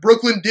what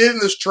Brooklyn did in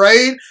this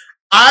trade.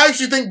 I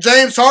actually think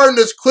James Harden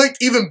has clicked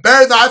even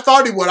better than I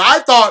thought he would. I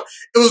thought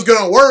it was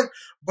going to work,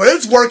 but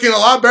it's working a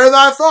lot better than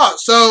I thought.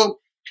 So,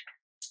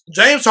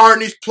 James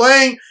Harden, he's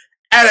playing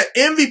at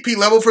an MVP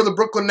level for the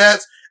Brooklyn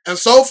Nets. And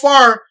so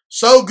far,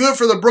 so good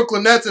for the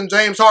Brooklyn Nets and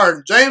James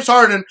Harden. James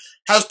Harden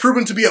has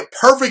proven to be a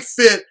perfect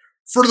fit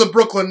for the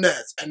Brooklyn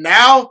Nets. And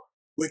now,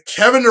 with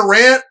Kevin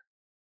Durant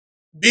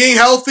being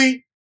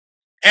healthy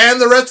and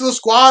the rest of the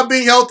squad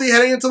being healthy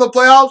heading into the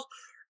playoffs,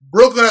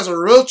 Brooklyn has a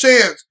real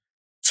chance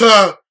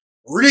to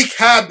wreak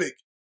havoc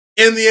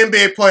in the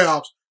NBA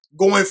playoffs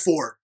going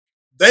forward.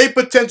 They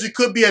potentially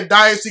could be a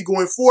dynasty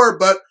going forward,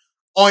 but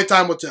only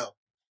time will tell.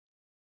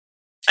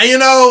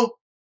 And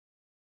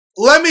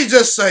let me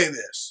just say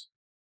this.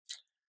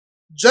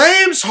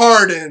 James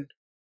Harden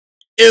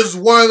is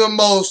one of the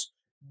most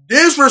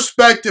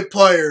disrespected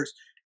players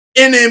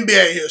in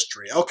NBA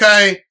history,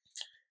 okay?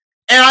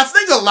 And I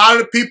think a lot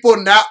of people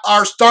now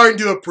are starting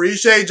to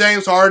appreciate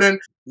James Harden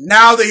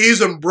now that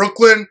he's in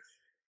Brooklyn.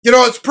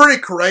 It's pretty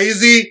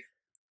crazy.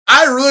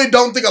 I really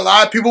don't think a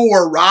lot of people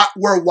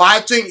were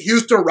watching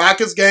Houston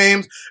Rockets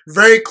games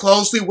very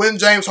closely when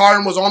James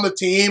Harden was on the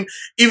team,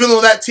 even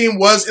though that team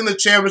was in the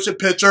championship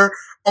picture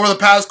over the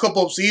past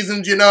couple of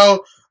seasons, you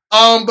know.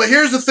 But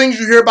here's the things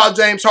you hear about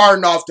James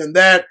Harden often,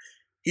 that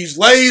he's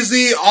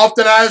lazy,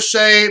 often out of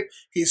shape,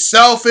 he's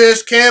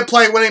selfish, can't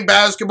play winning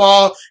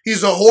basketball,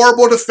 he's a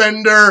horrible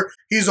defender,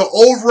 he's an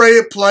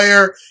overrated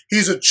player,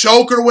 he's a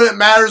choker when it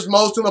matters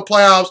most in the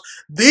playoffs.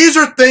 These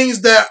are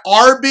things that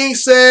are being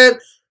said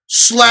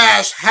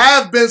 /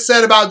 have been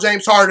said about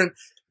James Harden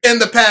in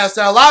the past.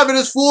 Now, a lot of it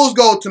is fool's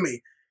gold to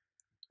me.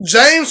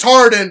 James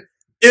Harden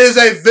is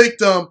a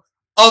victim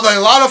of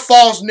a lot of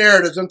false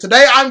narratives. And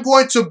today I'm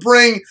going to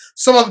bring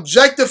some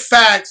objective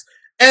facts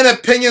and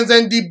opinions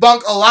and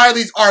debunk a lot of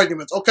these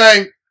arguments,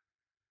 okay?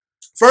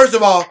 First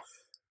of all,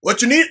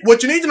 what you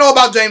need to know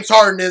about James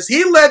Harden is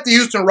he led the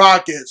Houston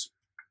Rockets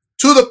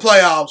to the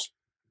playoffs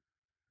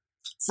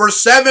for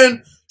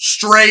 7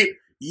 straight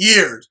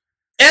years.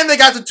 And they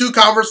got to 2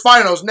 conference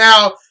finals.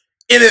 Now,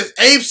 in his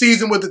 8th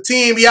season with the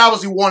team, he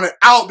obviously wanted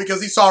out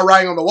because he saw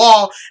writing on the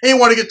wall and he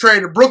wanted to get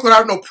traded to Brooklyn. I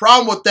have no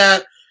problem with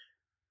that.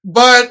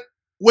 But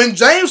when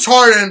James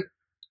Harden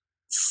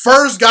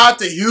first got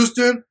to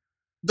Houston,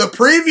 the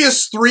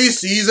previous 3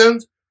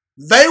 seasons,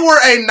 they were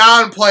a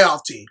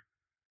non-playoff team.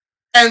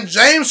 And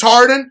James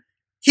Harden,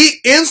 he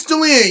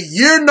instantly in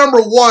year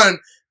number 1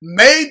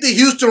 made the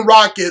Houston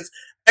Rockets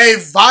a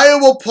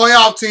viable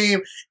playoff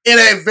team in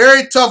a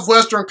very tough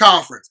Western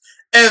Conference.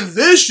 And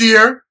this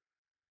year,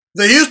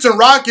 the Houston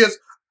Rockets,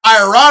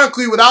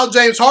 ironically without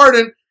James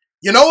Harden,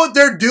 you know what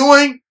they're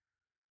doing?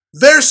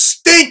 They're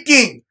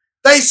stinking.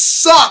 They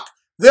suck.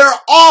 They're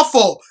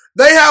awful.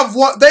 They have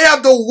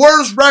the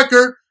worst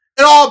record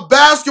in all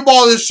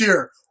basketball this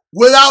year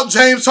without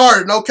James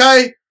Harden,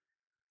 okay?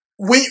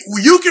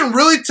 You can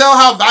really tell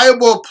how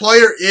valuable a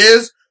player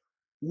is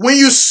when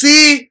you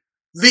see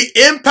the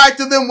impact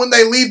of them when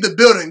they leave the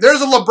building.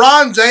 There's a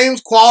LeBron James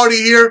quality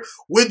here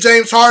with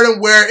James Harden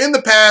where in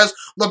the past,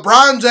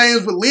 LeBron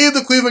James would leave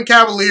the Cleveland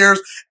Cavaliers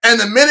and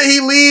the minute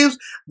he leaves,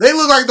 they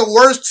look like the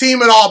worst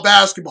team in all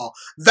basketball.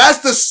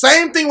 That's the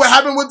same thing what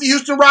happened with the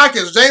Houston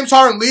Rockets. James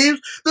Harden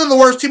leaves, they're the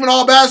worst team in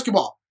all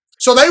basketball.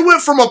 So they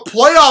went from a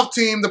playoff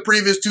team the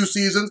previous 2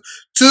 seasons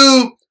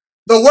to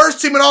the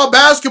worst team in all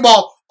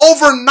basketball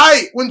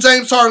overnight when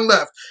James Harden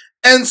left.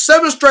 And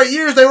 7 straight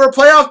years, they were a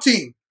playoff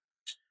team.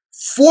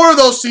 4 of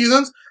those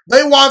seasons,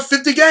 they won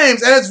 50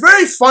 games. And it's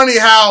very funny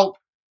how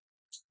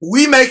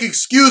we make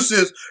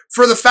excuses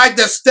for the fact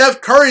that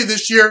Steph Curry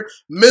this year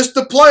missed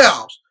the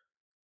playoffs.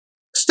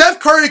 Steph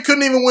Curry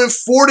couldn't even win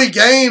 40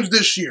 games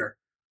this year,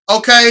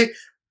 okay?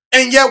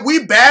 And yet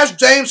we bash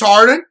James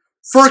Harden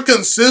for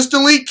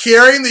consistently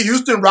carrying the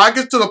Houston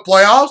Rockets to the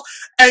playoffs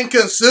and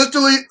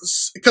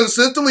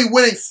consistently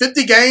winning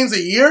 50 games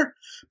a year.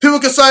 People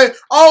can say,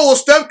 oh, well,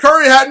 Steph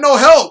Curry had no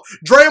help.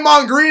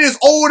 Draymond Green is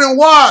old and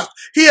washed.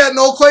 He had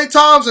no Klay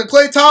Thompson.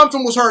 Klay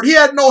Thompson was hurt. He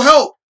had no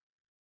help.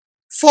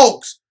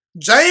 Folks,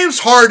 James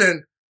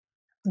Harden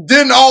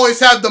didn't always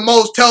have the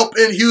most help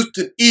in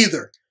Houston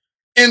either.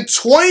 In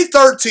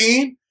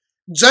 2013,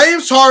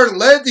 James Harden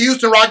led the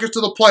Houston Rockets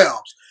to the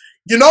playoffs.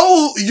 You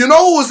know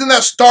who was in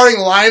that starting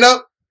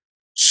lineup?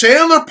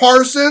 Chandler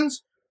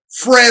Parsons,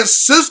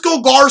 Francisco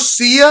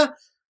Garcia,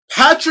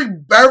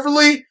 Patrick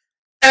Beverley,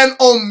 and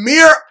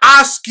Omer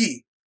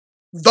Oski.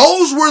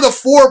 Those were the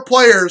 4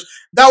 players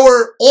that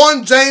were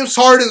on James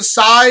Harden's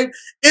side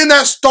in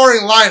that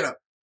starting lineup.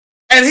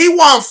 And he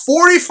won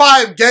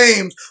 45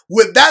 games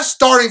with that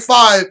starting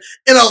 5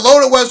 in a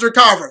loaded Western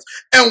Conference.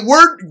 And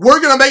we're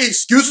going to make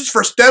excuses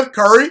for Steph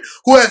Curry,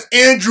 who has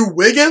Andrew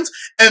Wiggins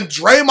and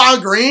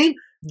Draymond Green,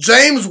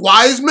 James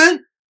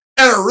Wiseman,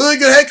 and a really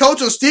good head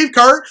coach in Steve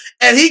Kerr,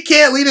 and he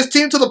can't lead his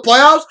team to the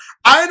playoffs.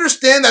 I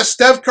understand that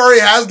Steph Curry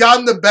has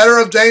gotten the better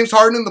of James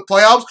Harden in the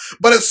playoffs,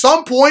 but at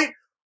some point,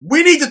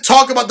 we need to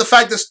talk about the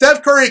fact that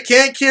Steph Curry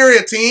can't carry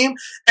a team,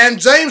 and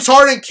James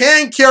Harden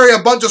can carry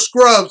a bunch of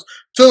scrubs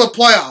to the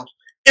playoffs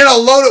in a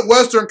loaded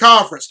Western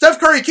Conference. Steph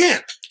Curry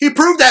can't. He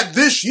proved that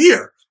this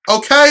year,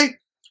 okay?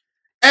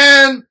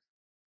 And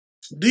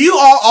do you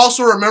all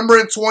also remember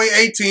in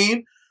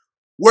 2018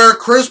 where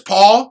Chris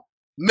Paul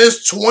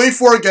missed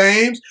 24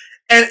 games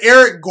and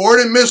Eric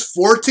Gordon missed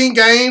 14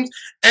 games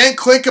and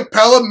Clint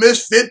Capella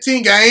missed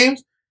 15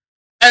 games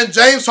and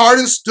James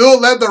Harden still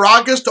led the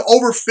Rockets to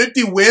over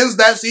 50 wins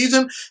that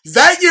season?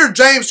 That year,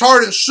 James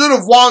Harden should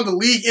have won the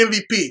league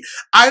MVP.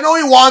 I know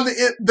he won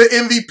the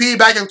MVP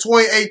back in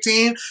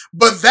 2018,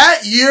 but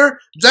that year,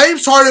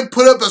 James Harden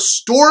put up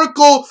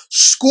historical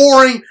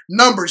scoring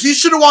numbers. He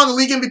should have won the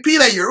league MVP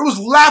that year. It was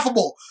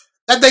laughable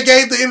that they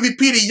gave the MVP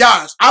to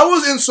Giannis. I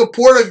was in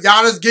support of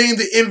Giannis getting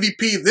the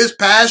MVP this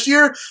past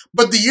year,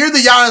 but the year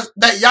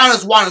that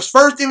Giannis won his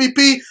first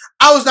MVP,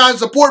 I was not in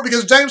support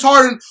because James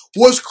Harden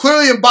was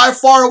clearly and by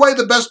far away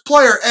the best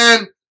player.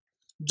 And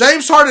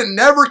James Harden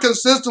never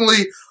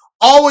consistently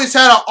always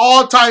had an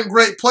all-time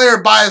great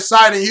player by his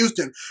side in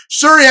Houston.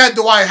 Sure, he had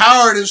Dwight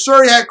Howard, and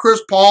sure, he had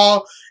Chris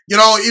Paul,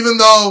 even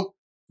though,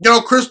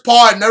 Chris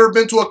Paul had never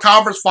been to a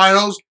conference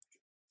finals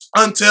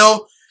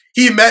until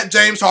he met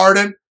James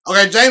Harden.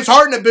 Okay, James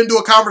Harden had been to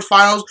a conference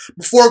finals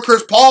before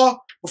Chris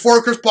Paul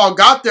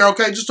got there.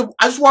 Okay, I just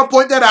want to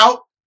point that out.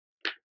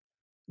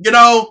 You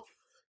know,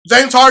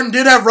 James Harden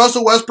did have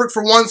Russell Westbrook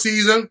for one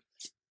season,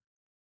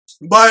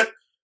 but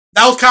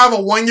that was kind of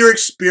a one-year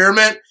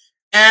experiment,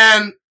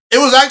 and it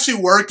was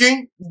actually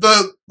working.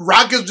 The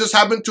Rockets just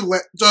happened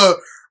to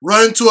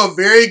run into a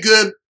very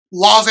good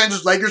Los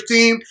Angeles Lakers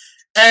team,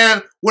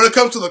 and when it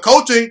comes to the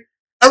coaching,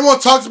 everyone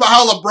talks about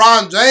how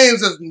LeBron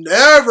James has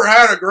never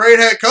had a great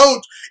head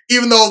coach,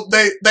 even though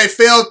they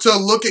failed to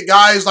look at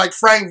guys like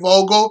Frank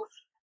Vogel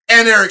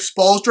and Eric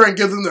Spoelstra and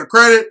give them their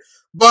credit.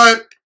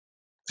 But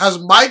has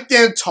Mike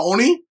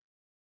D'Antoni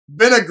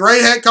been a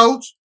great head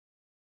coach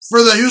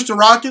for the Houston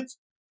Rockets?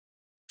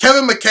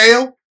 Kevin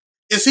McHale,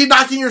 is he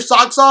knocking your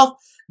socks off?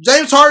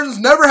 James Harden's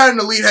never had an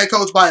elite head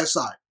coach by his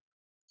side.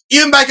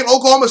 Even back in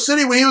Oklahoma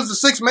City when he was the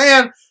sixth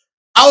man,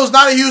 I was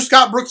not a huge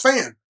Scott Brooks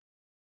fan.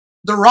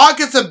 The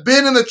Rockets have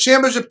been in the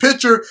championship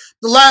picture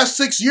the last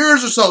 6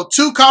 years or so,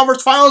 2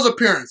 conference finals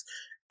appearances.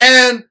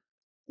 And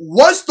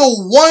what's the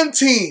one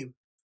team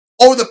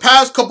over the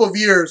past couple of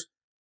years,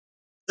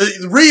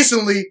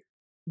 recently,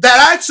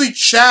 that actually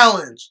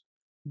challenged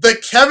the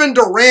Kevin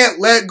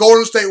Durant-led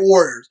Golden State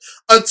Warriors?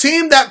 A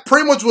team that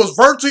pretty much was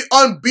virtually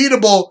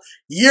unbeatable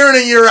year in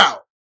and year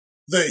out.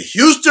 The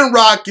Houston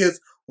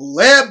Rockets,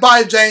 led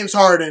by James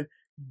Harden,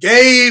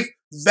 gave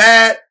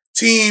that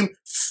team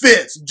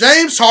fits.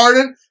 James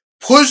Harden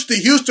pushed the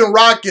Houston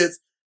Rockets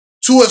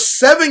to a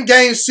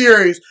 7-game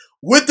series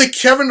with the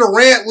Kevin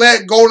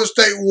Durant-led Golden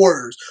State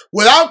Warriors.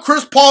 Without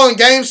Chris Paul in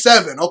Game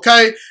 7,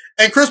 okay?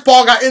 And Chris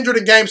Paul got injured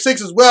in Game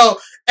 6 as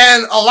well.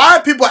 And a lot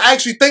of people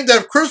actually think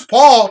that if Chris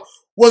Paul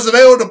was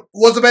available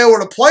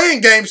to play in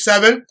Game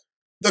 7,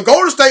 the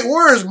Golden State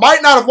Warriors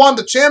might not have won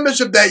the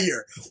championship that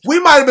year. We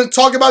might have been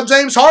talking about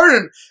James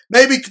Harden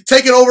maybe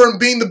taking over and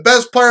being the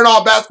best player in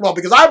all basketball,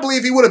 because I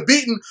believe he would have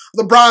beaten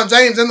LeBron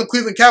James and the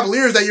Cleveland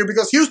Cavaliers that year,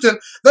 because Houston,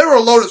 they were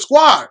a loaded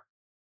squad.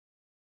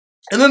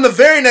 And then the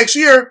very next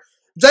year,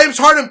 James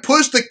Harden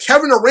pushed the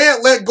Kevin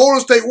Durant-led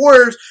Golden State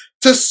Warriors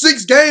to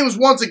 6 games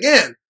once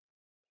again.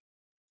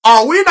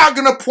 Are we not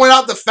going to point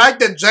out the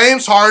fact that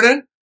James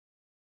Harden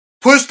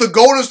pushed the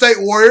Golden State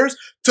Warriors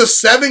to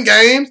 7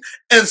 games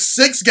and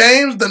 6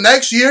 games the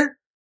next year?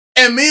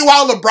 And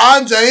meanwhile,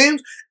 LeBron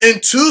James in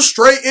 2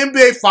 straight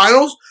NBA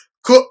Finals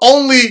could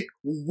only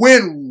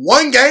win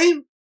 1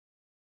 game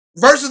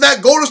versus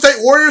that Golden State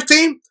Warriors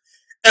team?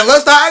 And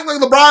let's not act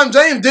like LeBron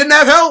James didn't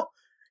have help.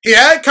 He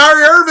had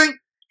Kyrie Irving.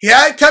 He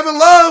had Kevin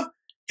Love.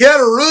 He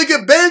had a really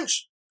good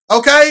bench.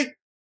 Okay?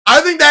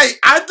 I think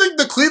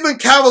the Cleveland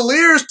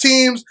Cavaliers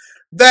teams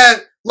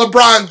that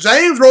LeBron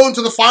James rolled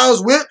into the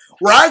finals with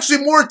were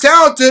actually more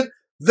talented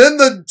than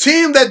the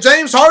team that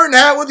James Harden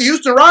had with the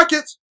Houston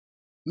Rockets.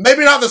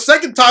 Maybe not the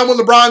second time when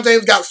LeBron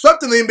James got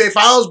swept in the NBA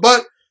Finals,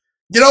 but,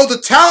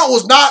 the talent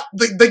was not,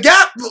 the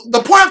gap,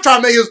 the point I'm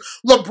trying to make is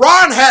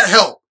LeBron had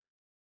help,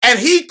 and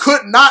he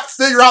could not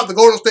figure out the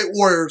Golden State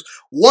Warriors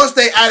once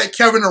they added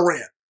Kevin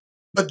Durant.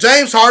 But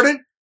James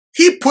Harden,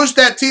 he pushed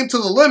that team to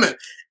the limit.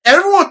 And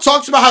everyone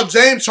talks about how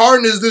James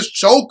Harden is this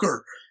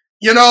choker.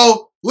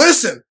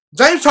 Listen,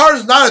 James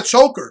Harden's not a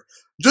choker.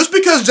 Just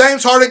because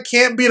James Harden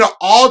can't beat an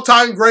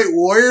all-time great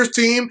Warriors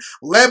team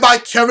led by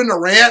Kevin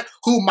Durant,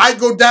 who might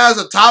go down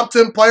as a top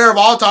 10 player of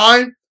all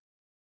time,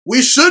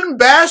 we shouldn't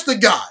bash the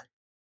guy,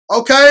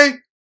 okay?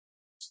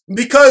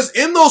 Because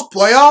in those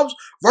playoffs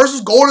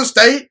versus Golden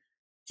State,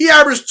 he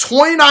averaged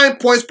 29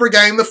 points per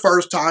game the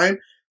first time,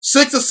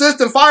 6 assists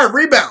and 5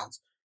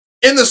 rebounds.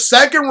 In the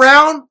second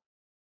round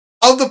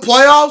of the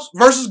playoffs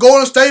versus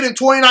Golden State in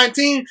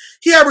 2019,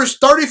 he averaged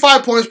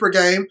 35 points per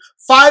game,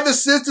 5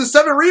 assists and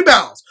 7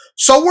 rebounds.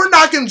 So we're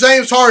knocking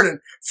James Harden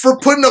for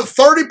putting up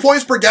 30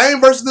 points per game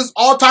versus this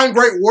all-time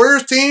great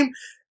Warriors team,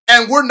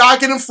 and we're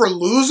knocking him for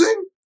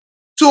losing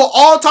to an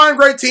all-time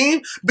great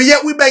team, but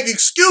yet we make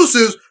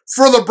excuses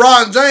for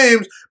LeBron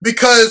James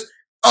because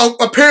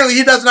apparently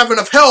he doesn't have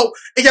enough help,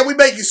 and yet we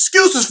make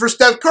excuses for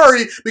Steph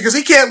Curry because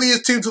he can't lead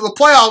his team to the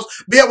playoffs,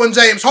 but yet when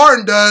James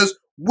Harden does,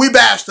 we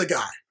bash the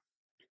guy.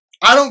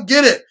 I don't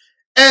get it.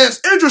 And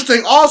it's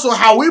interesting also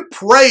how we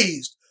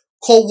praised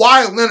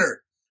Kawhi Leonard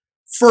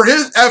for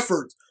his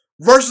efforts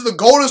versus the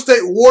Golden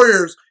State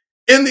Warriors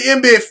in the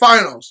NBA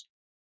Finals.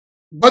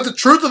 But the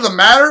truth of the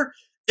matter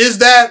is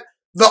that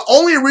the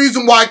only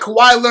reason why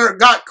Kawhi Leonard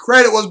got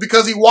credit was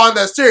because he won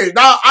that series.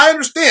 Now, I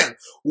understand.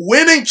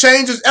 Winning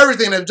changes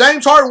everything. If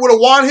James Harden would have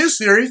won his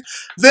series,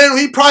 then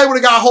he probably would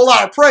have got a whole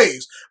lot of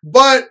praise.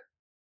 But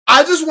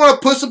I just want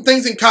to put some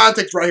things in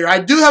context right here. I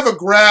do have a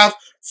graph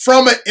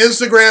from an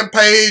Instagram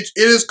page.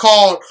 It is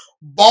called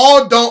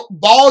Ball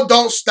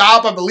Don't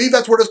Stop. I believe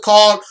that's what it's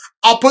called.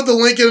 I'll put the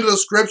link in the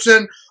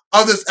description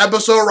of this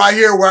episode right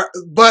here.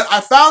 But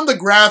I found the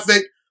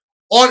graphic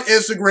on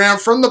Instagram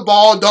from the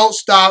Ball Don't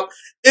Stop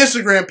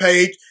Instagram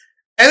page,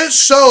 and it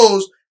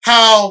shows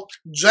how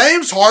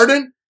James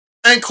Harden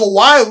and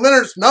Kawhi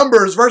Leonard's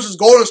numbers versus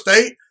Golden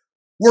State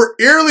were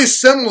eerily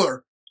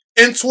similar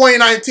in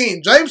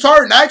 2019. James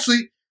Harden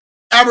actually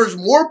averaged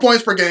more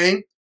points per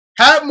game,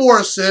 had more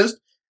assists,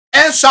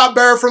 and shot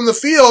better from the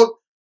field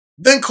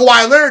than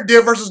Kawhi Leonard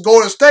did versus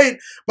Golden State.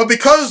 But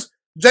because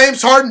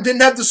James Harden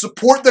didn't have the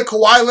support that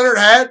Kawhi Leonard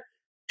had,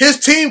 his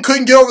team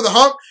couldn't get over the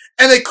hump,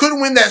 and they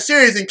couldn't win that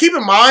series. And keep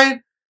in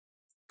mind,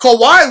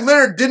 Kawhi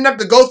Leonard didn't have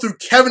to go through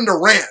Kevin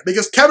Durant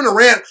because Kevin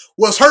Durant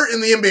was hurt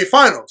in the NBA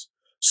Finals.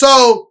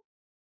 So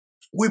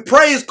we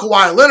praise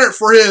Kawhi Leonard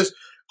for his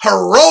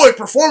heroic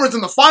performance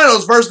in the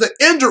finals versus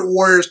the injured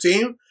Warriors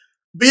team,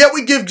 but yet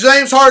we give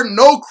James Harden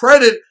no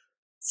credit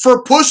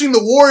for pushing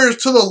the Warriors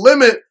to the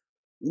limit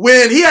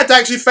when he had to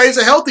actually face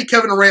a healthy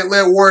Kevin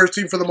Durant-led Warriors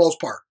team for the most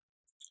part.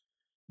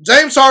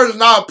 James Harden is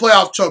not a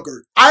playoff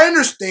choker. I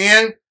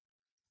understand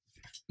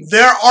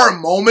there are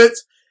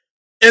moments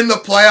in the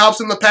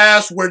playoffs in the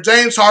past where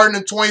James Harden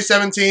in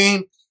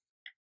 2017,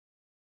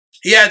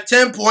 he had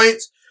 10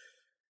 points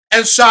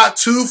and shot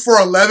 2 for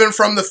 11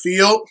 from the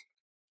field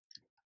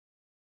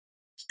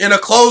in a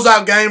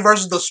closeout game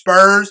versus the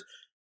Spurs,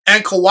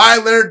 and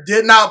Kawhi Leonard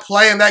did not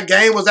play and that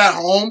game was at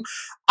home.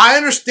 I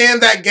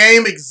understand that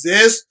game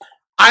exists.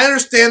 I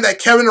understand that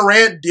Kevin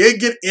Durant did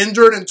get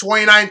injured in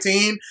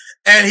 2019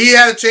 and he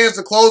had a chance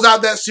to close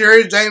out that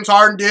series. James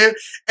Harden did,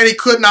 and he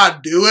could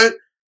not do it.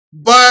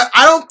 But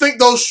I don't think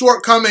those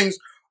shortcomings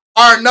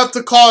are enough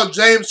to call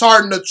James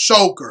Harden a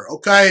choker,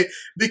 okay?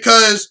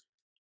 Because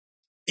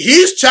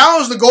he's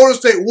challenged the Golden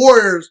State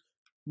Warriors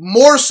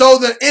more so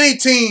than any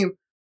team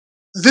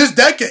this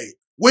decade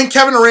when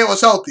Kevin Durant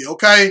was healthy,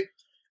 okay?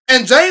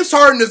 And James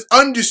Harden is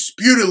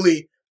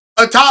undisputedly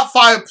a top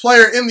 5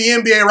 player in the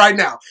NBA right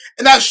now.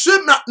 And that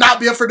should not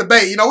be up for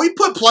debate. You know, we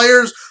put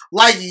players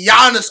like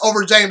Giannis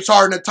over James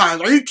Harden at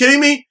times. Are you kidding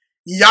me?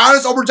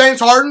 Giannis over James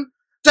Harden?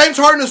 James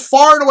Harden is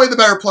far and away the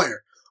better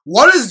player.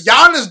 What has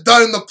Giannis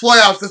done in the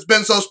playoffs that's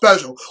been so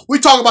special? We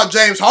talk about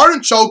James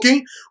Harden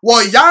choking.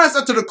 Well, Giannis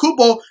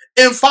Antetokounmpo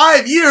in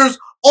 5 years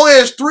only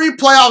has 3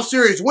 playoff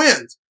series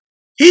wins.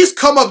 He's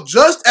come up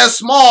just as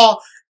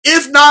small,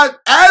 if not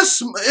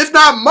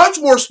much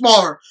more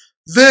smaller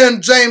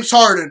than James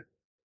Harden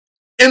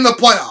in the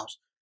playoffs.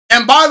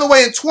 And by the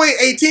way, in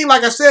 2018,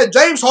 like I said,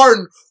 James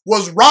Harden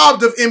was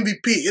robbed of MVP.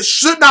 It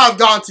should not have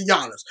gone to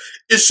Giannis.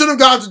 It should have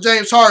gone to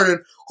James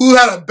Harden, who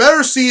had a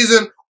better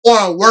season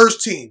on a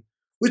worse team.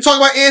 We talk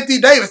about Anthony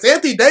Davis.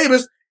 Anthony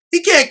Davis,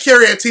 he can't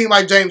carry a team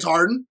like James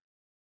Harden.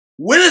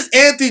 When has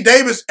Anthony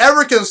Davis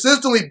ever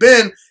consistently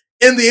been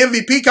in the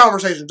MVP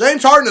conversation?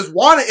 James Harden has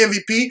won an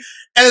MVP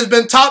and has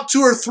been top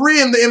 2 or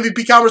 3 in the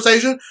MVP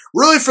conversation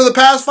really for the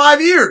past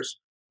 5 years.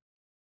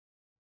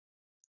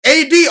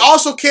 AD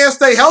also can't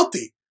stay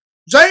healthy.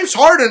 James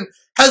Harden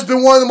has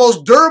been one of the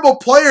most durable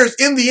players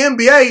in the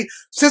NBA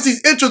since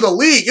he's entered the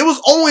league. It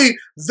was only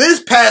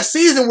this past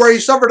season where he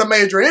suffered a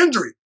major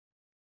injury.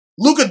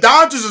 Luka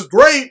Doncic is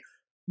great,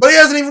 but he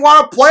hasn't even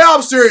won a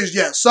playoff series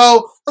yet.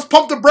 So let's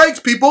pump the brakes,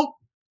 people.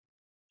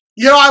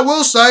 You know, I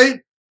will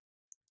say,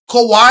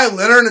 Kawhi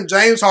Leonard and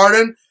James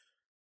Harden,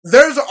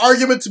 there's an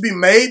argument to be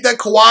made that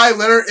Kawhi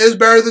Leonard is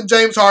better than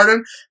James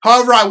Harden.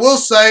 However, I will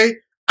say,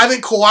 I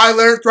think Kawhi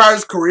Leonard throughout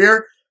his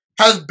career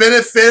has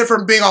benefited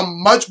from being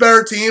on much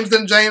better teams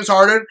than James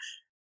Harden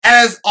and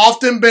has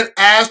often been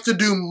asked to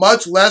do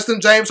much less than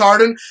James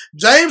Harden.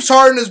 James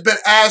Harden has been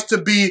asked to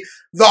be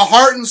the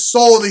heart and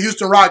soul of the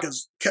Houston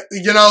Rockets.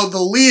 You know, the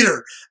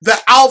leader, the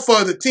alpha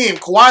of the team.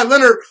 Kawhi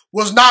Leonard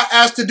was not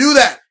asked to do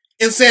that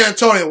in San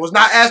Antonio, was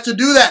not asked to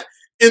do that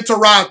in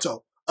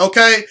Toronto,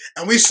 okay?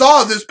 And we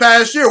saw this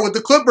past year with the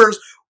Clippers,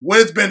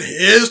 when it's been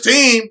his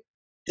team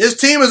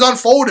has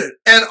unfolded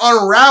and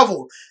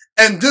unraveled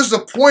and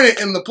disappointed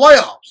in the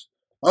playoffs,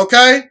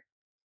 okay?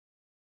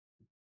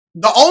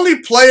 The only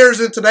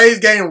players in today's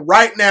game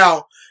right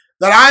now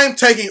that I am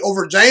taking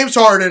over James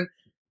Harden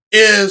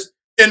is,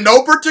 in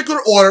no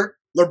particular order,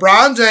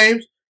 LeBron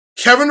James,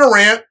 Kevin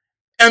Durant,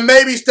 and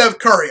maybe Steph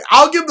Curry.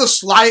 I'll give the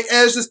slight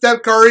edge to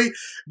Steph Curry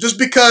just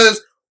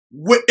because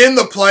in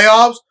the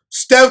playoffs,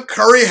 Steph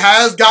Curry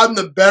has gotten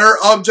the better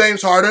of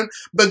James Harden,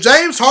 but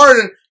James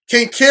Harden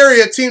can carry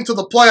a team to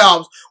the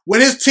playoffs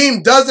when his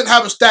team doesn't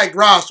have a stacked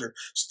roster.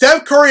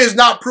 Steph Curry has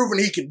not proven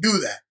he can do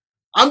that.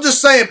 I'm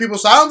just saying, people,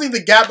 so I don't think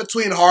the gap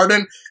between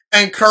Harden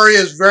and Curry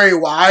is very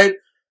wide.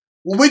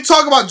 When we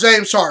talk about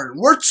James Harden,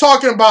 we're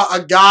talking about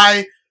a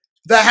guy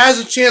that has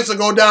a chance to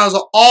go down as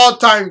an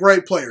all-time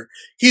great player.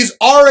 He's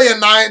already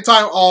a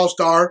 9-time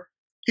All-Star.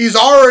 He's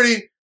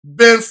already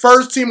been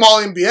first-team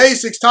All-NBA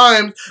 6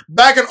 times.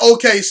 Back in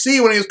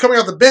OKC, when he was coming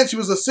off the bench, he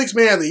was the 6th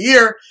man of the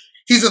year.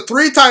 He's a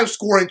 3-time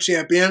scoring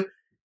champion.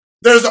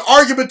 There's an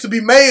argument to be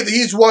made that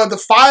he's one of the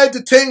 5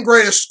 to 10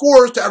 greatest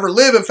scorers to ever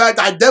live. In fact,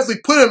 I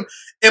definitely put him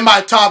in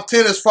my top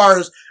 10 as far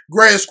as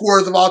greatest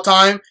scorers of all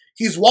time.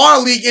 He's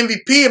won a league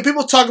MVP, and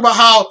people talk about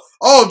how,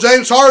 oh,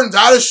 James Harden's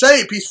out of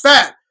shape, he's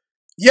fat.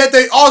 Yet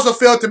they also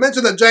fail to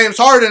mention that James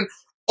Harden,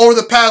 over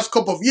the past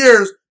couple of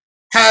years,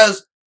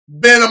 has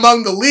been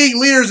among the league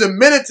leaders in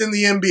minutes in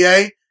the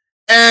NBA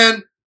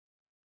and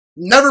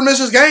never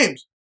misses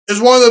games. Is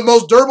one of the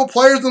most durable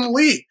players in the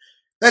league.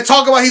 They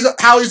talk about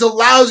how he's a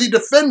lousy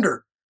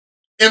defender.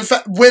 In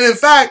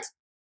fact,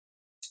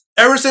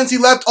 ever since he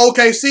left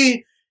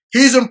OKC,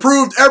 he's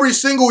improved every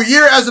single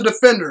year as a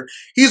defender.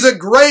 He's a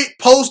great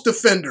post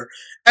defender.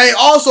 And he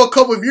also, a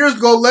couple of years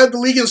ago, led the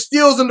league in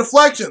steals and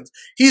deflections.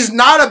 He's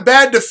not a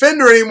bad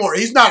defender anymore.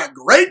 He's not a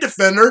great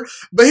defender,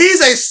 but he's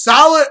a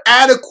solid,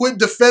 adequate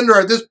defender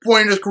at this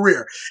point in his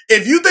career.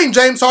 If you think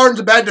James Harden's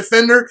a bad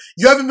defender,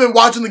 you haven't been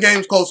watching the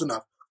games close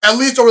enough, at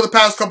least over the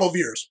past couple of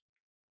years.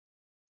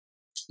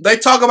 They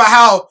talk about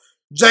how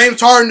James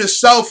Harden is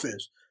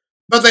selfish,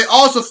 but they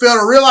also fail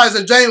to realize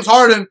that James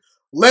Harden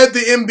led the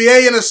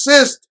NBA in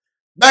assists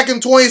back in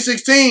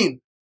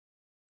 2016.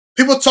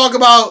 People talk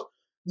about,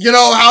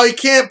 how he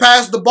can't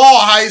pass the ball,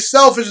 how he's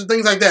selfish and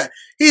things like that.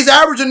 He's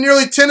averaging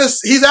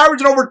he's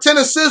averaging over 10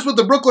 assists with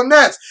the Brooklyn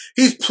Nets.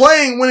 He's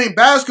playing winning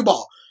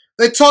basketball.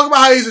 They talk about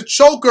how he's a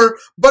choker,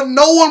 but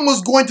no one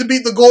was going to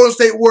beat the Golden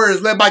State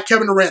Warriors led by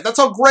Kevin Durant. That's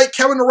how great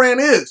Kevin Durant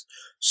is.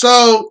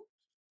 So,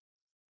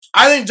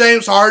 I think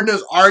James Harden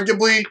is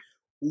arguably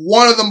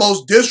one of the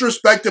most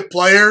disrespected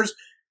players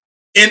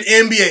in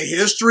NBA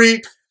history.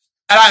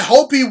 And I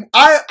hope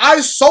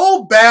I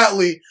so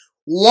badly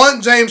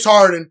want James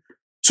Harden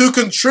to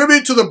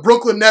contribute to the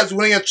Brooklyn Nets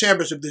winning a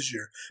championship this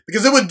year.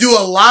 Because it would do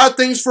a lot of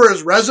things for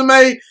his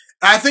resume. And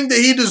I think that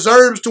he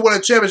deserves to win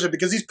a championship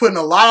because he's put in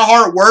a lot of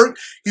hard work.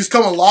 He's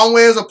come a long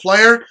way as a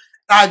player. And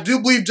I do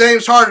believe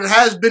James Harden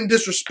has been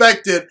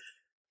disrespected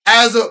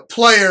as a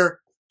player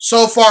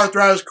so far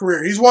throughout his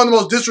career. He's one of the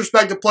most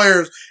disrespected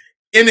players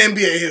in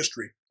NBA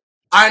history.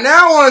 I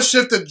now want to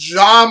shift to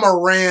Ja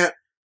Morant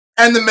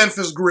and the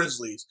Memphis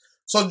Grizzlies.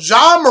 So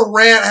Ja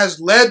Morant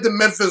has led the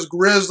Memphis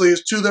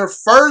Grizzlies to their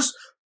first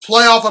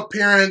playoff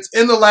appearance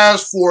in the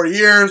last 4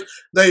 years.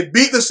 They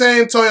beat the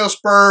San Antonio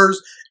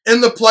Spurs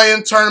in the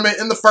play-in tournament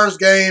in the first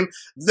game.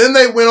 Then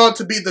they went on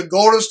to beat the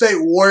Golden State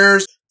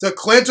Warriors to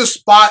clinch a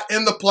spot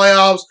in the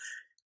playoffs.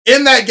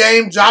 In that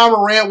game, Ja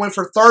Morant went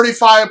for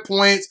 35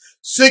 points,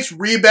 6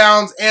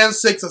 rebounds, and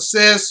 6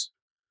 assists.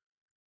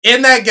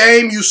 In that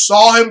game, you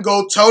saw him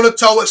go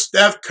toe-to-toe with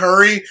Steph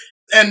Curry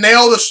and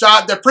nail the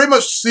shot that pretty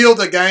much sealed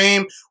the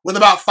game with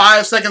about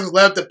 5 seconds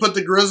left that put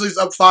the Grizzlies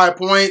up 5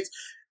 points.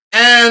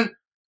 And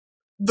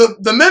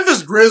the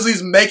Memphis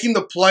Grizzlies making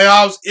the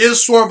playoffs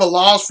is sort of a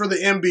loss for the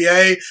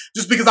NBA,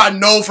 just because I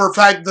know for a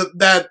fact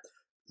that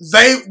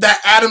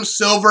Adam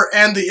Silver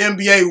and the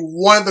NBA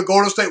wanted the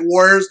Golden State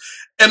Warriors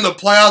in the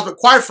playoffs. But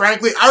quite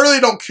frankly, I really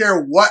don't care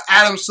what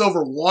Adam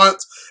Silver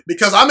wants,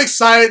 because I'm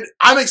excited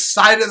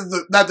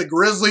that the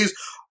Grizzlies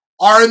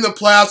are in the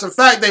playoffs. In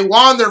fact, they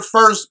won their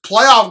first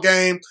playoff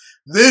game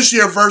this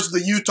year versus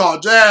the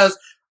Utah Jazz.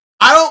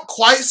 I don't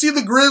quite see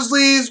the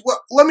Grizzlies.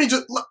 Well, let me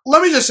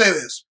just say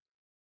this.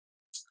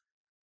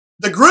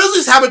 The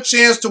Grizzlies have a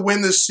chance to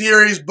win this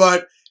series,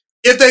 but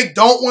if they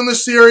don't win the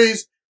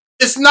series,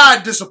 it's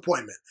not a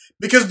disappointment.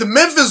 Because the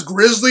Memphis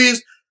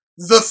Grizzlies,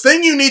 the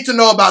thing you need to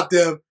know about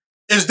them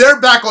is they're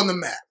back on the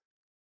map.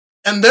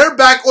 And they're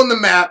back on the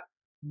map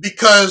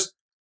because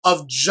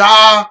of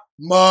Ja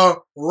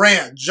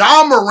Morant.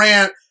 Ja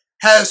Morant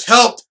has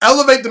helped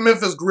elevate the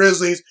Memphis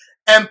Grizzlies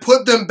and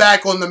put them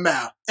back on the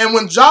map. And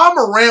when Ja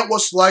Morant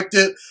was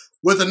selected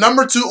with the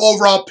number 2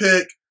 overall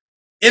pick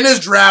in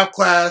his draft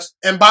class,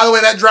 and by the way,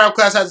 that draft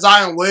class had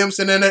Zion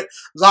Williamson in it.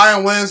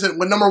 Zion Williamson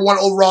went number 1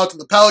 overall to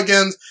the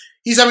Pelicans.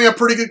 He's having a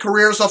pretty good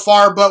career so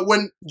far, but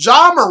when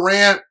Ja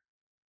Morant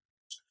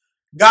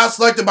got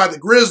selected by the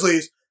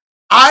Grizzlies,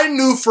 I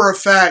knew for a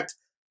fact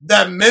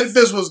that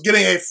Memphis was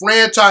getting a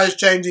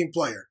franchise-changing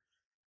player.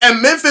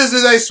 And Memphis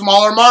is a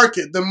smaller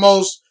market than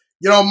most,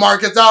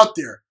 markets out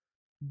there.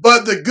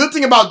 But the good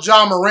thing about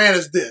Ja Morant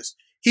is this.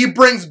 He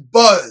brings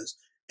buzz,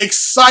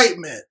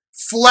 excitement,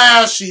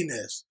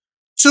 flashiness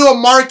to a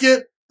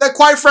market that,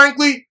 quite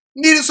frankly,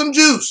 needed some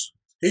juice.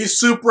 He's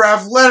super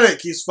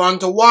athletic. He's fun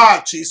to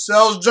watch. He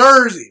sells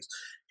jerseys.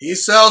 He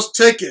sells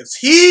tickets.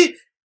 He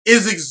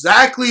is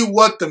exactly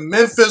what the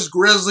Memphis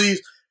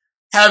Grizzlies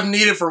have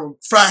needed from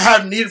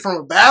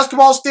a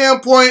basketball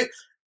standpoint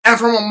and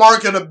from a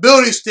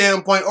marketability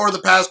standpoint over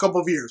the past couple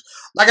of years.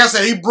 Like I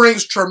said, he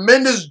brings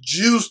tremendous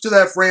juice to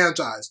that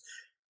franchise.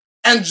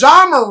 And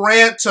Ja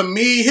Morant, to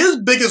me,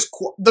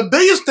 the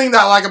biggest thing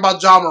that I like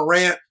about Ja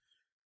Morant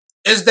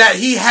is that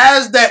he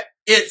has that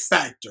it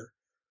factor.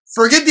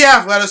 Forget the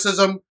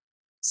athleticism.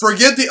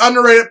 Forget the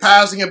underrated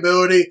passing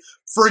ability.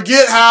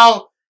 Forget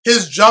how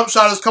his jump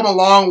shot has come a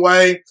long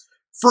way.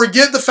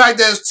 Forget the fact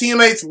that his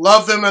teammates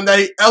love him and that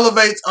he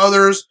elevates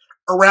others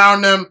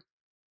around him.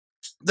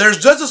 There's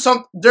just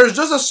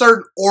a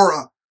certain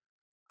aura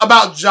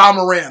about Ja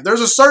Morant.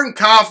 There's a certain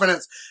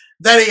confidence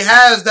that he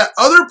has that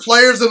other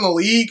players in the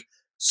league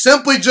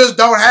simply just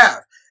don't have.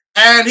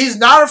 And he's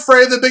not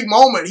afraid of the big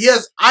moment. He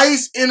has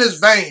ice in his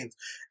veins.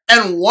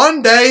 And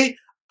one day,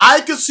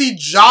 I could see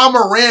Ja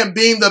Morant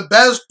being the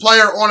best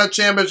player on a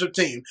championship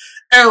team.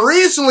 And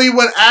recently,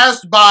 when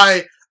asked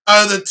by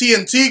the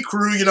TNT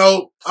crew,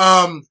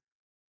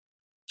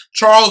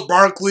 Charles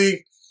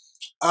Barkley,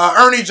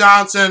 Ernie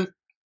Johnson,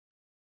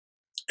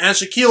 and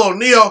Shaquille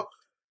O'Neal,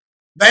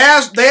 they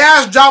asked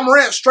Ja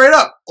Morant straight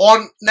up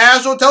on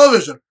national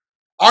television,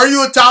 are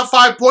you a top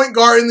 5 point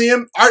guard in the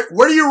NBA?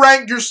 Where do you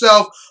rank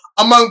yourself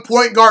among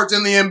point guards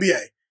in the NBA?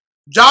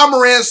 Ja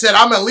Morant said,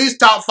 I'm at least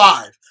top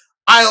 5.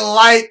 I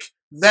like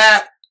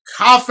that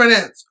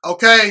confidence,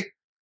 okay?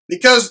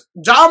 Because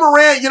Ja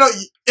Morant,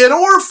 in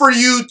order for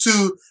you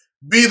to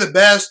be the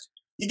best,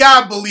 you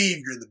gotta believe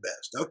you're the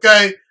best,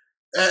 okay?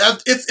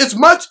 It's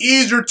much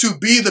easier to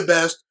be the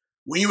best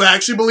when you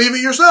actually believe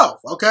it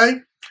yourself, okay?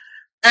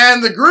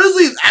 And the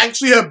Grizzlies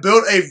actually have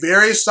built a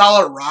very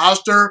solid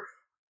roster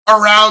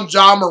around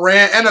Ja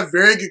Morant and a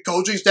very good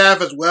coaching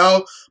staff as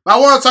well. But I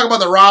want to talk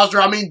about the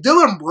roster. I mean,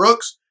 Dillon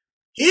Brooks,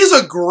 he's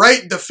a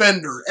great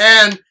defender,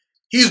 and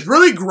he's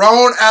really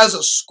grown as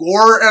a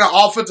scorer and an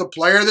offensive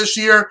player this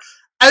year.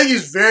 I think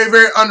he's very,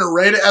 very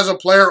underrated as a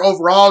player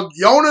overall.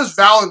 Jonas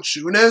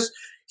Valanciunas,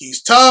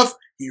 he's tough,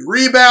 he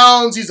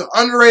rebounds, he's an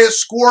underrated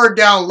scorer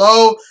down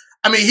low.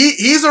 I mean,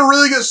 he's a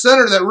really good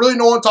center that really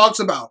no one talks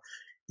about.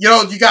 You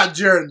got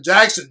Jaren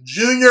Jackson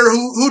Jr.,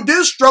 who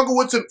did struggle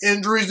with some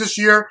injuries this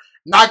year.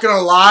 Not going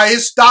to lie,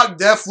 his stock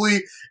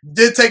definitely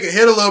did take a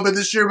hit a little bit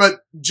this year, but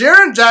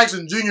Jaren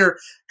Jackson Jr.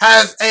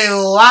 has a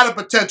lot of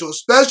potential,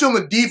 especially on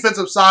the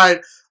defensive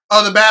side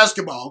of the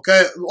basketball,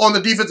 okay? On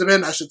the defensive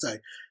end, I should say.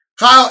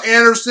 Kyle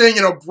Anderson,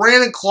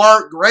 Brandon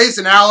Clark,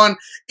 Grayson Allen,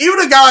 even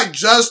a guy like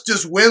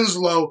Justice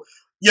Winslow,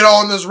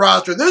 on this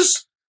roster.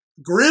 This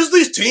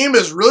Grizzlies team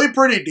is really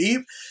pretty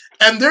deep,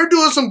 and they're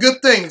doing some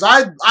good things.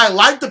 I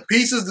like the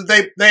pieces that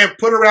they have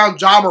put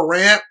around Ja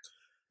Morant.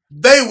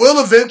 They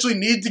will eventually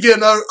need to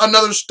get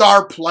another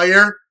star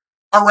player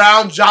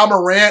around Ja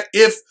Morant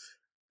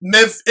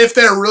if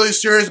they're really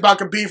serious about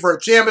competing for a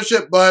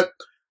championship, but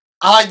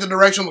I like the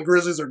direction the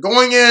Grizzlies are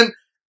going in,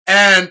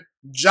 and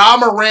Ja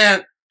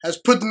Morant has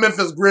put the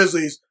Memphis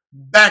Grizzlies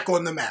back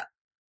on the map.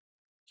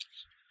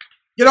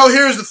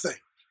 Here's the thing.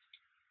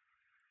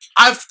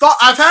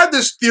 I've had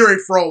this theory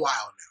for a while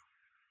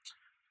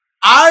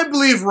now. I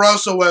believe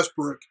Russell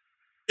Westbrook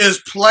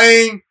is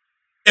playing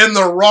in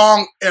the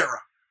wrong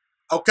era.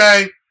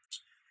 Okay?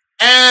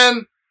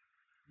 And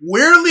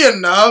weirdly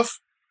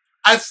enough,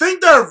 I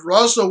think that if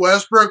Russell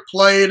Westbrook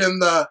played in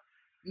the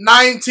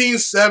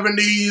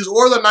 1970s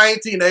or the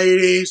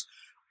 1980s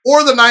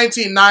or the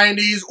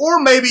 1990s or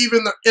maybe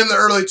even in the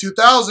early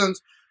 2000s,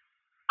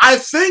 I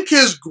think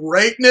his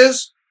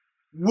greatness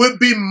would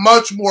be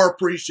much more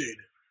appreciated.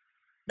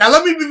 Now,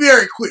 let me be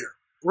very clear.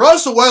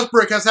 Russell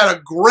Westbrook has had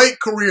a great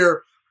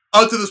career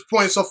up to this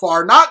point so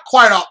far. Not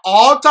quite an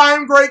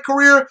all-time great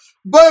career,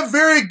 but a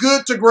very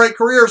good to great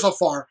career so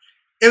far.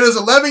 In his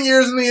 11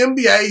 years in the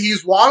NBA,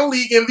 he's won a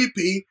league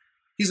MVP.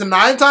 He's a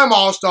 9-time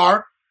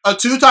All-Star, a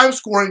 2-time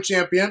scoring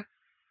champion,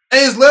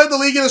 and he's led the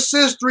league in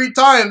assists 3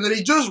 times. And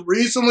he just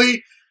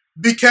recently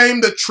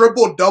became the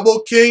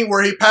triple-double king,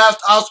 where he passed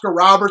Oscar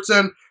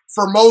Robertson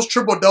for most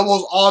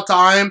triple-doubles all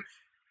time.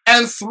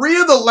 And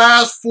 3 of the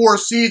last 4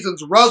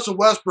 seasons, Russell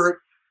Westbrook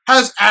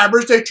has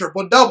averaged a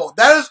triple-double.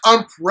 That is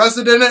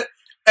unprecedented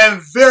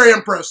and very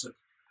impressive.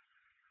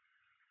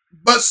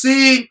 But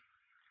see,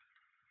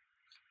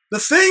 the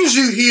things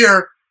you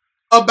hear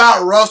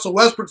about Russell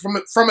Westbrook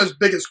from his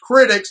biggest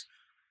critics,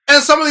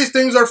 and some of these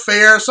things are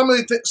fair, some of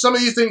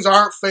these things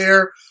aren't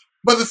fair,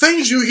 but the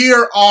things you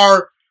hear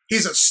are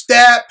he's a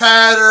stat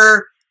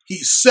patter,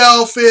 he's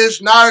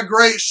selfish, not a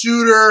great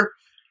shooter.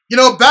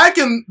 Back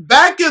in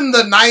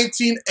the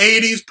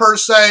 1980s per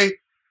se,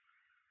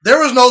 there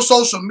was no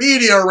social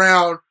media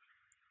around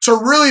to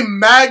really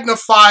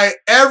magnify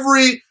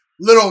every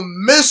little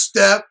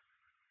misstep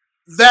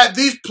that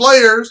these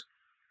players,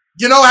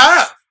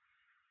 have.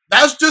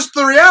 That's just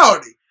the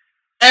reality.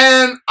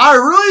 And I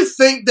really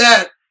think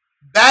that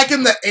back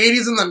in the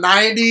 80s and the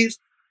 90s,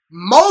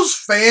 most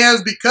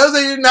fans, because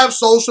they didn't have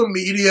social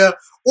media,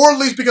 or at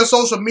least because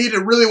social media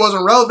really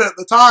wasn't relevant at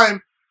the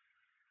time,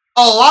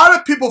 a lot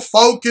of people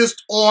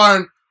focused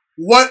on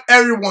what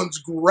everyone's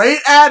great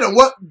at and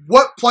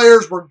what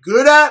players were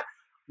good at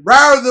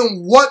rather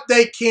than what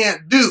they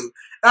can't do.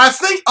 And I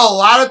think a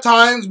lot of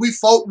times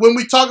when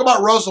we talk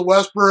about Russell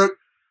Westbrook,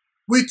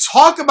 we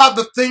talk about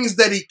the things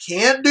that he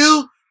can't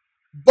do,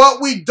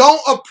 but we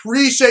don't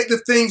appreciate the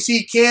things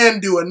he can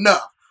do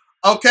enough.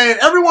 Okay? And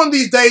everyone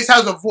these days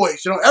has a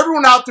voice.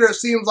 Everyone out there, it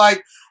seems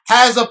like,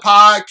 has a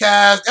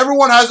podcast.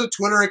 Everyone has a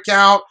Twitter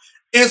account,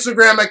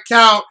 Instagram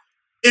account.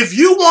 If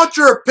you want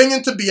your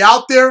opinion to be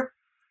out there,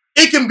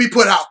 it can be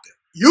put out there.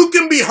 You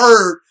can be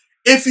heard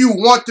if you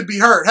want to be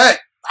heard. Hey,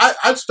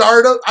 I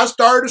started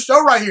a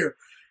show right here,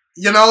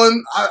 and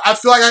I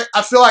feel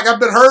like I've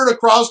been heard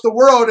across the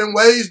world in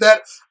ways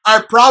that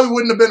I probably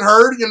wouldn't have been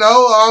heard,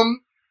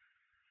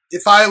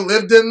 if I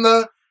lived in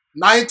the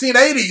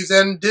 1980s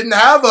and didn't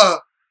have a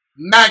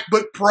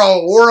MacBook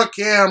Pro or a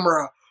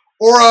camera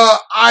or a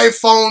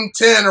iPhone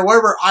 10 or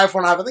whatever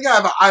iPhone I have. I think I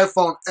have an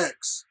iPhone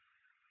X.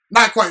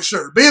 Not quite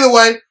sure. But either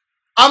way,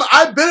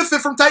 I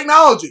benefit from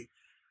technology.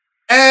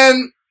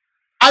 And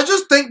I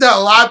just think that a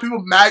lot of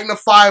people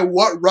magnify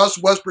what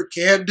Russ Westbrook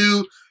can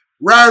do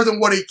rather than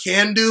what he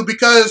can do,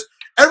 because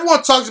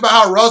everyone talks about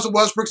how Russell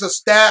Westbrook's a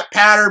stat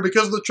pattern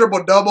because of the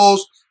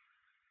triple-doubles,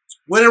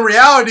 when in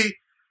reality,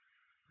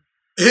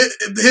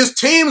 his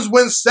teams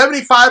win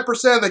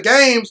 75% of the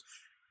games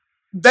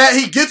that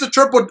he gets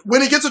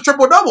when he gets a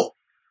triple-double.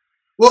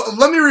 Well,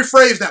 let me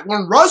rephrase that.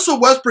 When Russell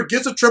Westbrook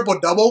gets a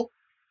triple-double,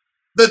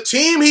 the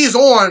team he's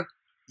on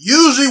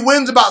usually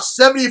wins about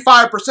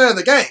 75% of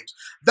the games.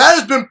 That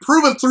has been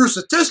proven through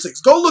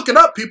statistics. Go look it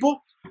up,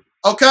 people.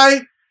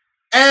 Okay?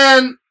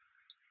 And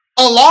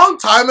a long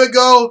time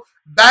ago,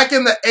 back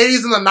in the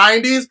 80s and the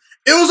 90s,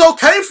 it was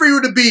okay for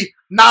you to be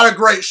not a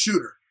great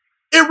shooter.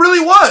 It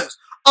really was.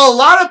 A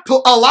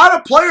lot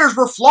of players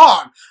were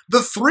flawed.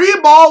 The three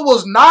ball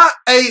was not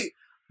a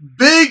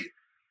big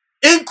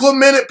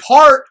incremented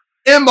part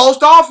in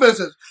most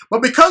offenses.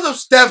 But because of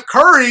Steph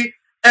Curry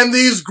and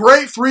these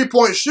great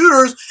three-point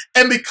shooters,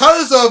 and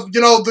because of,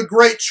 the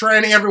great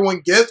training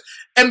everyone gets,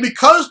 and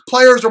because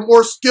players are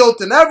more skilled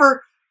than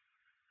ever,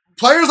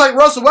 players like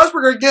Russell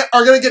Westbrook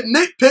are going to get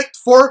nitpicked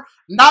for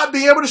not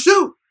being able to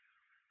shoot.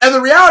 And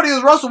the reality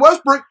is Russell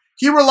Westbrook,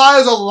 he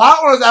relies a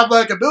lot on his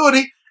athletic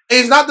ability, and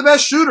he's not the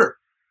best shooter.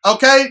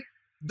 Okay?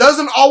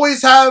 Hasn't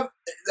always had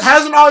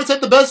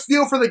the best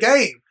feel for the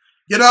game.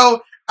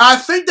 I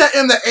think that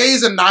in the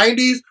 80s and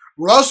 90s,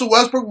 Russell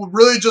Westbrook would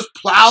really just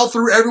plow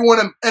through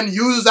everyone and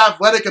use his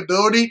athletic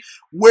ability,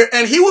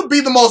 and he would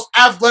be the most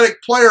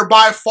athletic player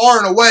by far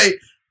and away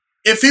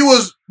if he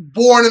was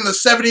born in the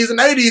 70s and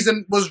 80s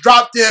and was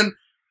dropped in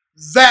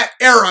that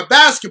era of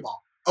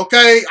basketball.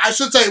 Okay? I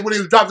should say when he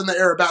was dropped in that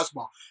era of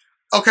basketball.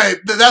 Okay,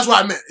 that's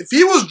what I meant. If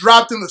he was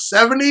dropped in the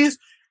 70s,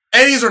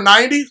 80s, or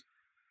 90s,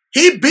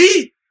 he'd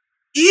be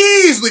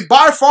easily,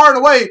 by far and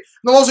away,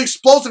 the most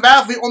explosive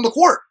athlete on the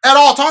court at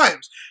all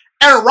times.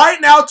 And right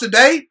now,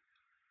 today,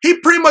 he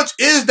pretty much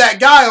is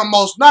that guy on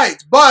most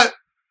nights. But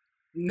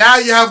now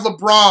you have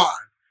LeBron.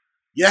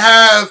 You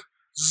have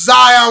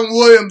Zion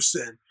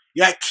Williamson.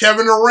 You got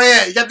Kevin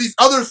Durant. You got these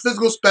other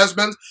physical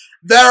specimens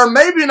that are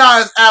maybe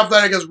not as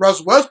athletic as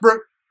Russell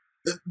Westbrook,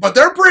 but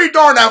they're pretty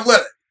darn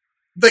athletic.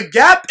 The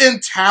gap in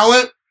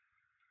talent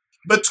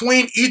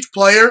between each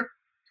player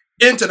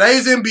in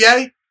today's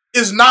NBA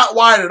is not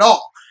wide at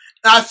all.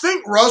 And I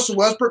think Russell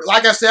Westbrook,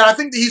 like I said, I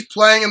think that he's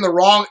playing in the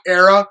wrong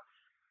era.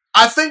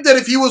 I think that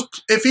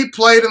if he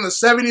played in the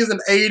 70s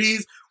and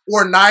 80s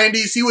or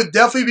 90s, he would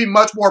definitely be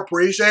much more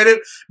appreciated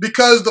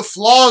because the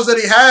flaws that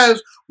he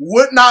has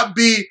would not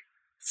be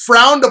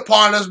frowned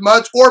upon as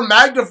much or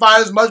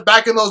magnified as much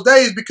back in those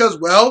days because,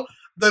 well,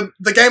 the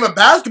game of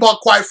basketball,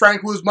 quite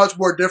frankly, was much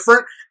more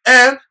different,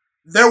 and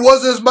there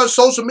wasn't as much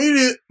social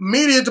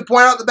media to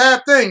point out the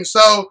bad things.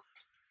 So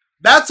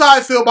that's how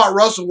I feel about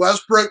Russell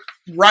Westbrook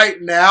right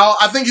now.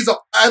 I think he's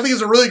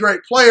a really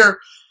great player,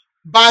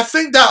 but I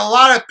think that a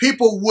lot of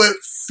people would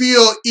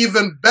feel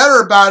even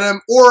better about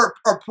him or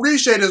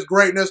appreciate his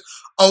greatness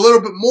a little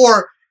bit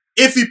more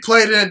if he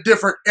played in a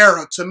different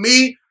era. To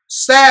me,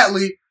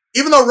 sadly,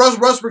 even though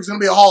Russell Westbrook is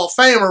going to be a Hall of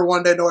Famer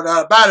one day, no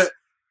doubt about it,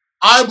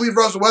 I believe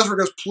Russell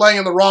Westbrook is playing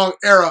in the wrong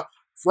era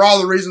for all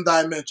the reasons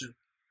that I mentioned.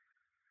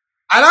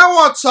 And I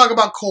want to talk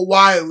about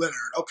Kawhi Leonard,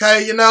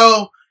 okay? In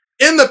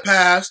the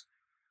past,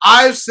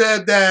 I've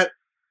said that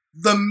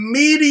the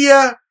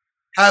media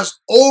has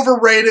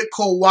overrated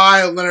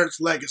Kawhi Leonard's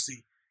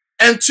legacy.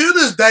 And to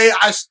this day,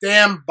 I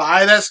stand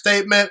by that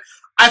statement.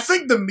 I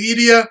think the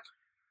media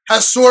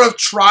has sort of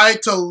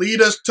tried to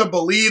lead us to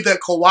believe that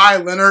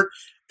Kawhi Leonard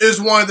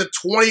is one of the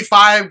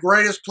 25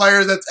 greatest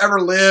players that's ever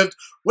lived,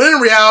 when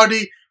in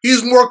reality,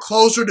 he's more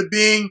closer to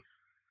being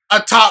a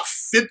top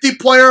 50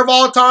 player of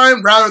all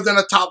time rather than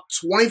a top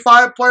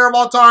 25 player of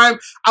all time.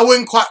 I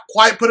wouldn't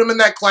quite put him in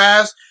that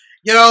class,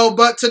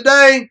 but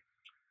today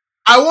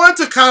I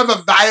wanted to kind of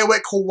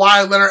evaluate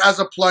Kawhi Leonard as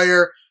a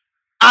player.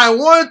 I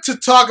wanted to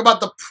talk about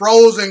the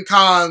pros and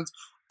cons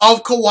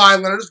of Kawhi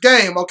Leonard's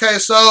game. Okay,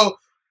 so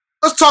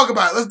let's talk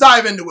about it. Let's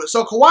dive into it.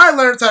 So Kawhi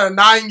Leonard's had a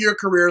 9-year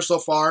career so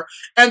far,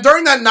 and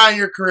during that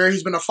 9-year career,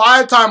 he's been a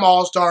 5-time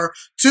All-Star,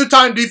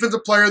 2-time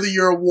Defensive Player of the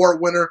Year award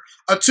winner,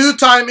 a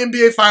 2-time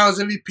NBA Finals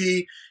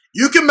MVP.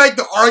 You can make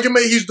the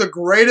argument he's the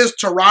greatest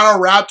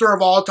Toronto Raptor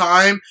of all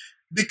time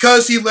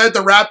because he led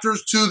the Raptors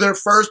to their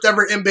first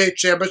ever NBA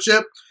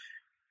championship.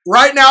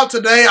 Right now,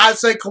 today, I'd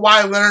say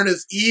Kawhi Leonard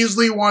is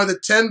easily one of the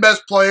 10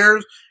 best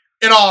players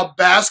in all of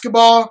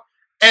basketball,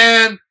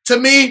 and to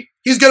me,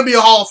 he's going to be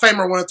a Hall of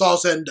Famer when it's all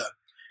said and done.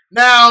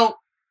 Now,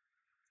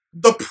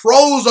 the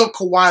pros of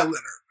Kawhi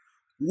Leonard.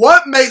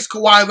 What makes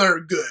Kawhi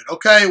Leonard good,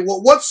 okay?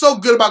 What's so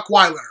good about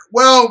Kawhi Leonard?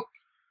 Well,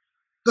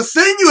 the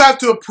thing you have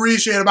to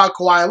appreciate about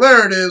Kawhi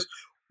Leonard is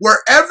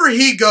wherever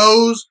he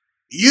goes,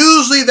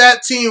 usually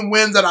that team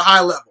wins at a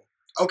high level.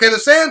 Okay, the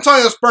San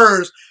Antonio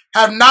Spurs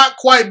have not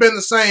quite been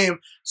the same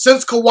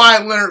since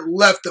Kawhi Leonard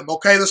left them,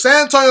 okay? The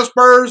San Antonio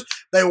Spurs,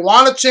 they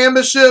won a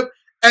championship,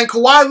 and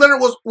Kawhi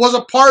Leonard was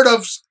a part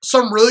of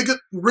some really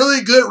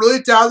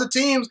good, talented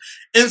teams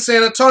in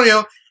San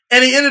Antonio,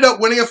 and he ended up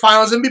winning a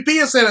Finals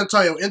MVP in San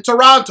Antonio. In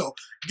Toronto,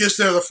 gets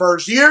there the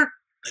first year,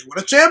 they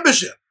win a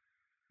championship.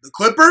 The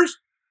Clippers,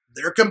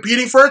 they're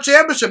competing for a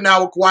championship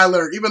now with Kawhi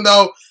Leonard, even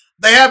though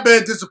they have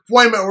been a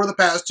disappointment over the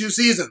past 2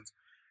 seasons.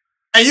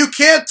 And you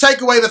can't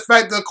take away the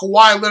fact that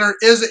Kawhi Leonard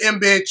is an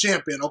NBA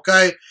champion,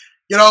 okay?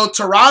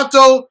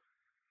 Toronto,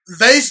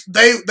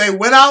 they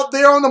went out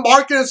there on the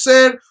market and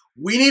said,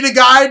 we need a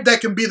guy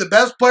that can be the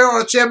best player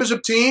on a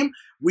championship team.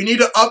 We need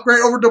to upgrade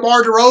over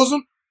DeMar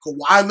DeRozan.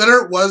 Kawhi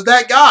Leonard was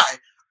that guy,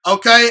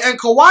 okay? And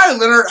Kawhi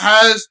Leonard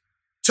has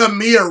to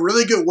me, a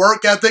really good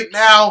work ethic.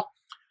 Now,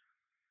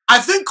 I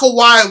think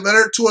Kawhi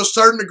Leonard, to a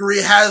certain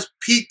degree, has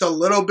peaked a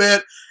little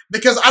bit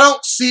because I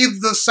don't see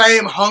the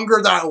same hunger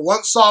that I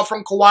once saw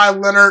from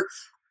Kawhi Leonard.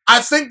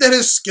 I think that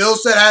his skill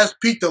set has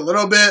peaked a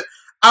little bit.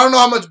 I don't know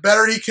how much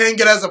better he can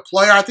get as a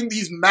player. I think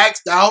he's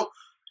maxed out,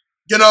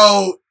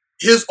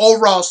 his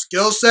overall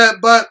skill set,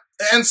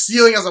 and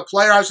ceiling as a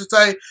player, I should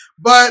say.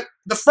 But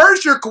the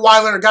first year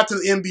Kawhi Leonard got to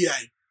the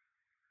NBA,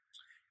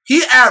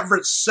 he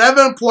averaged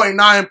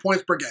 7.9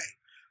 points per game.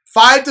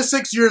 5 to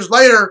 6 years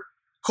later,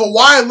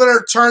 Kawhi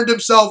Leonard turned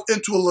himself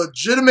into a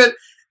legitimate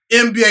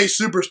NBA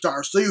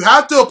superstar. So you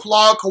have to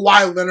applaud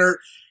Kawhi Leonard.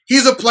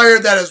 He's a player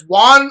that has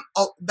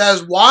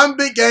won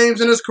big games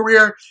in his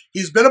career.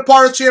 He's been a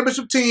part of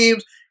championship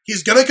teams.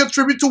 He's going to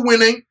contribute to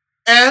winning.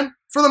 And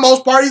for the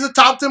most part, he's a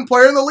top 10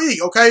 player in the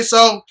league. Okay,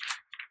 so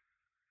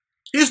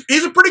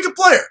he's a pretty good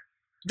player.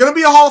 Going to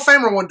be a Hall of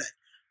Famer one day.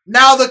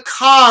 Now the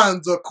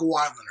cons of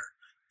Kawhi Leonard,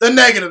 the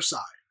negative side.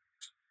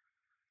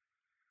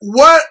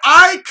 What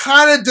I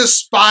kind of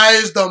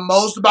despise the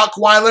most about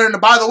Kawhi Leonard,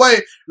 and by the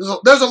way,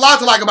 there's a lot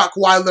to like about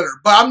Kawhi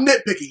Leonard, but I'm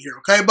nitpicking here,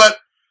 okay? But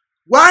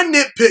when I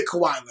nitpick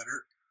Kawhi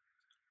Leonard,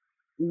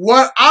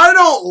 what I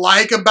don't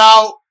like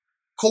about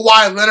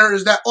Kawhi Leonard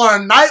is that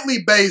on a nightly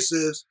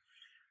basis,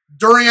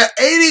 during an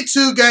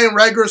 82-game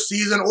regular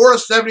season or a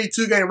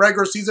 72-game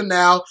regular season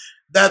now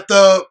that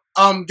the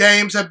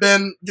games have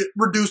been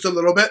reduced a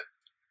little bit,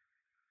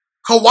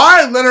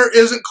 Kawhi Leonard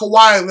isn't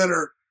Kawhi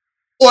Leonard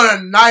on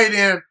a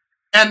night-in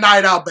and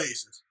night-out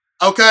basis,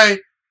 okay?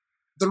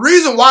 The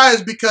reason why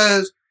is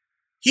because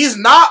he's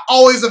not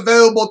always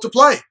available to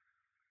play.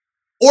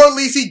 Or at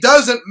least he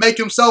doesn't make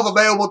himself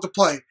available to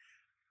play.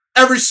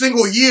 Every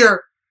single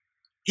year,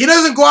 he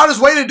doesn't go out his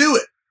way to do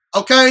it,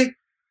 okay?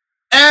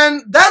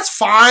 And that's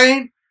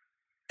fine.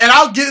 And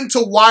I'll get into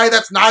why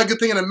that's not a good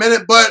thing in a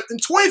minute. But in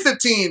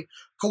 2015,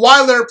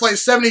 Kawhi Leonard played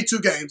 72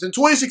 games. In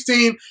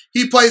 2016,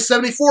 he played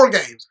 74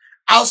 games.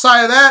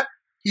 Outside of that,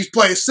 he's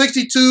played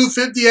 62,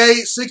 58,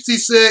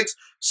 66,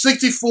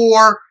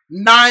 64,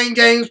 9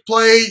 games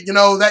played.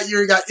 That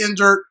year he got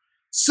injured.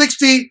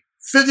 60,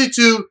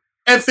 52,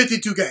 and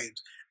 52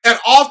 games. And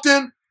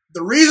often,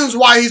 the reasons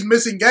why he's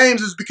missing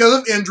games is because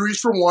of injuries,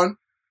 for one.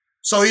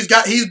 So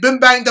he's been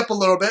banged up a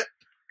little bit.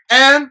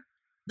 And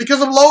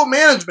because of load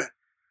management.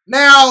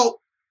 Now,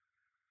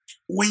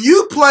 when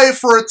you play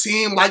for a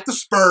team like the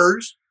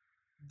Spurs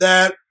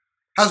that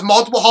has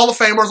multiple Hall of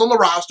Famers on the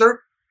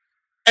roster,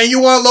 and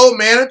you want to load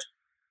manage,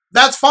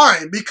 that's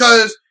fine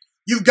because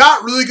you've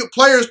got really good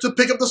players to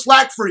pick up the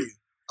slack for you,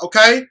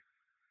 okay?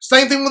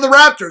 Same thing with the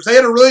Raptors. They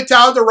had a really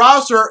talented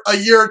roster a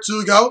year or two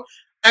ago,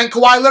 and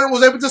Kawhi Leonard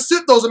was able to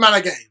sit those amount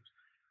of games.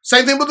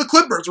 Same thing with the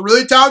Clippers, a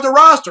really talented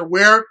roster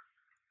where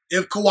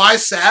if Kawhi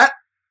sat,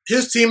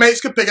 his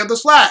teammates could pick up the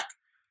slack.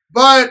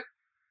 But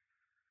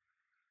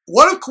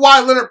what if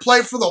Kawhi Leonard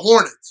played for the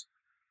Hornets?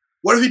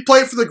 What if he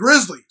played for the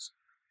Grizzlies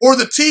or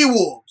the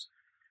T-Wolves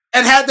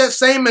and had that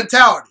same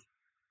mentality?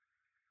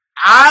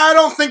 I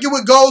don't think it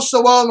would go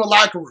so well in the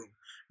locker room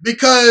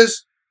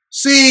because,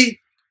 see,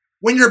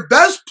 when your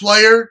best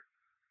player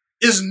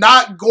is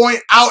not going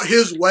out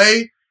his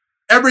way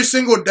every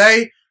single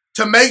day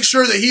to make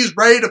sure that he's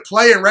ready to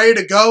play and ready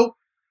to go,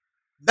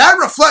 that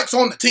reflects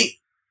on the team.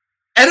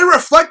 And it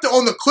reflected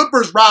on the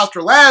Clippers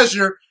roster last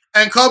year,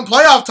 and come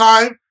playoff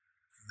time,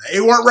 they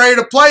weren't ready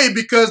to play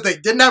because they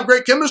didn't have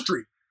great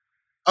chemistry.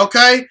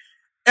 Okay?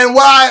 And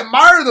what I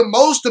admire the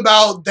most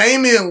about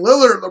Damian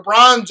Lillard,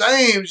 LeBron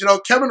James,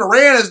 Kevin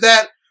Durant is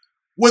that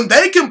when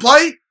they can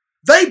play,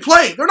 they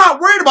play. They're not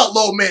worried about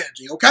load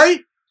managing, okay?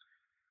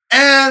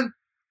 And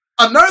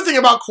another thing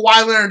about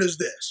Kawhi Leonard is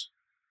this.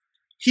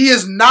 He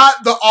is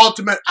not the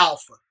ultimate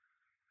alpha.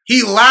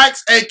 He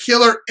lacks a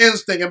killer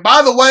instinct. And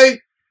by the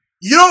way,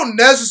 you don't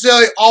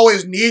necessarily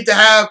always need to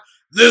have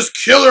this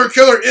killer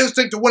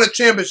instinct to win a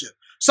championship.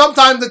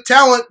 Sometimes the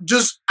talent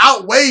just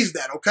outweighs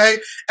that, okay?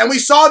 And we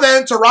saw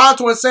that in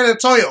Toronto and San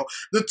Antonio.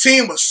 The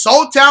team was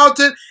so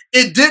talented,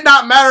 it did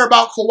not matter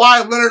about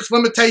Kawhi Leonard's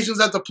limitations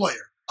as a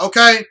player,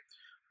 okay?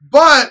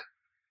 But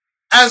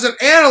as an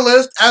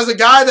analyst, as a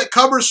guy that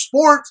covers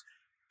sports,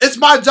 it's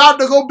my job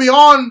to go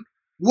beyond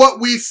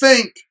what we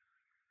think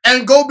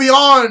and go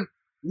beyond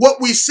what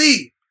we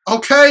see,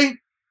 okay?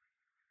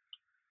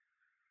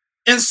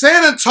 In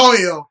San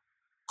Antonio,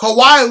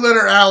 Kawhi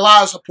Leonard had a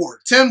lot of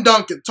support. Tim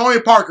Duncan,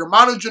 Tony Parker,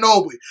 Manu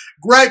Ginobili,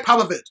 Greg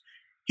Popovich.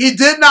 He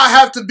did not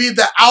have to be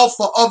the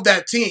alpha of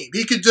that team.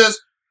 He could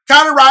just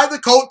kind of ride the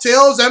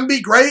coattails and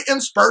be great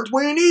in spurts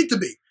when he needed to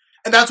be.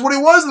 And that's what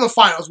he was in the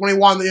finals when he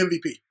won the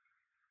MVP.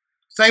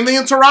 Same thing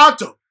in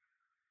Toronto.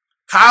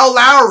 Kyle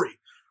Lowry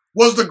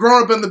was the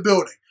grown-up in the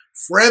building.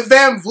 Fred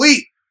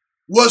VanVleet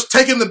was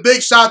taking the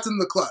big shots in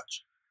the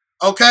clutch.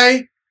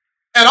 Okay?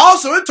 And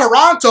also in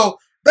Toronto,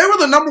 they were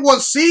the number 1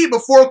 seed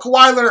before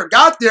Kawhi Leonard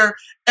got there.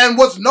 And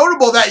what's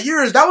notable that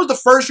year is that was the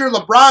first year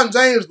LeBron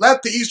James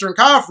left the Eastern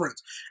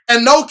Conference.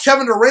 And no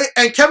Kevin Durant,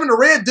 and Kevin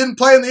Durant didn't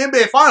play in the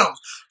NBA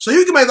Finals. So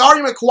you can make the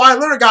argument Kawhi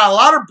Leonard got a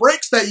lot of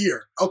breaks that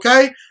year,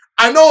 okay?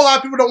 I know a lot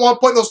of people don't want to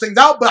point those things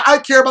out, but I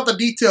care about the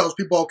details,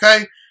 people,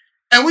 okay?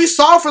 And we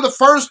saw for the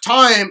first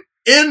time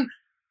in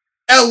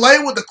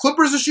LA with the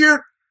Clippers this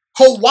year,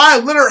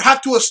 Kawhi Leonard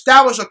have to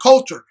establish a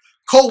culture.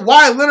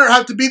 Kawhi Leonard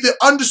have to be the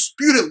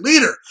undisputed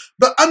leader,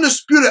 the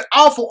undisputed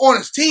alpha on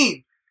his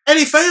team. And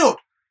he failed.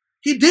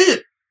 He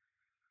did.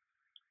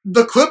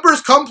 The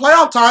Clippers, come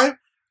playoff time,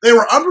 they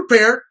were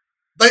unprepared,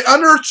 they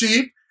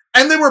underachieved,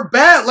 and they were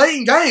bad late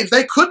in games.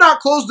 They could not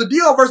close the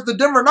deal versus the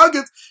Denver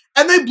Nuggets,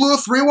 and they blew a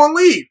 3-1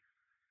 lead.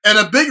 And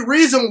a big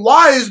reason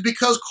why is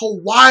because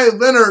Kawhi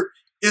Leonard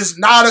is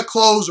not a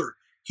closer.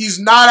 He's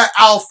not an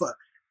alpha.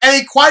 And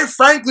he, quite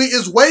frankly,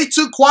 is way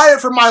too quiet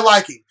for my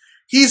liking.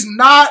 He's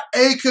not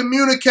a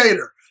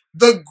communicator.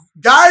 The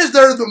guys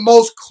that are the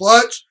most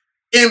clutch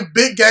in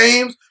big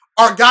games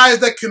are guys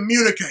that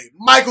communicate.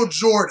 Michael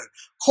Jordan,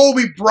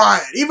 Kobe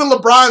Bryant, even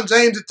LeBron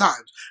James at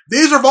times.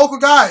 These are vocal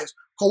guys.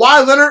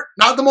 Kawhi Leonard,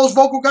 not the most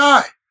vocal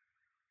guy.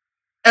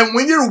 And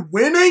when you're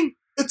winning,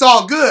 it's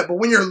all good. But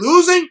when you're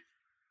losing,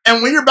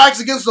 and when your back's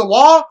against the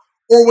wall,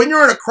 or when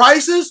you're in a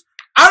crisis,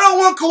 I don't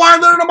want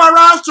Kawhi Leonard on my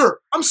roster.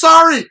 I'm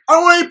sorry. I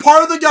don't want any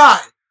part of the guy.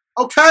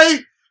 Okay?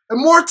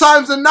 And more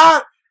times than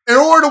not, in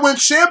order to win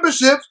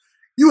championships,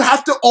 you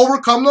have to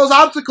overcome those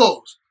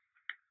obstacles.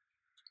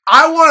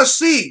 I want to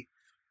see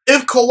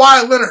if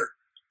Kawhi Leonard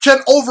can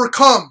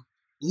overcome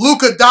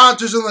Luka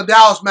Doncic and the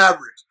Dallas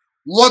Mavericks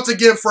once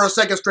again for a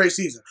second straight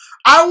season.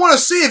 I want to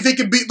see if he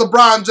can beat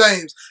LeBron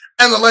James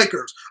and the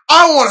Lakers.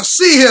 I want to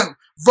see him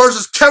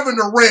versus Kevin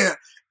Durant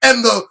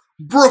and the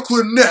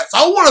Brooklyn Nets.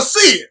 I want to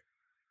see it.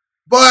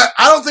 But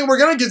I don't think we're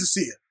going to get to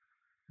see it.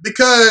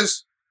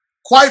 Because,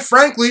 quite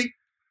frankly,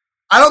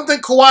 I don't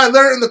think Kawhi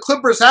Leonard and the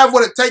Clippers have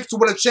what it takes to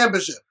win a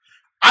championship.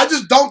 I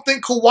just don't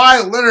think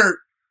Kawhi Leonard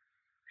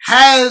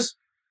has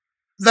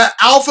the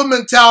alpha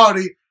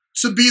mentality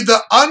to be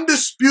the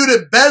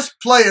undisputed best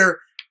player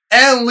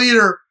and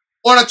leader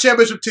on a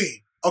championship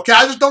team. Okay,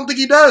 I just don't think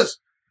he does.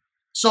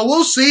 So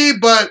we'll see,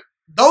 but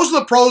those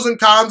are the pros and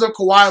cons of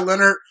Kawhi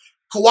Leonard.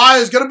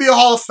 Kawhi is going to be a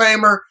Hall of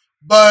Famer,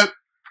 but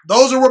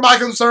those are where my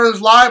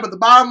concerns lie. But the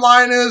bottom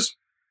line is,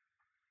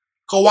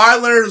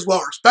 Kawhi Leonard is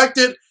well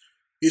respected.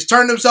 He's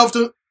turned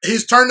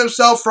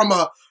himself from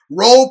a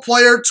role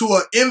player to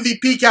an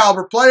MVP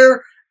caliber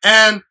player.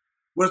 And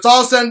when it's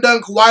all said and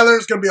done, Kawhi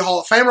Leonard is going to be a Hall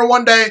of Famer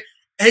one day.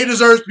 And he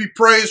deserves to be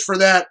praised for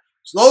that.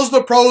 So those are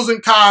the pros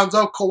and cons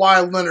of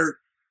Kawhi Leonard,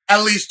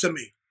 at least to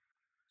me.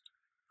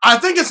 I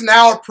think it's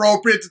now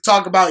appropriate to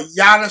talk about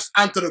Giannis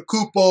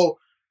Antetokounmpo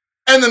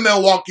and the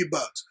Milwaukee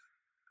Bucks.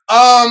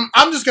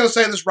 I'm just going to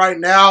say this right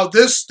now.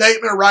 This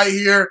statement right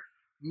here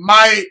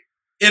might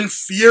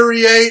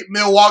infuriate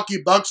Milwaukee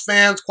Bucks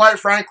fans. Quite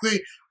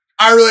frankly,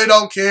 I really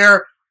don't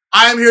care.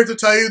 I am here to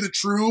tell you the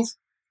truth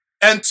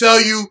and tell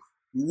you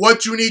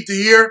what you need to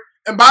hear.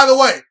 And by the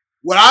way,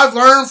 what I've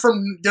learned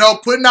from,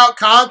 putting out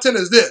content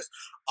is this.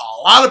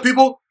 A lot of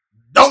people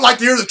don't like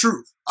to hear the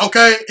truth.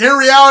 Okay? In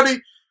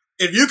reality,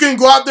 if you can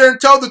go out there and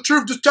tell the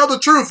truth, just tell the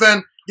truth.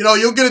 And,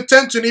 you'll get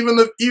attention even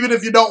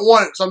if you don't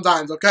want it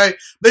sometimes. Okay?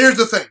 But here's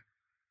the thing.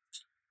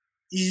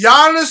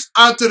 Giannis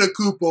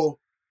Antetokounmpo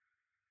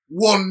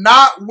will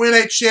not win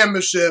a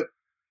championship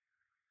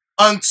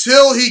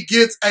until he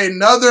gets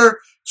another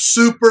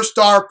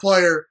superstar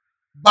player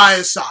by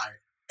his side.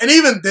 And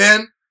even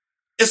then,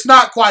 it's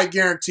not quite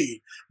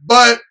guaranteed.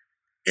 But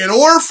in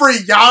order for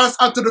Giannis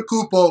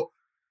Antetokounmpo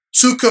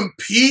to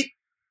compete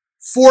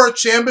for a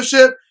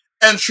championship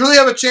and truly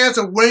have a chance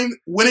of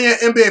winning an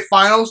NBA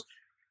Finals,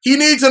 he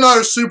needs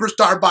another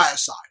superstar by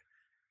his side.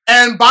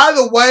 And by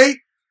the way,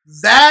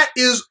 that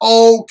is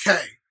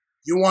okay.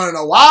 You want to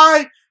know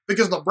why?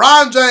 Because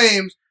LeBron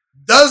James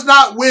does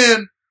not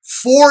win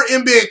 4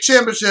 NBA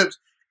championships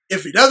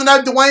if he doesn't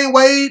have Dwayne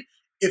Wade,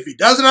 if he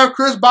doesn't have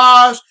Chris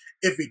Bosh,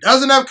 if he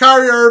doesn't have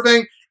Kyrie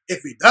Irving,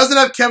 if he doesn't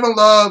have Kevin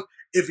Love,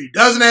 if he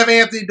doesn't have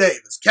Anthony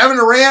Davis. Kevin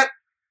Durant,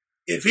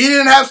 if he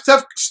didn't have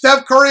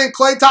Steph Curry and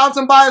Klay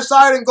Thompson by his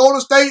side in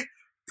Golden State,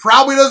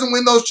 probably doesn't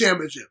win those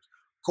championships.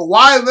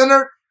 Kawhi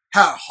Leonard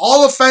had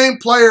Hall of Fame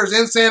players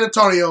in San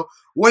Antonio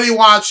when he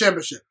won a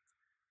championship.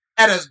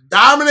 And as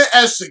dominant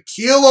as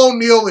Shaquille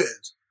O'Neal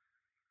is,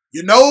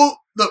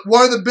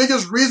 one of the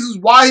biggest reasons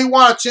why he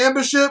won a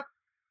championship,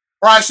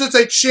 or I should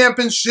say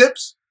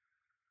championships,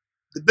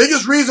 the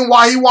biggest reason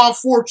why he won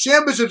 4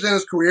 championships in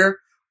his career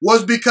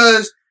was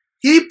because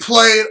he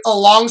played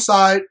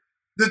alongside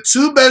the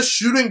 2 best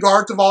shooting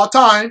guards of all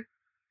time,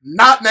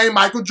 not named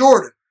Michael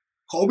Jordan,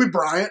 Kobe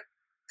Bryant,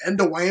 and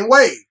Dwayne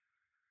Wade.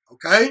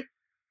 Okay?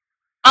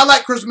 I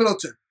like Chris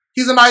Middleton.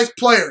 He's a nice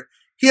player.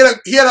 He had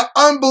an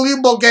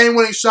unbelievable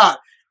game-winning shot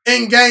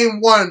in Game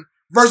 1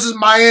 versus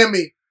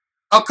Miami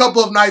a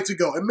couple of nights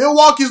ago. And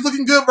Milwaukee's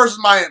looking good versus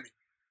Miami.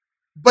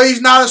 But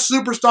he's not a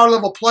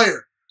superstar-level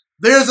player.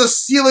 There's a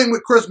ceiling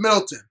with Chris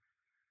Middleton.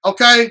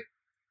 Okay?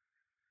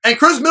 And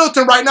Chris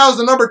Middleton right now is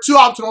the number 2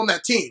 option on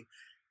that team.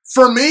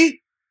 For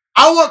me,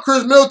 I want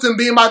Chris Middleton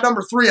being my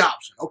number 3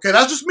 option. Okay?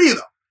 That's just me,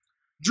 though.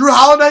 Drew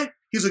Holiday,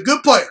 he's a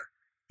good player.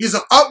 He's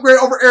an upgrade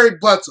over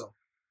Eric Bledsoe.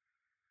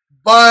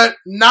 But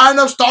not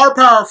enough star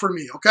power for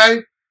me,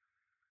 okay?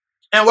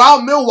 And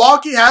while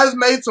Milwaukee has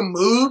made some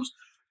moves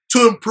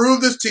to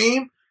improve this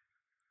team,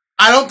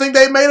 I don't think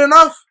they made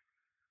enough.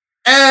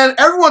 And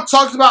everyone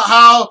talks about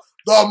how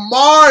the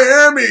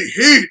Miami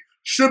Heat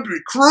should be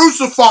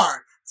crucified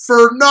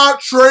for not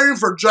trading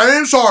for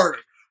James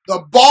Harden. The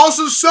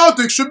Boston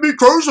Celtics should be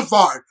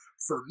crucified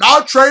for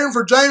not trading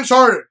for James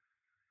Harden.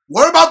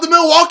 What about the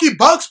Milwaukee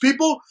Bucks,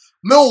 people?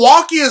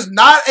 Milwaukee is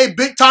not a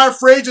big-time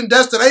free agent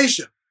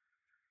destination.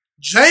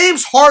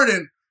 James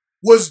Harden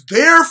was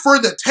there for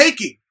the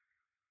taking,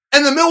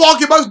 and the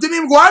Milwaukee Bucks didn't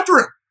even go after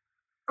him.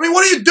 I mean,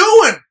 what are you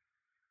doing?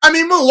 I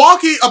mean,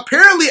 Milwaukee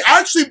apparently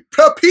actually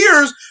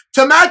appears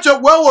to match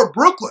up well with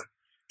Brooklyn,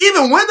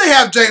 even when they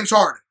have James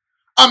Harden.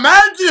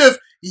 Imagine if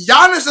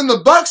Giannis and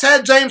the Bucks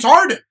had James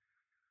Harden.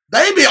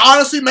 They'd be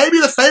honestly maybe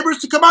the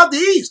favorites to come out the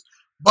East,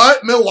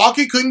 but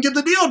Milwaukee couldn't get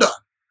the deal done.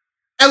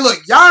 And look,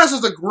 Giannis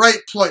is a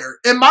great player.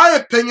 In my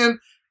opinion,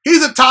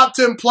 he's a top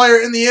 10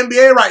 player in the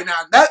NBA right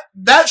now.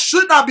 That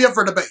should not be up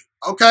for debate,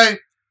 okay?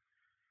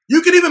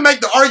 You could even make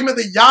the argument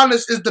that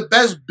Giannis is the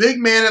best big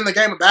man in the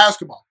game of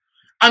basketball.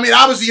 I mean,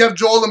 obviously you have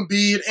Joel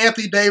Embiid,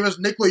 Anthony Davis,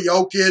 Nikola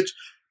Jokic,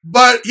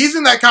 but he's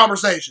in that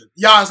conversation,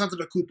 Giannis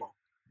Antetokounmpo.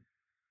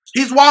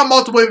 He's won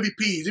multiple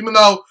MVPs, even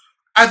though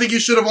I think he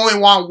should have only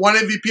won one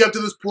MVP up to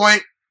this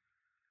point.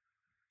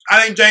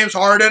 I think James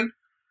Harden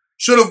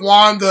should have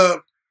won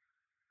the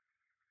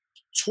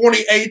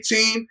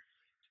 2018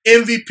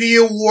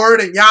 MVP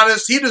award, and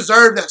Giannis, he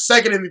deserved that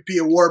second MVP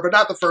award, but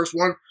not the first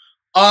one.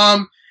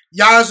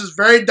 Giannis is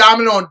very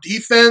dominant on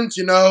defense,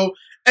 and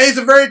he's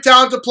a very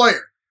talented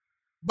player.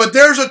 But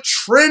there's a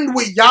trend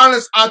with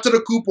Giannis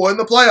Antetokounmpo in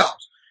the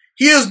playoffs.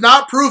 He has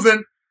not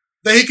proven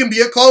that he can be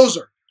a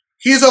closer.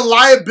 He's a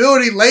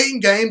liability late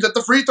in games at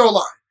the free throw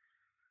line.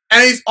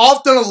 And he's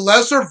often a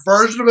lesser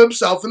version of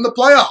himself in the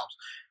playoffs.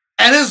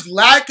 And his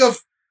lack of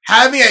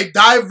having a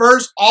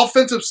diverse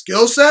offensive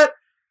skill set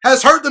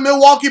has hurt the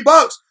Milwaukee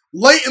Bucks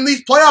late in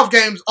these playoff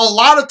games a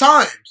lot of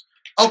times.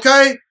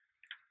 Okay?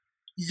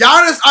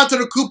 Giannis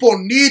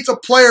Antetokounmpo needs a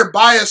player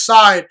by his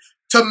side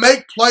to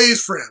make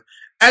plays for him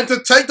and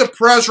to take the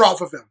pressure off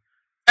of him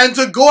and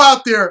to go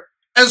out there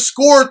and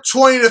score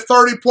 20 to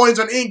 30 points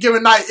on any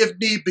given night if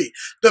need be.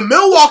 The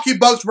Milwaukee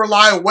Bucks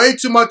rely way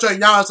too much on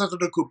Giannis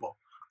Antetokounmpo.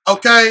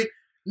 Okay?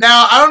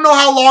 Now, I don't know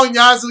how long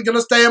Giannis is going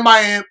to stay in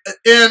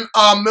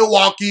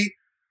Milwaukee.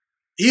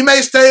 He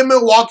may stay in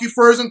Milwaukee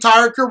for his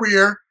entire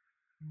career,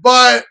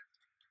 but,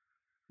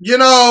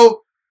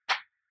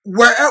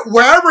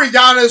 wherever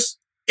Giannis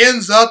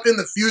ends up in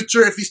the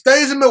future, if he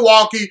stays in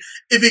Milwaukee,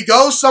 if he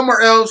goes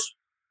somewhere else,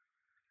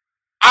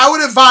 I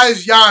would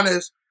advise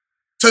Giannis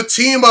to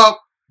team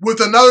up with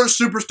another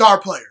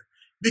superstar player,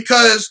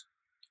 because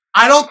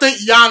I don't think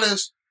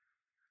Giannis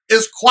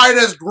is quite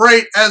as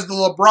great as the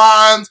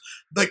LeBrons,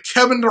 the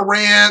Kevin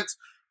Durants,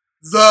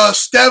 the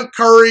Steph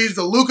Currys,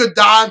 the Luka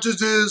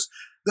Doncic's,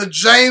 the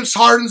James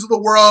Hardens of the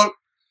world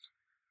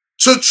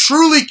to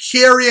truly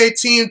carry a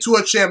team to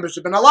a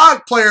championship. And a lot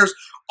of players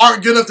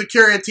aren't good enough to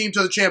carry a team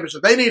to the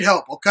championship. They need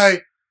help, okay?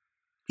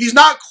 He's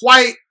not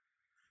quite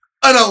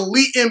an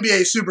elite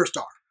NBA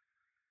superstar.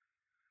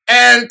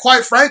 And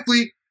quite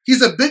frankly,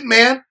 he's a big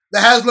man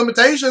that has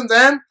limitations,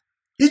 and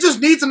he just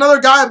needs another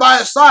guy by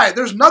his side.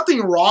 There's nothing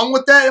wrong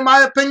with that, in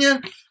my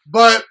opinion,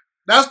 but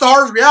that's the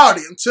hardest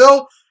reality.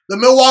 Until the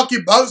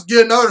Milwaukee Bucks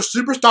get another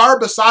superstar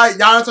beside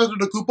Giannis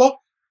Antetokounmpo,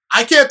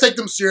 I can't take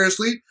them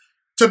seriously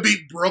to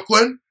beat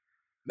Brooklyn.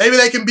 Maybe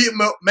they can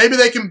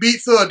beat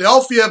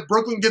Philadelphia if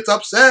Brooklyn gets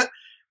upset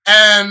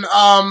and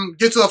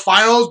get to the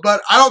finals,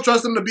 but I don't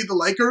trust them to beat the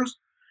Lakers.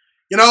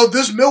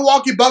 This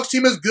Milwaukee Bucks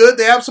team is good.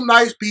 They have some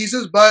nice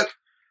pieces, but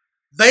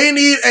they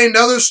need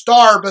another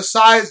star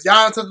besides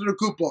Giannis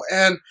Antetokounmpo,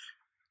 and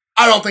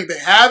I don't think they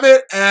have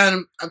it.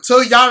 And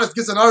until Giannis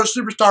gets another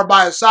superstar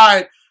by his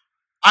side,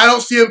 I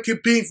don't see him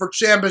competing for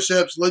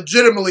championships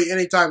legitimately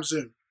anytime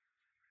soon.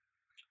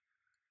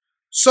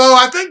 So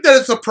I think that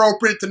it's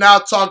appropriate to now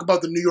talk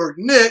about the New York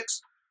Knicks,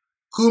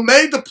 who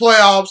made the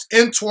playoffs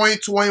in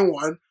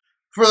 2021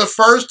 for the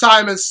first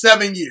time in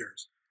 7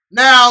 years.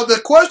 Now,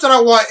 the question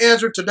I want to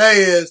answer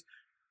today is,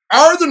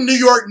 are the New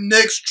York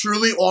Knicks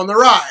truly on the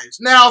rise?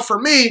 Now, for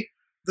me,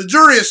 the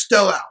jury is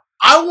still out.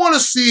 I want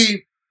to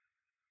see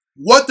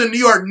what the New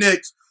York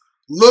Knicks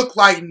look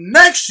like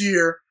next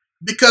year,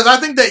 because I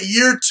think that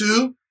year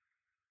 2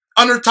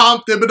 under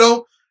Tom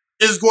Thibodeau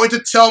is going to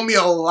tell me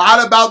a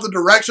lot about the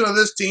direction of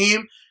this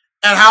team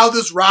and how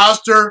this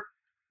roster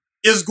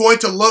is going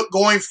to look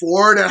going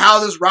forward and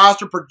how this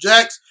roster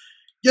projects.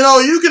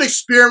 You can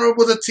experiment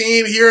with a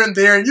team here and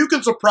there, and you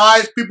can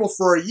surprise people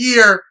for a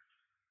year,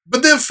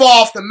 but then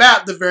fall off the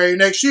map the very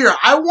next year.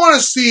 I want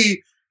to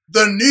see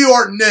the New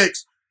York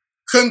Knicks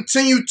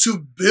continue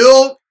to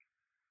build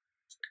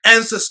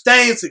and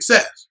sustain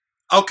success.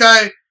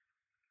 Okay?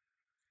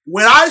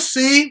 When I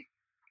see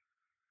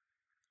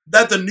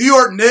that the New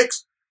York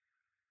Knicks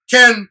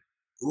can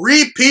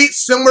repeat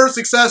similar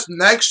success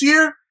next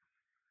year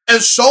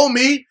and show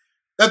me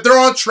that they're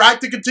on track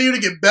to continue to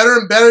get better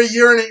and better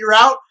year in and year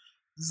out,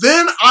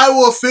 then I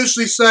will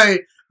officially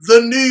say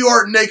the New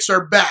York Knicks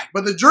are back.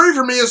 But the jury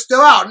for me is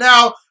still out.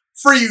 Now,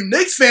 for you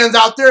Knicks fans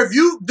out there, if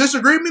you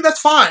disagree with me,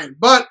 that's fine.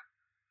 But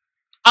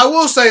I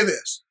will say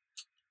this.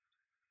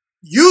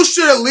 you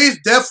should at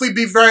least definitely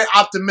be very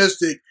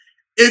optimistic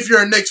if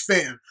you're a Knicks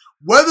fan.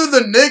 Whether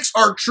the Knicks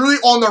are truly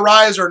on the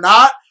rise or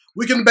not,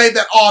 we can debate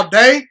that all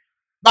day.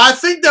 But I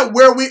think that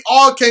where we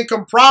all can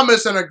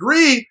compromise and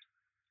agree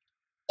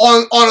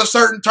on a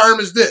certain term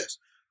is this.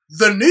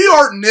 The New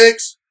York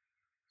Knicks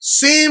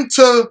seem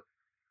to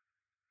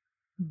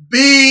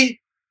be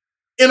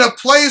in a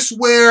place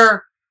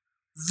where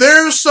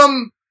there's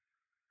some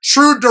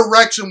true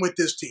direction with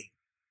this team.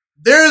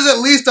 There's at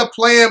least a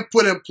plan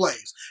put in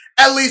place.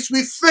 At least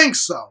we think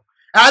so.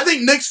 And I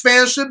think Knicks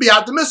fans should be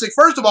optimistic.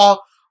 First of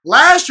all,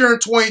 last year in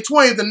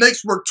 2020, the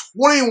Knicks were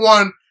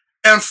 21-45.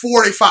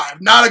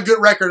 Not a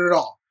good record at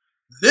all.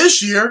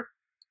 This year,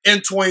 in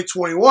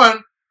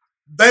 2021,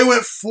 they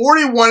went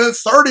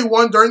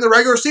 41-31 during the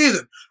regular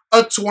season.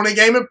 A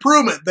 20-game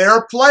improvement. They're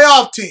a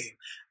playoff team.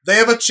 They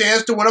have a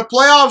chance to win a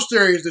playoff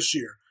series this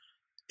year.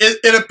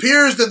 It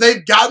appears that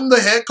they've gotten the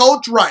head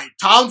coach right.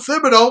 Tom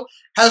Thibodeau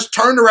has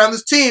turned around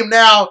this team.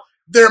 Now,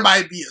 there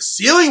might be a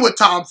ceiling with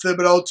Tom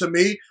Thibodeau to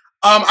me.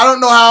 I don't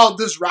know how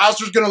this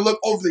roster is going to look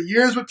over the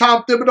years with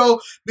Tom Thibodeau,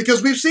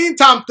 because we've seen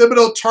Tom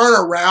Thibodeau turn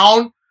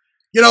around,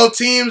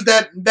 teams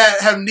that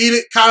have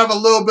needed kind of a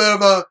little bit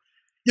of a,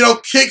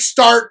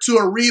 kickstart to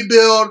a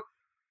rebuild.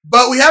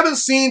 But we haven't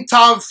seen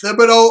Tom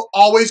Thibodeau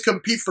always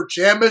compete for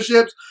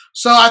championships.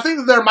 So I think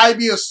that there might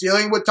be a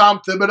ceiling with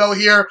Tom Thibodeau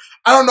here.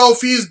 I don't know if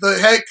he's the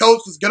head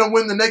coach that's going to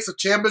win the Knicks a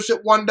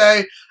championship one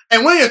day.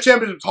 And winning a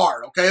championship is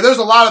hard, okay? There's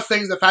a lot of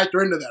things that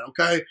factor into that,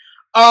 okay?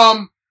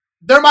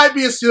 There might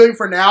be a ceiling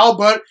for now,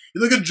 but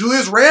you look at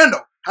Julius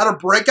Randle, had a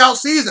breakout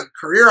season,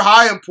 career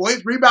high in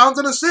points, rebounds,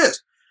 and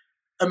assists.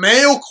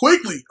 Emmanuel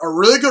Quickly, a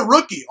really good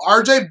rookie.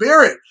 RJ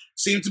Barrett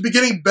seems to be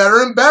getting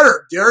better and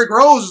better. Derrick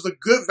Rose is a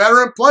good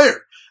veteran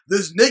player.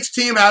 This Knicks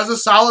team has a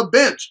solid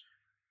bench.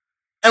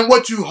 And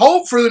what you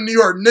hope for the New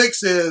York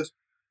Knicks is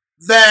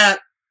that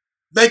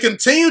they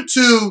continue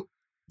to,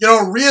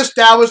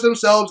 reestablish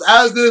themselves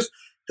as this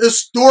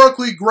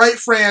historically great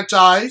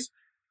franchise,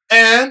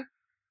 and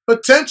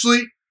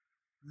potentially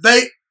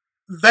they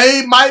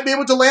might be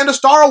able to land a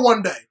star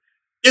one day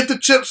if the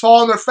chips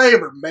fall in their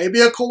favor.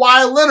 Maybe a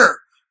Kawhi Leonard,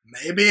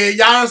 maybe a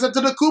Giannis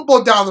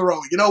Antetokounmpo down the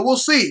road. We'll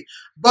see.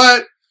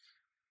 But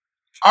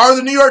are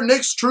the New York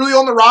Knicks truly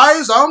on the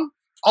rise?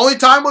 Only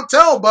time will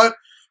tell, but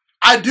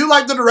I do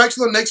like the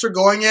direction the Knicks are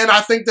going in.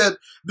 I think that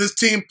this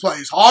team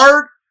plays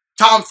hard.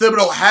 Tom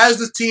Thibodeau has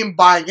this team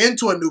buying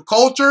into a new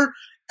culture.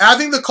 And I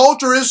think the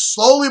culture is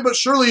slowly but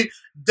surely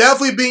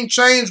definitely being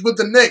changed with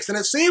the Knicks. And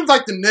it seems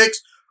like the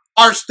Knicks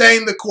are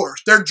staying the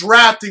course. They're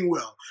drafting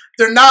well.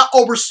 They're not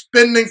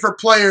overspending for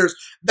players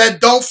that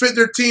don't fit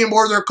their team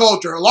or their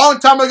culture. A long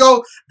time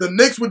ago, the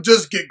Knicks would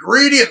just get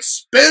greedy and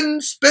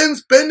spend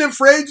in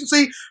free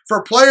agency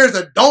for players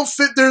that don't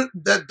fit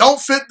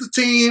the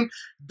team,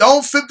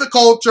 don't fit the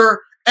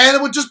culture, and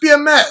it would just be a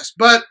mess.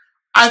 But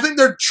I think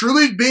they're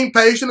truly being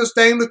patient and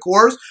staying the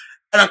course.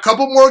 And a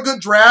couple more good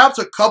drafts,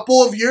 a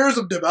couple of years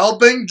of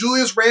developing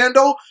Julius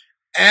Randle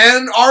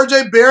and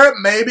RJ Barrett,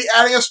 maybe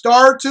adding a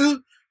star or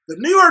two, the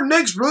New York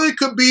Knicks really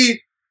could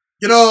be,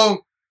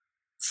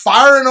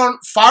 firing on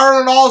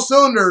all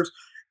cylinders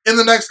in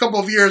the next couple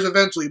of years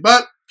eventually.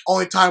 But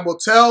only time will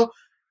tell.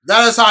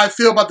 That is how I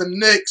feel about the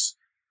Knicks,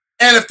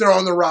 and if they're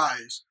on the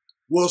rise.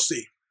 We'll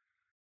see.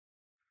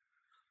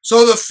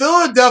 So the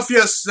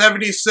Philadelphia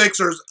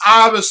 76ers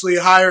obviously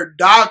hired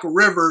Doc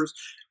Rivers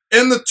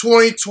in the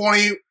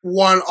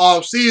 2021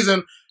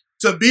 offseason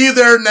to be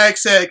their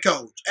next head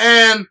coach.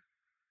 And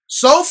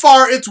so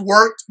far, it's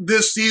worked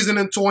this season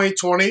in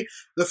 2020.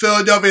 The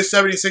Philadelphia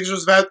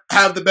 76ers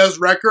have the best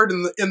record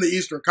in the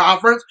Eastern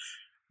Conference.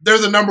 They're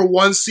the number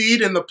one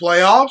seed in the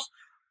playoffs.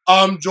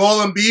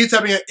 Joel Embiid's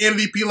having an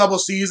MVP-level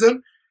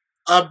season.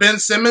 Ben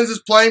Simmons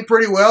is playing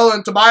pretty well,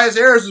 and Tobias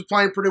Harris is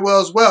playing pretty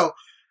well as well.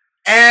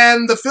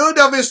 And the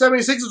Philadelphia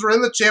 76ers are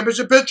in the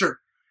championship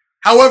picture.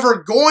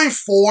 However, going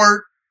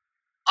forward,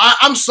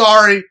 I'm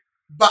sorry,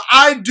 but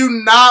I do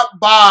not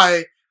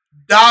buy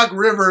Doc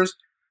Rivers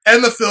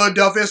and the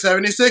Philadelphia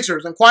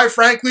 76ers. And quite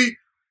frankly,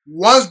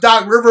 once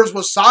Doc Rivers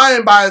was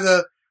signed by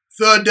the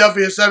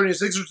Philadelphia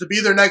 76ers to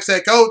be their next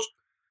head coach,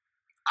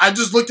 I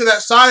just looked at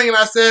that signing and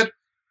I said,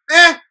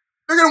 they're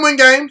going to win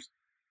games.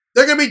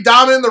 They're going to be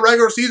dominant in the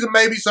regular season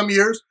maybe some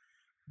years.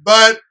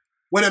 But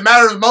when it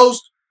matters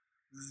most,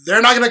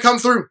 they're not going to come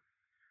through.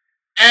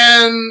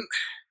 And,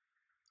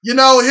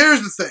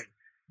 here's the thing.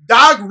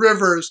 Doc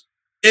Rivers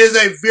is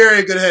a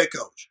very good head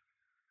coach.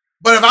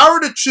 But if I were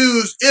to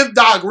choose if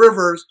Doc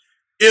Rivers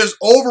is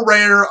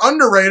overrated or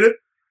underrated,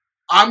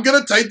 I'm going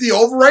to take the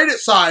overrated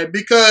side,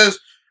 because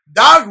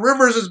Doc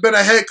Rivers has been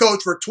a head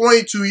coach for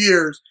 22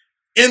 years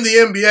in the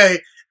NBA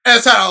and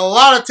has had a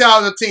lot of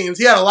talented teams.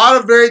 He had a lot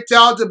of very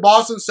talented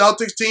Boston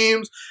Celtics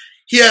teams.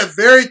 He had a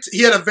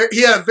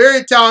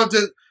very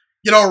talented,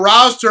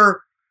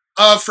 roster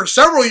for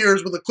several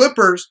years with the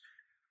Clippers,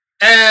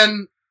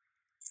 and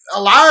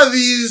a lot of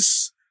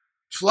these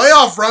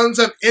playoff runs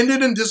have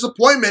ended in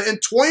disappointment. In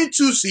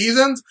 22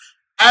 seasons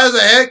as a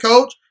head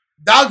coach,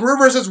 Doc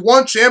Rivers has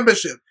won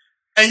championship.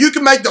 And you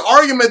can make the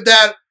argument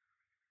that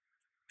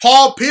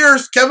Paul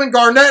Pierce, Kevin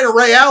Garnett, and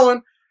Ray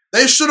Allen,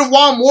 they should have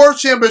won more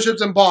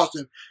championships in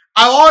Boston.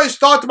 I've always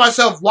thought to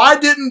myself, why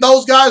didn't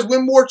those guys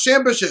win more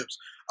championships?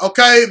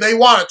 Okay, they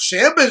won a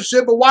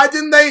championship, but why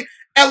didn't they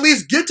at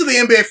least get to the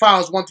NBA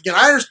Finals once again?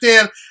 I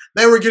understand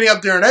they were getting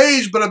up there in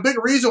age, but a big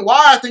reason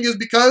why I think is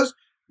because,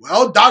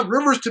 well, Doc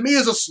Rivers to me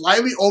is a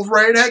slightly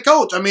overrated head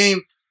coach. I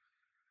mean,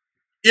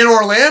 in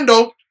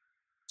Orlando,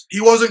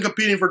 he wasn't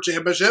competing for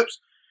championships.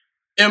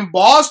 In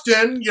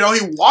Boston, he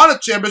won a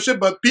championship,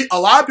 but a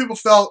lot of people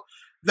felt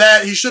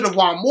that he should have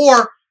won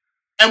more.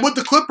 And with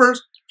the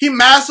Clippers, he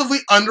massively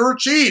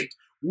underachieved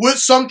with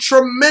some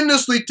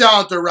tremendously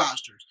talented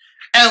rosters.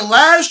 And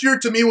last year,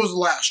 to me, was the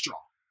last straw.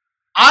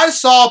 I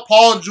saw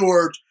Paul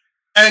George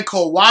and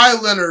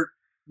Kawhi Leonard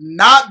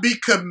not be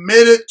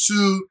committed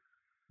to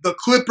the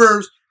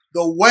Clippers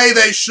the way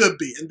they should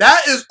be. And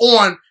that is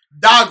on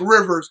Doc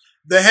Rivers,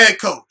 the head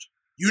coach.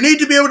 You need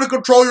to be able to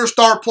control your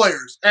star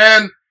players.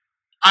 And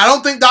I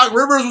don't think Doc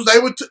Rivers was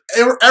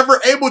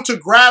ever able to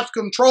grasp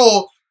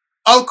control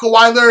of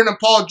Kawhi Leonard and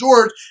Paul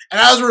George.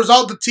 And as a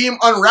result, the team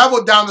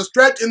unraveled down the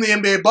stretch in the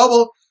NBA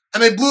bubble.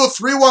 And they blew a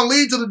 3-1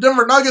 lead to the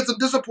Denver Nuggets and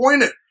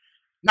disappointed.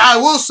 Now, I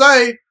will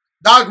say,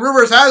 Doc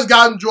Rivers has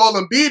gotten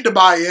Joel Embiid to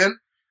buy in.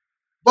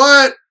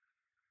 But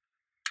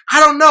I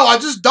don't know. I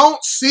just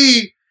don't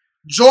see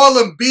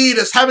Joel Embiid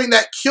as having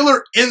that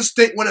killer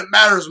instinct when it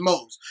matters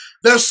most.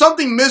 There's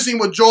something missing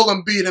with Joel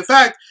Embiid. In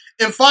fact,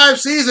 in 5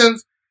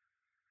 seasons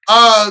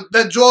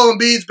that Joel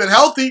Embiid's been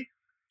healthy,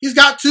 he's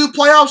got 2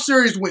 playoff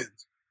series wins.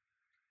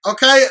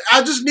 Okay?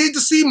 I just need to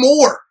see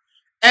more.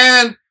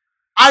 And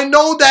I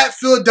know that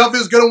Philadelphia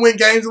is going to win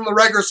games in the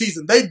regular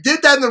season. They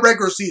did that in the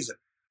regular season.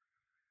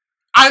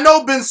 I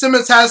know Ben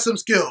Simmons has some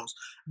skills,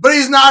 but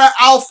he's not an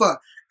alpha.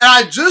 And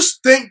I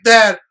just think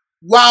that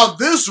while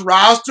this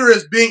roster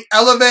is being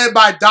elevated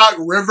by Doc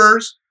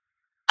Rivers,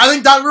 I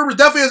think Doc Rivers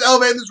definitely has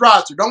elevated this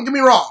roster. Don't get me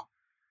wrong.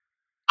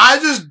 I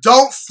just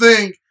don't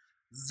think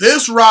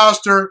this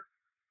roster,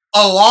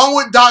 along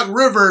with Doc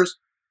Rivers,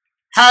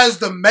 has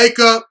the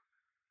makeup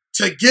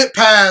to get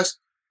past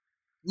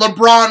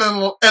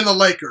LeBron and the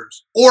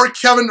Lakers or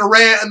Kevin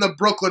Durant and the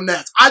Brooklyn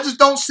Nets. I just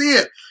don't see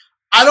it.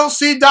 I don't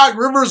see Doc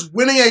Rivers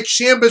winning a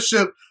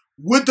championship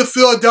with the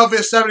Philadelphia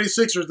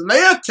 76ers. And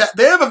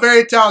they have a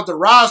very talented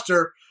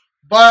roster,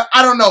 but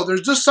I don't know.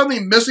 There's just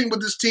something missing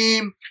with this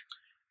team.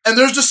 And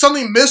there's just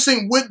something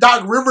missing with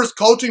Doc Rivers'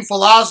 coaching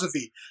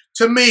philosophy.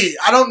 To me,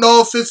 I don't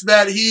know if it's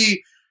that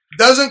he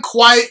doesn't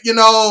quite,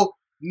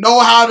 know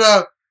how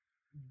to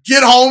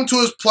get home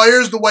to his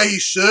players the way he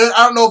should.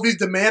 I don't know if he's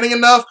demanding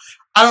enough.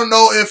 I don't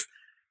know if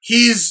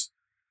he's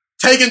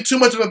taking too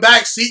much of a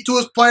back seat to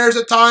his players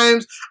at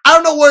times. I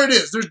don't know what it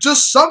is. There's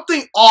just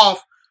something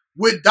off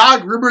with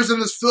Doc Rivers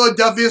and this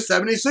Philadelphia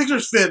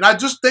 76ers fit. And I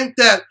just think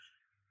that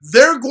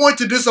they're going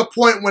to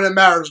disappoint when it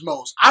matters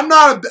most. I'm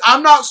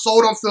not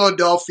sold on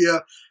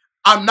Philadelphia.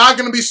 I'm not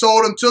going to be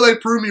sold until they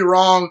prove me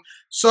wrong.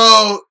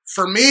 So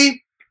for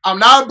me, I'm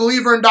not a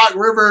believer in Doc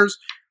Rivers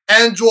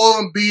and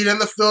Joel Embiid and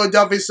the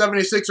Philadelphia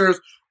 76ers.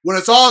 When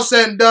it's all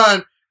said and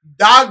done,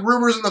 Doc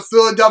Rivers and the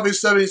Philadelphia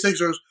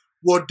 76ers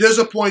will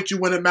disappoint you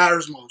when it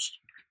matters most.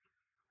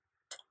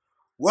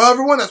 Well,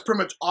 everyone, that's pretty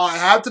much all I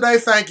have today.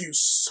 Thank you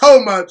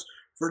so much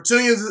for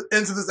tuning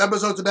into this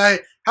episode today.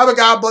 Have a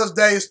God bless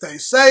day. Stay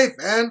safe,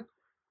 and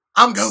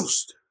I'm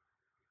Ghost.